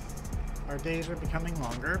 Our days are becoming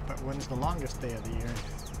longer, but when's the longest day of the year?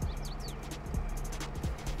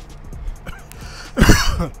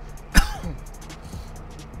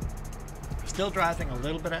 Still driving a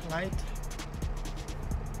little bit at night,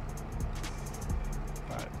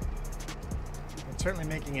 but it's certainly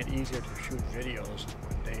making it easier to shoot videos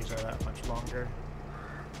when days are that much longer.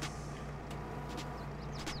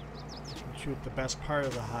 You can shoot the best part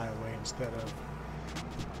of the highway instead of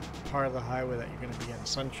part of the highway that you're going to be getting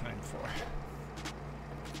sunshine for.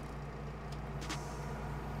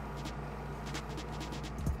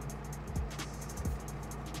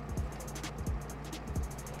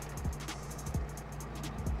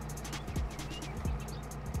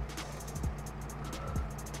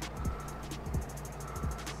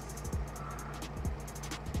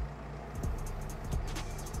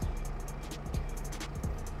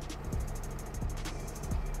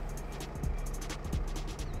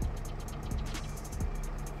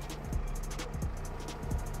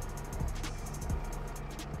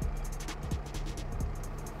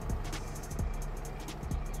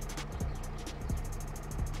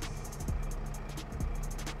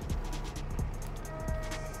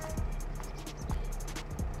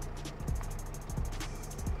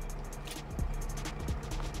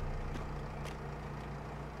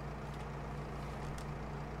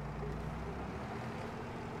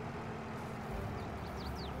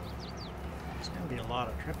 Be a lot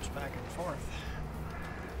of trips back and forth.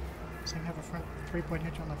 Does it have a front 3-point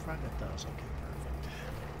hitch on the front? It does. Okay, perfect.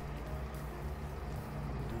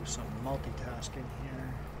 Do some multitasking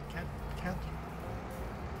here. Can't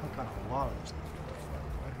hook on a lot of this stuff to the front,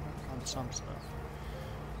 but I hook on some stuff.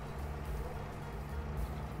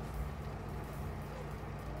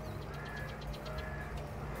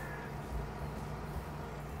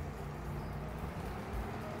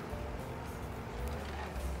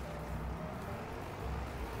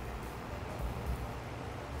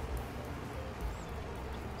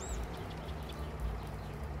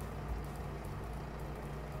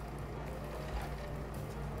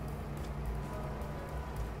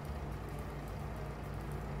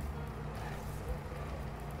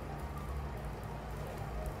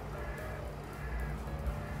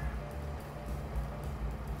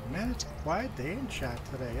 Man, it's a quiet day in chat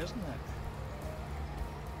today, isn't it?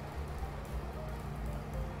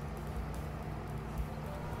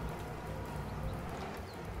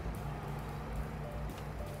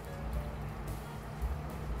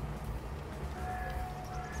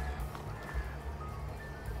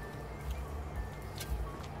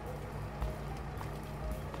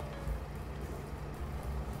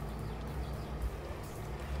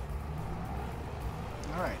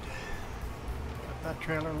 All right. That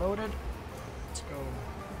trailer loaded. Let's go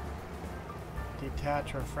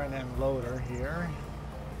detach our front end loader here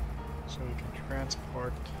so we can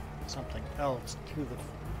transport something else to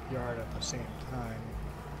the yard at the same time.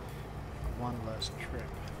 One less trip.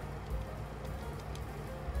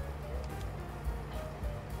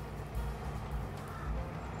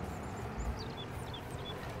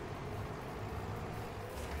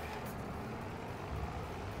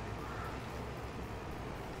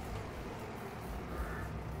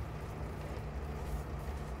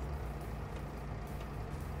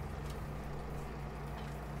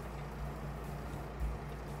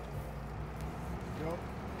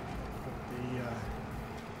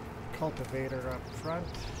 Cultivator up front.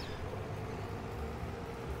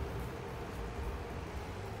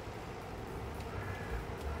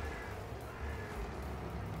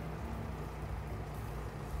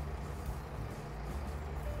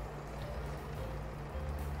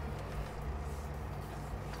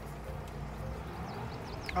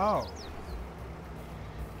 Oh.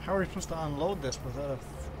 How are we supposed to unload this without a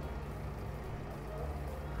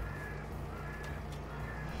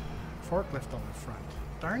forklift on the front?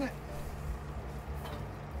 Darn it.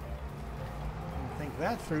 Didn't think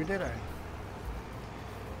that through, did I?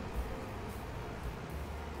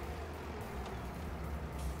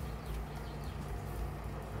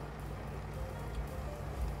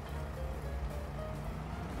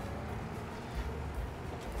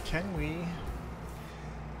 can we...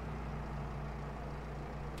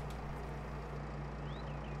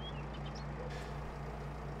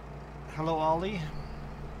 Hello, Ollie.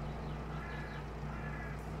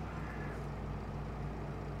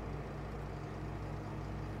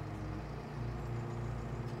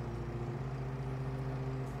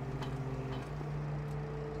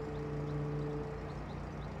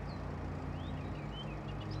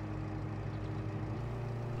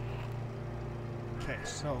 Okay,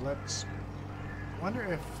 so let's wonder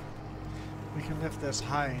if we can lift this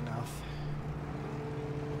high enough.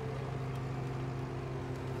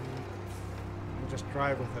 And just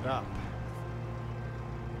drive with it up.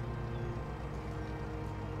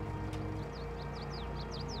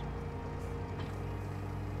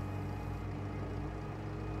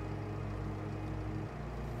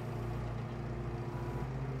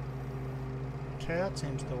 Okay, that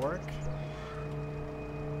seems to work.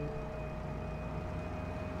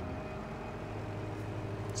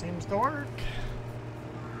 Seems to work.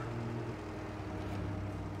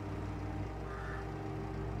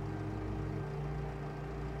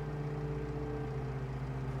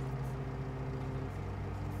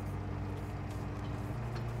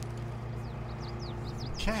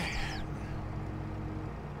 Okay.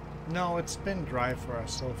 No, it's been dry for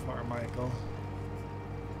us so far, Michael.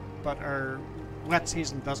 But our wet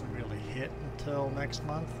season doesn't really hit until next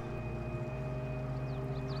month.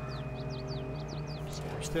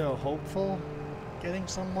 Still hopeful getting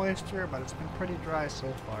some moisture, but it's been pretty dry so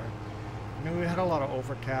far. I mean, we had a lot of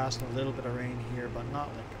overcast and a little bit of rain here, but not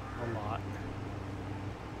like a lot.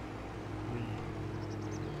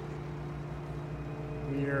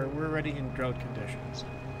 We're already in drought conditions.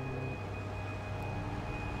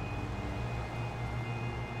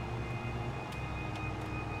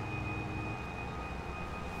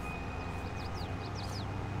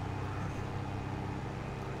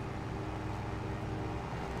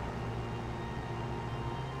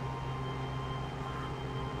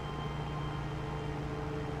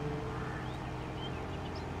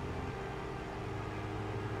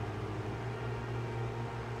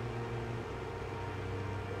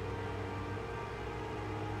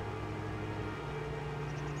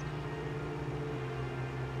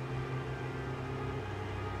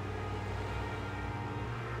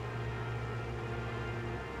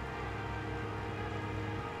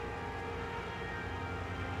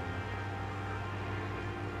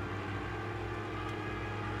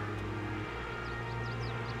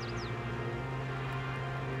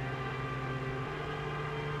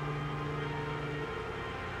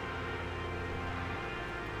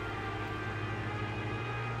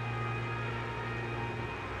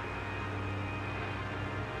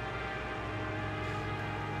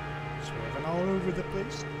 Swerving all over the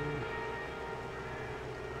place.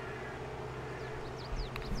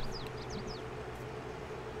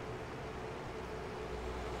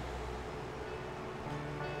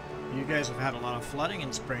 You guys have had a lot of flooding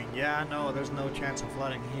in spring. Yeah, no, there's no chance of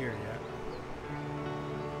flooding here yet.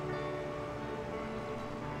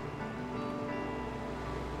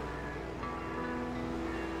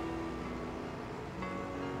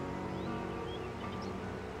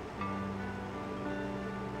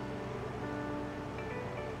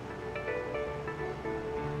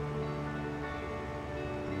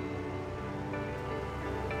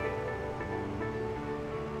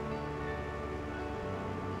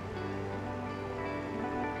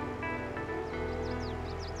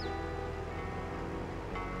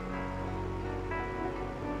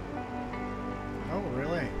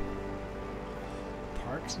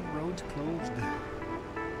 Parks and roads closed.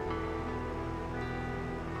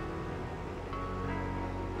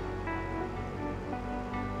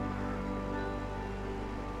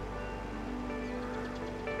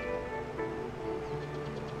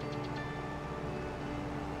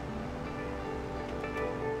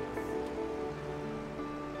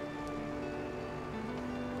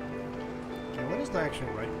 Okay, what is the actual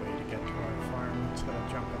right way to get to our farm instead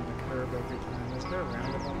of jumping the curb every time? Is there a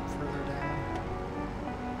roundabout further down?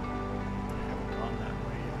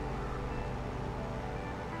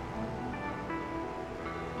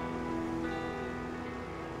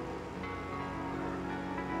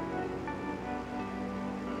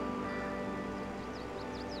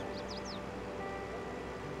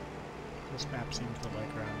 This map seems to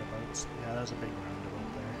like roundabouts. Yeah, that's a big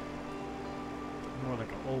roundabout there. More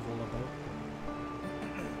like an oval about.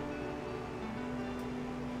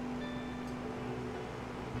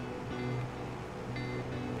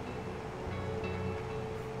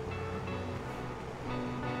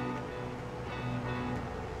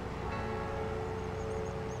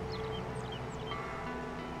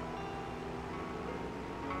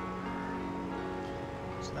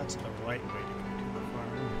 That's the right way to go to the farm.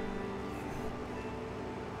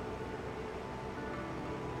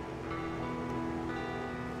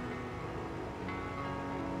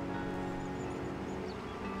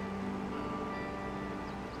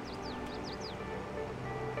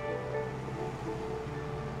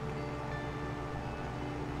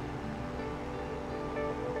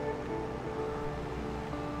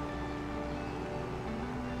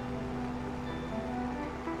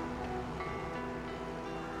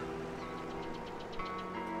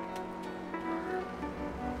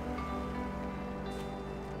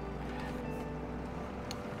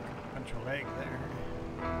 Leg there.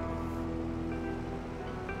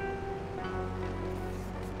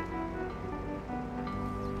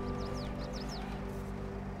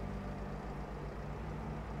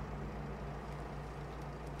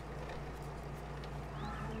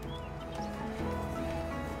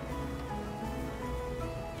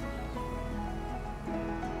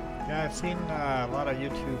 Yeah, I've seen a lot of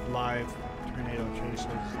YouTube live tornado chasers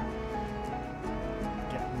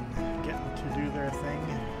getting to do their thing.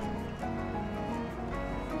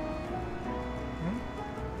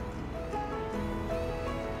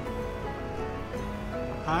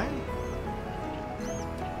 Hi?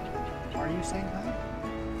 Are you saying hi?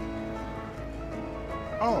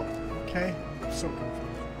 Oh, okay. I'm so confused.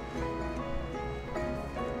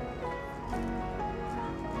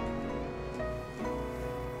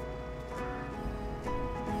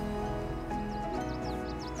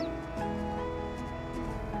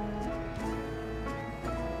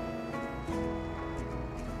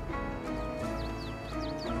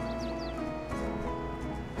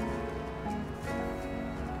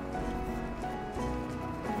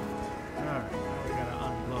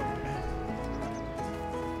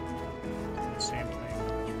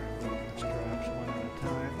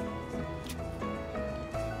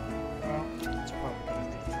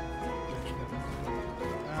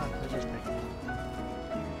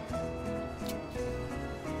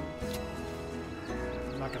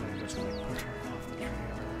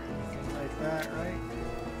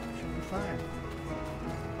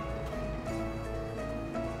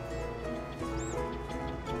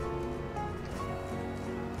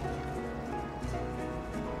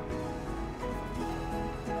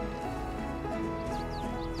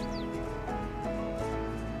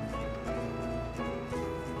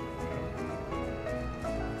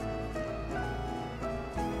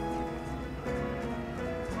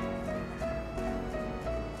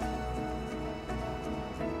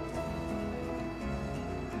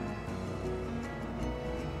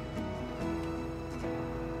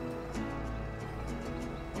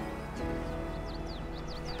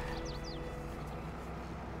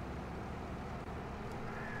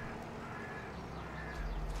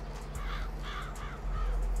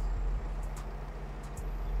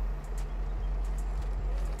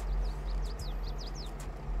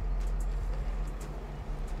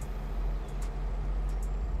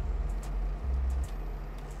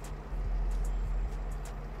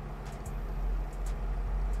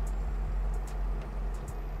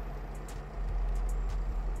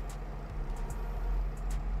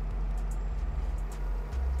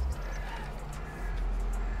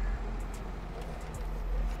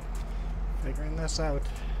 Figuring this out.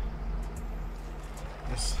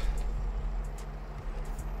 This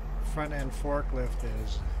front end forklift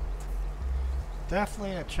is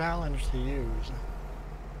definitely a challenge to use.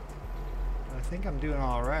 I think I'm doing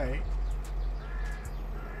all right.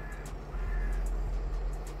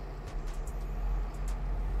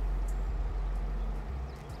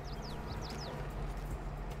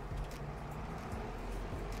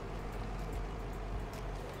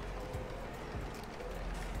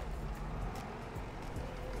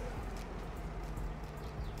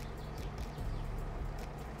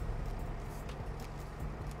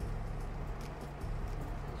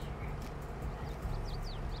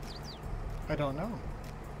 I don't know.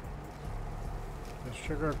 Is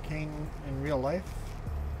sugar cane in real life?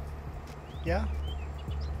 Yeah?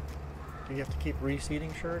 Do you have to keep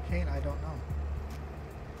reseeding sugar cane? I don't know.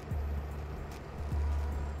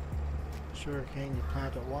 Sugar cane you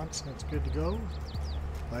plant it once and it's good to go,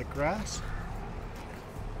 like grass.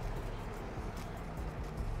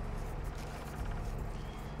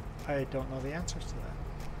 I don't know the answers to that.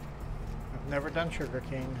 I've never done sugar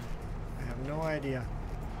cane. I have no idea.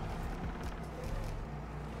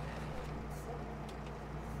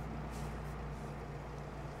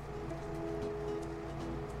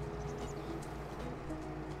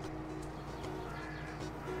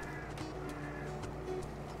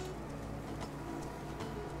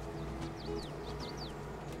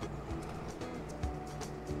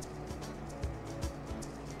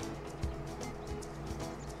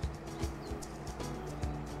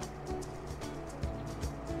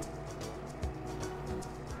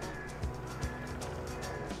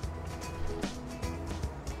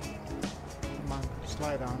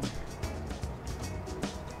 light on.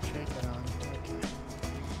 Shake it on.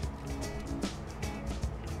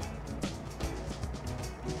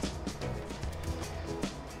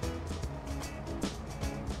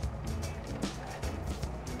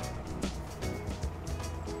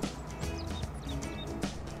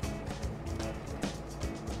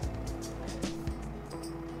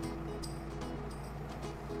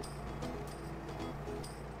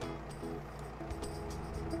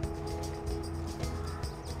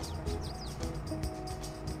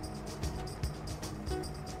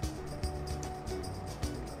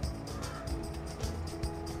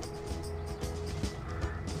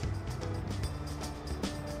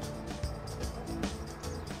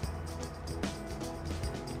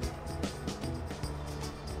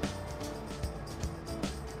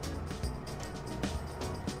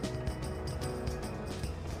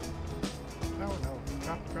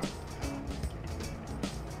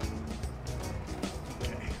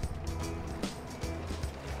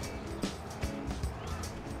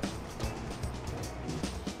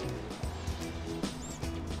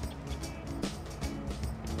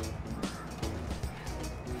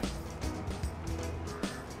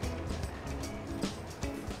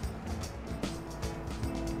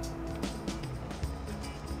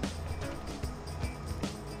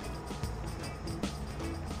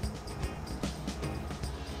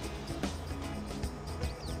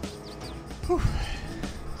 Okay.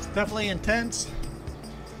 It's definitely intense.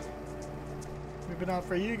 Maybe not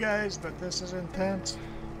for you guys, but this is intense.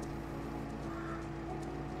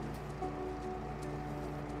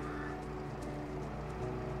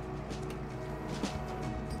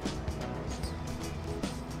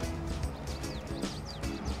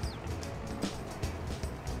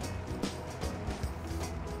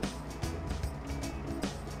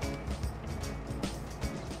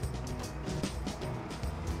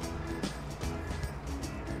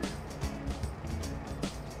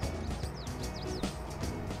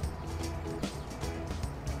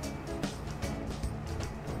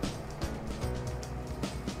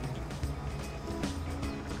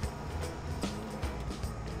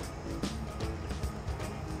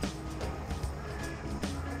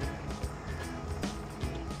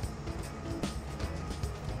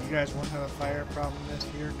 You guys won't have a fire problem this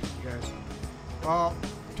year, because you guys, well,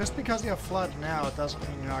 just because you have flood now, it doesn't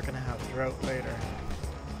mean you're not going to have drought later.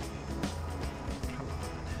 Come on.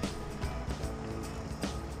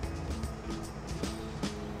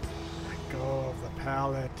 Let go of the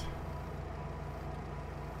pallet.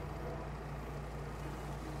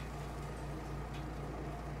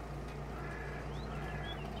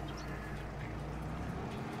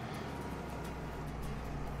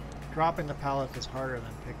 Dropping the pallet is harder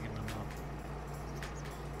than picking them up.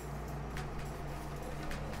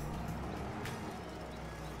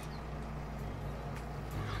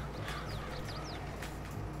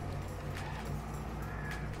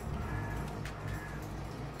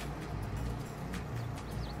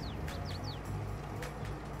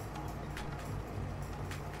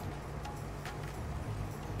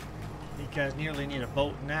 You guys nearly need a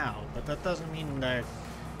boat now, but that doesn't mean that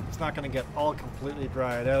it's not going to get all completely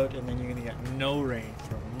dried out, and then you're going to get no rain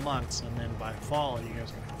for months, and then by fall you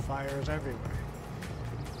guys are going to have fires everywhere.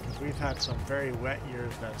 Because we've had some very wet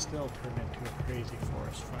years that still turn into a crazy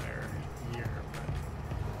forest fire year,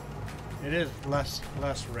 but it is less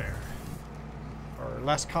rare, or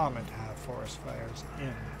less common to have forest fires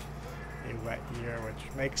in a wet year,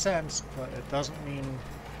 which makes sense, but it doesn't mean,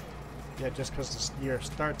 yeah, just because this year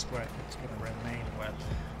starts wet, it's going to remain wet.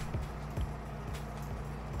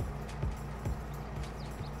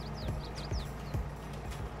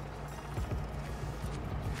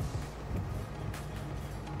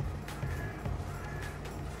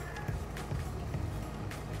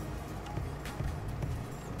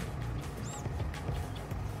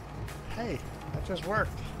 Hey, that just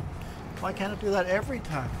worked. Why can't it do that every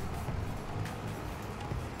time?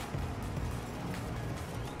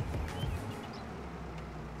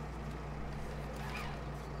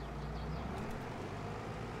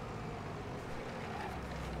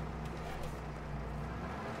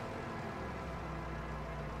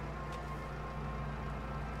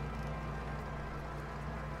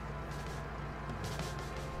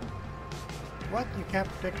 What? You can't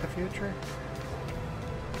predict the future?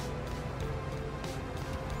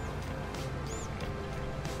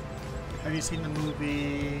 Have you seen the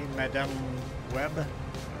movie Madame Web?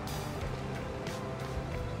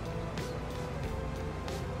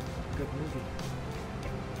 Good movie.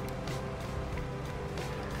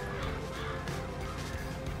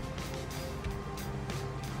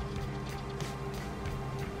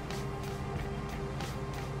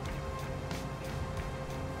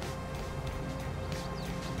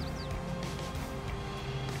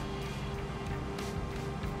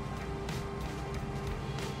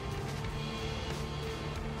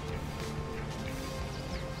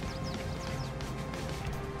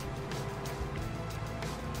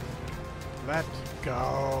 Let's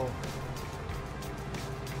go.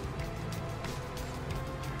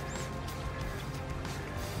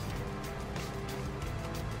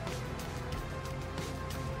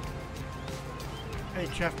 Hey,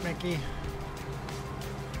 Chef Mickey.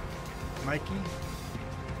 Mikey?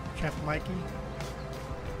 Chef Mikey?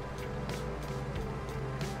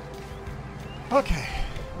 Okay,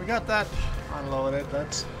 we got that unloaded.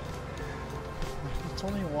 It's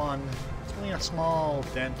only one. It's only a small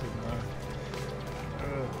dent in the...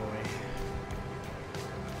 Oh boy.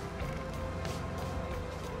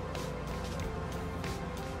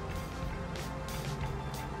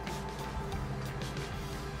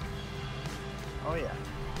 Oh yeah.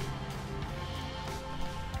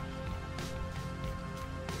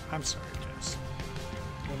 I'm sorry, Jess.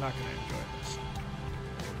 We're not going to enjoy this.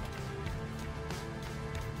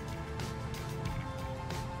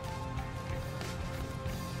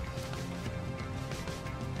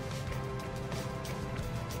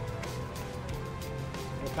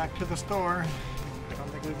 Go back to the store. I don't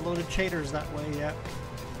think we've loaded shaders that way yet.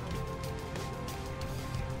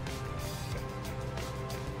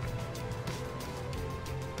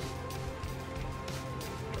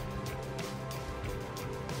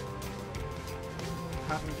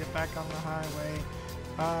 How do we get back on the highway?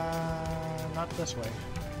 Not this way.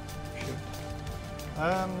 Shoot.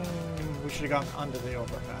 We should have gone under the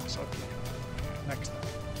overpass. Okay. Next time.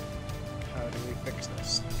 How do we fix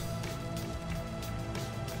this?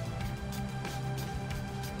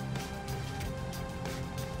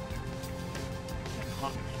 Getting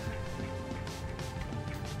hot in here.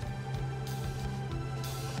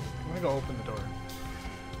 I'm gonna go open the door.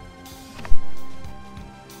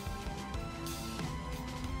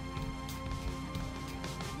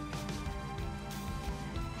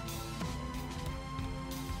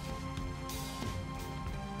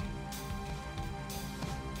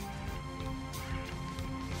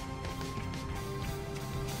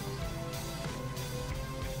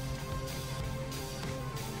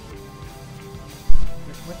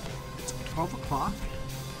 It's 12 o'clock?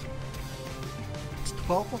 It's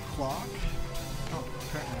 12 o'clock? Oh,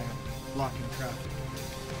 apparently I'm blocking traffic.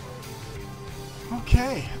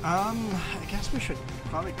 Okay, I guess we should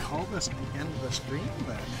probably call this the end of the stream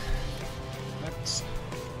then. Let's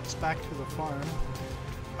back to the farm.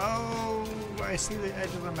 Oh, I see the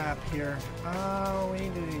edge of the map here. Oh, we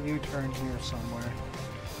need a U-turn here somewhere.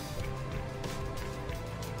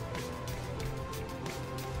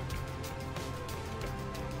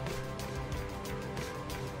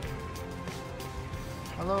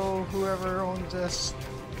 Hello, whoever owns this.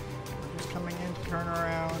 We're just coming in to turn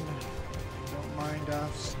around. Don't mind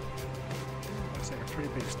us. Looks like a pretty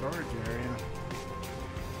big storage area.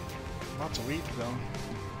 Lots of wheat though.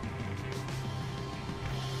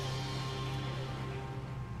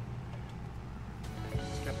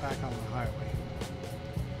 Let's get back on the highway.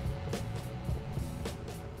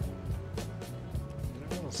 Is there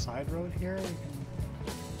a little side road here we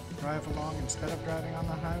can drive along instead of driving on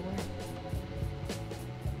the highway?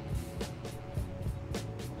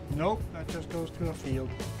 Nope, that just goes to a field.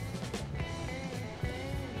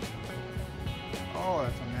 Oh,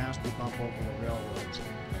 that's a nasty bump over the railroads.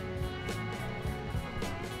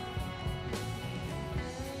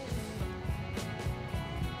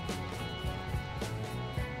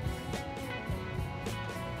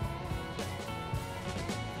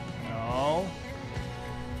 No.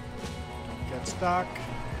 Don't get stuck.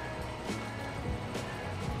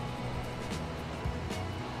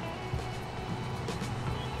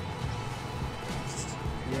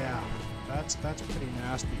 Yeah, that's pretty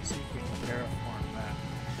nasty. See if we can terraform that.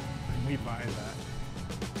 And we buy that.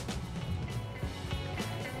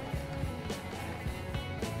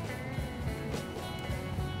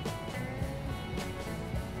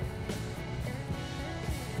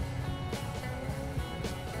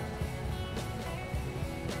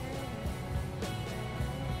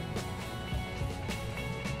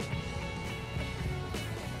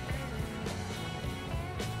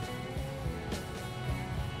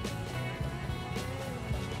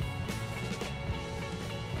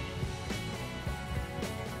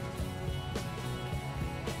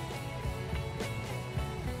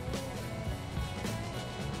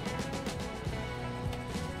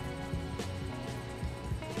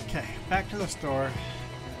 Okay, back to the store.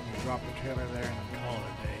 And drop the trailer there and call it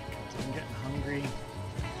a day because I'm getting hungry.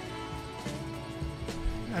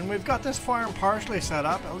 And we've got this farm partially set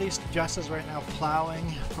up. At least Jess is right now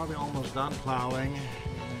plowing, probably almost done plowing.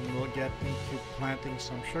 And we'll get into planting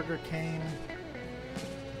some sugar cane.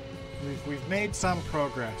 We've made some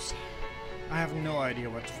progress. I have no idea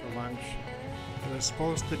what's for lunch. It was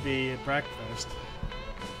supposed to be breakfast.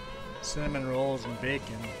 cinnamon rolls and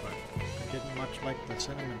bacon, but I didn't much like the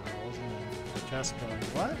cinnamon rolls. And Jess going,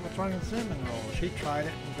 what? What's wrong with cinnamon rolls? She tried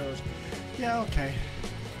it and goes, yeah, okay.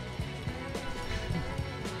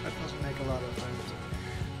 That doesn't make a lot of sense.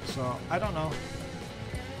 So, I don't know.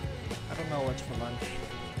 I don't know what's for lunch.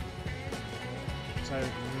 So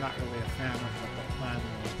I'm not really a fan of what the plan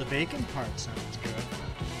was. The bacon part sounds good.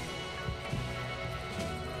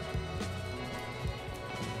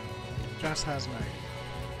 Jess has an idea.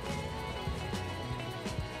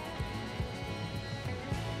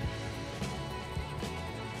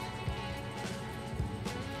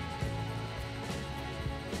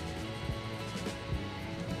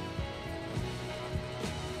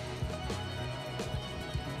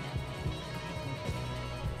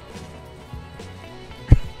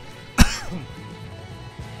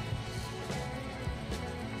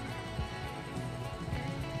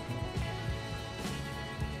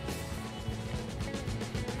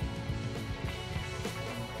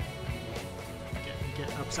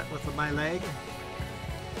 Upset with my leg.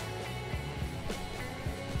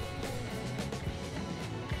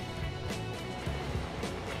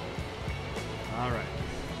 All right,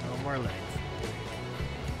 no more legs.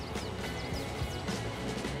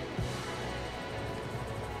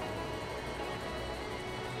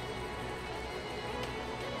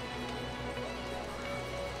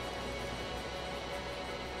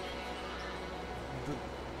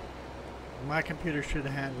 My computer should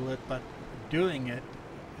handle it, but doing it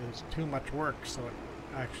is too much work, so it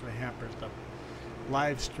actually hampers the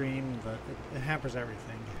live stream. It hampers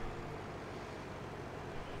everything.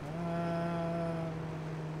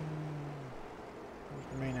 Where's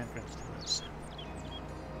the main entrance to this?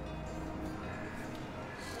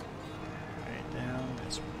 Right down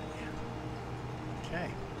this way. Okay.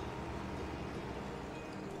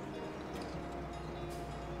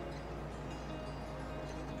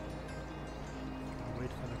 I'll wait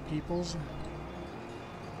for the peoples.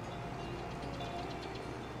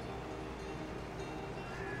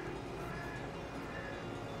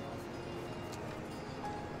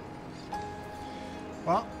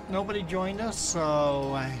 Well, nobody joined us,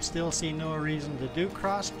 so I still see no reason to do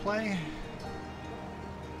crossplay.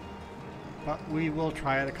 But we will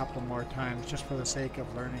try it a couple more times, just for the sake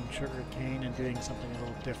of learning sugarcane and doing something a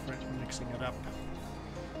little different and mixing it up.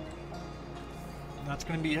 And that's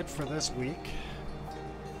going to be it for this week.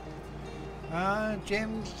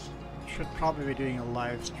 James should probably be doing a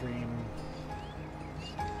live stream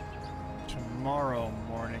tomorrow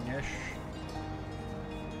morning-ish.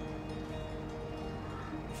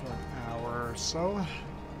 For an hour or so.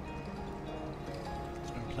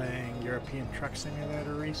 He's been playing European Truck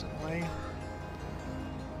Simulator recently.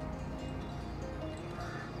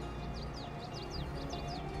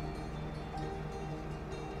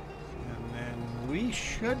 And then we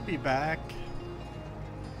should be back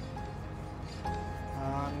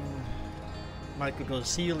on... Michael goes,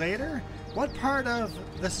 see you later? What part of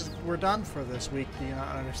this is we're done for this week do you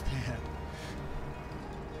not understand?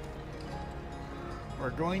 We're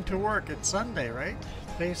going to work. It's Sunday, right?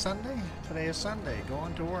 Today's Sunday? Today is Sunday.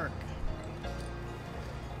 Going to work.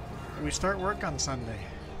 We start work on Sunday.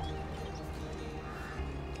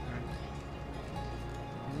 Right.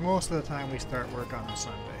 Most of the time we start work on a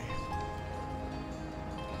Sunday.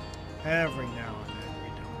 Every now and then we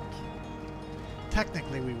don't.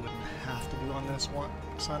 Technically we wouldn't have to do on this one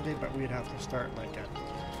Sunday, but we'd have to start like at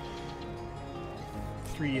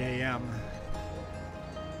 3 a.m.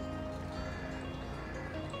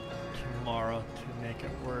 tomorrow to make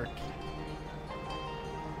it work.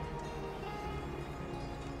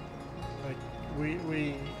 Like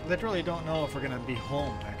we literally don't know if we're gonna be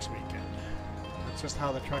home next weekend. It's just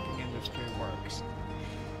how the trucking industry works.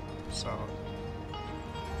 So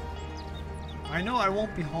I know I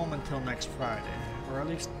won't be home until next Friday, or at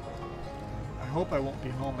least I hope I won't be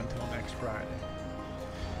home until next Friday,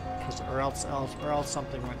 or else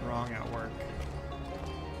something went wrong at work.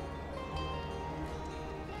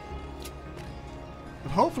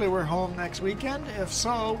 But hopefully we're home next weekend. If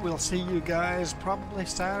so, we'll see you guys probably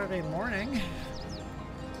Saturday morning.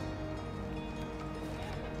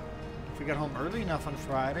 If we get home early enough on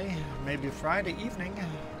Friday, maybe Friday evening.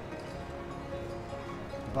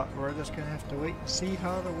 But we're just gonna have to wait and see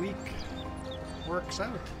how the week works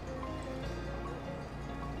out.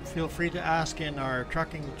 Feel free to ask in our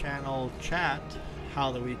trucking channel chat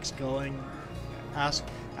how the week's going. Ask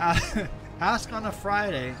on a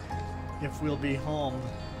Friday if we'll be home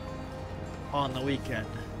on the weekend.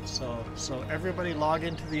 So everybody log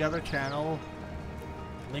into the other channel.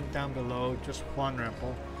 Link down below, just Juan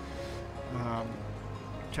Rempel.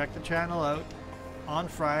 Check the channel out on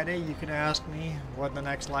Friday, you can ask me what the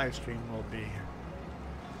next live stream will be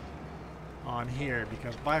on here,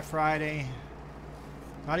 because by Friday,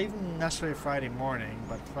 not even necessarily Friday morning,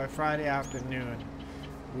 but by Friday afternoon,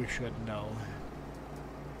 we should know.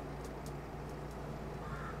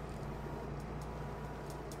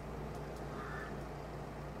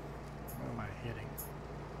 What am I hitting?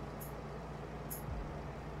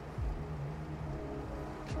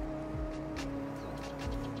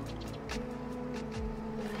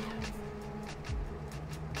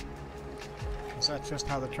 That's just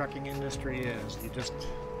how the trucking industry is.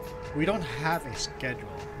 We don't have a schedule.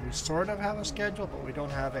 We sort of have a schedule, but we don't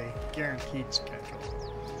have a guaranteed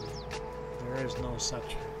schedule. There is no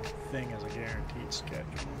such thing as a guaranteed schedule.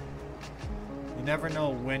 You never know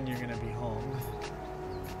when you're going to be home.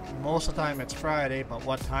 Most of the time it's Friday, but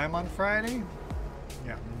what time on Friday? You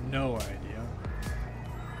have no idea.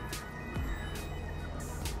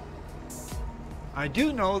 I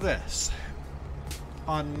do know this.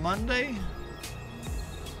 On Monday,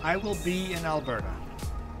 I will be in Alberta.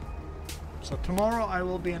 So tomorrow I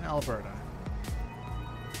will be in Alberta.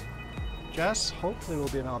 Jess hopefully will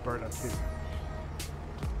be in Alberta too.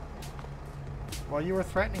 Well, you were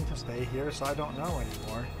threatening to stay here, so I don't know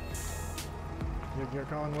anymore. You're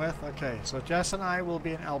going with? Okay, so Jess and I will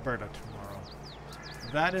be in Alberta tomorrow.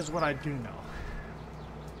 That is what I do know.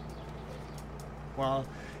 Well,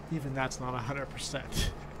 even that's not 100%.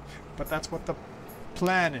 But that's what the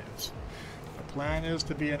plan is. The plan is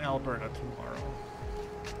to be in Alberta tomorrow.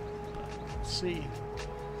 Let's see.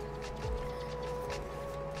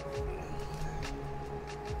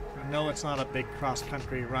 I know it's not a big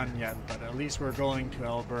cross-country run yet, but at least we're going to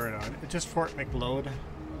Alberta. It's just Fort Macleod,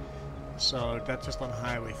 so that's just on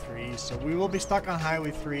Highway 3. So we will be stuck on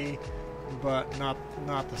Highway 3, but not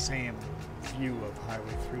the same view of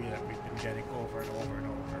Highway 3 that we've been getting over and over and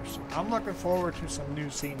over. So I'm looking forward to some new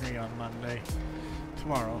scenery on Monday,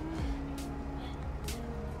 tomorrow.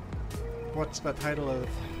 What's the title of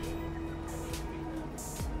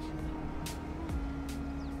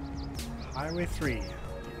Highway 3,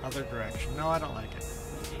 the other direction? No, I don't like it.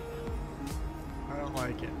 I don't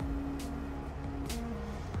like it.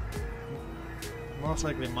 Most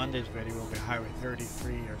likely Monday's video will be Highway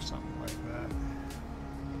 33 or something like that.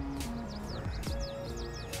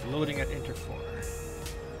 Or loading at Inter 4.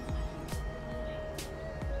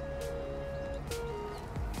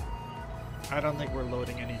 I don't think we're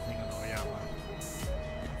loading anything on Oyama.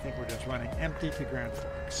 I think we're just running empty to Grand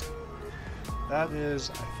Forks. That is,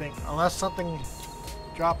 I think, unless something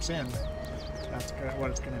drops in, that's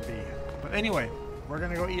what it's going to be. But anyway, we're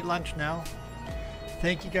going to go eat lunch now.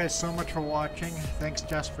 Thank you guys so much for watching. Thanks,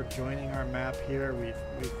 Jess, for joining our map here. We've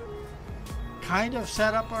kind of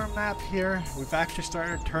set up our map here. We've actually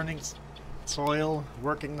started turning soil,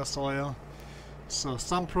 working the soil. So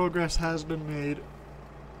some progress has been made.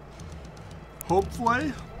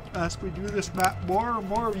 Hopefully, as we do this map,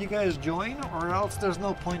 more of you guys join, or else there's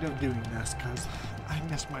no point of doing this, because I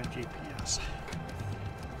miss my GPS.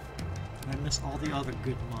 I miss all the other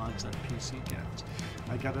good mods that PC gets.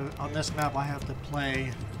 On this map I have to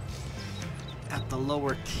play at the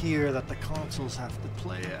lower tier that the consoles have to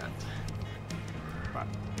play at. But,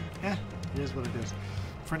 yeah, it is what it is.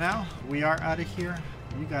 For now, we are out of here.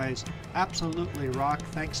 You guys absolutely rock.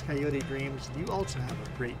 Thanks, Coyote Dreams. You also have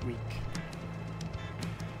a great week.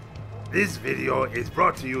 This video is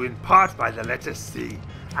brought to you in part by the letter C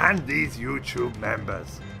and these YouTube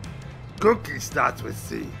members. Cookie starts with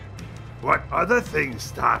C. What other things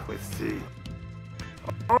start with C?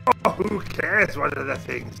 Oh, who cares what other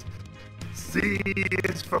things? C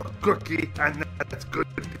is for cookie, and that's good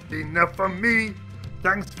enough for me.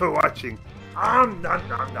 Thanks for watching. Nom nom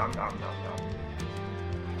nom nom nom nom nom.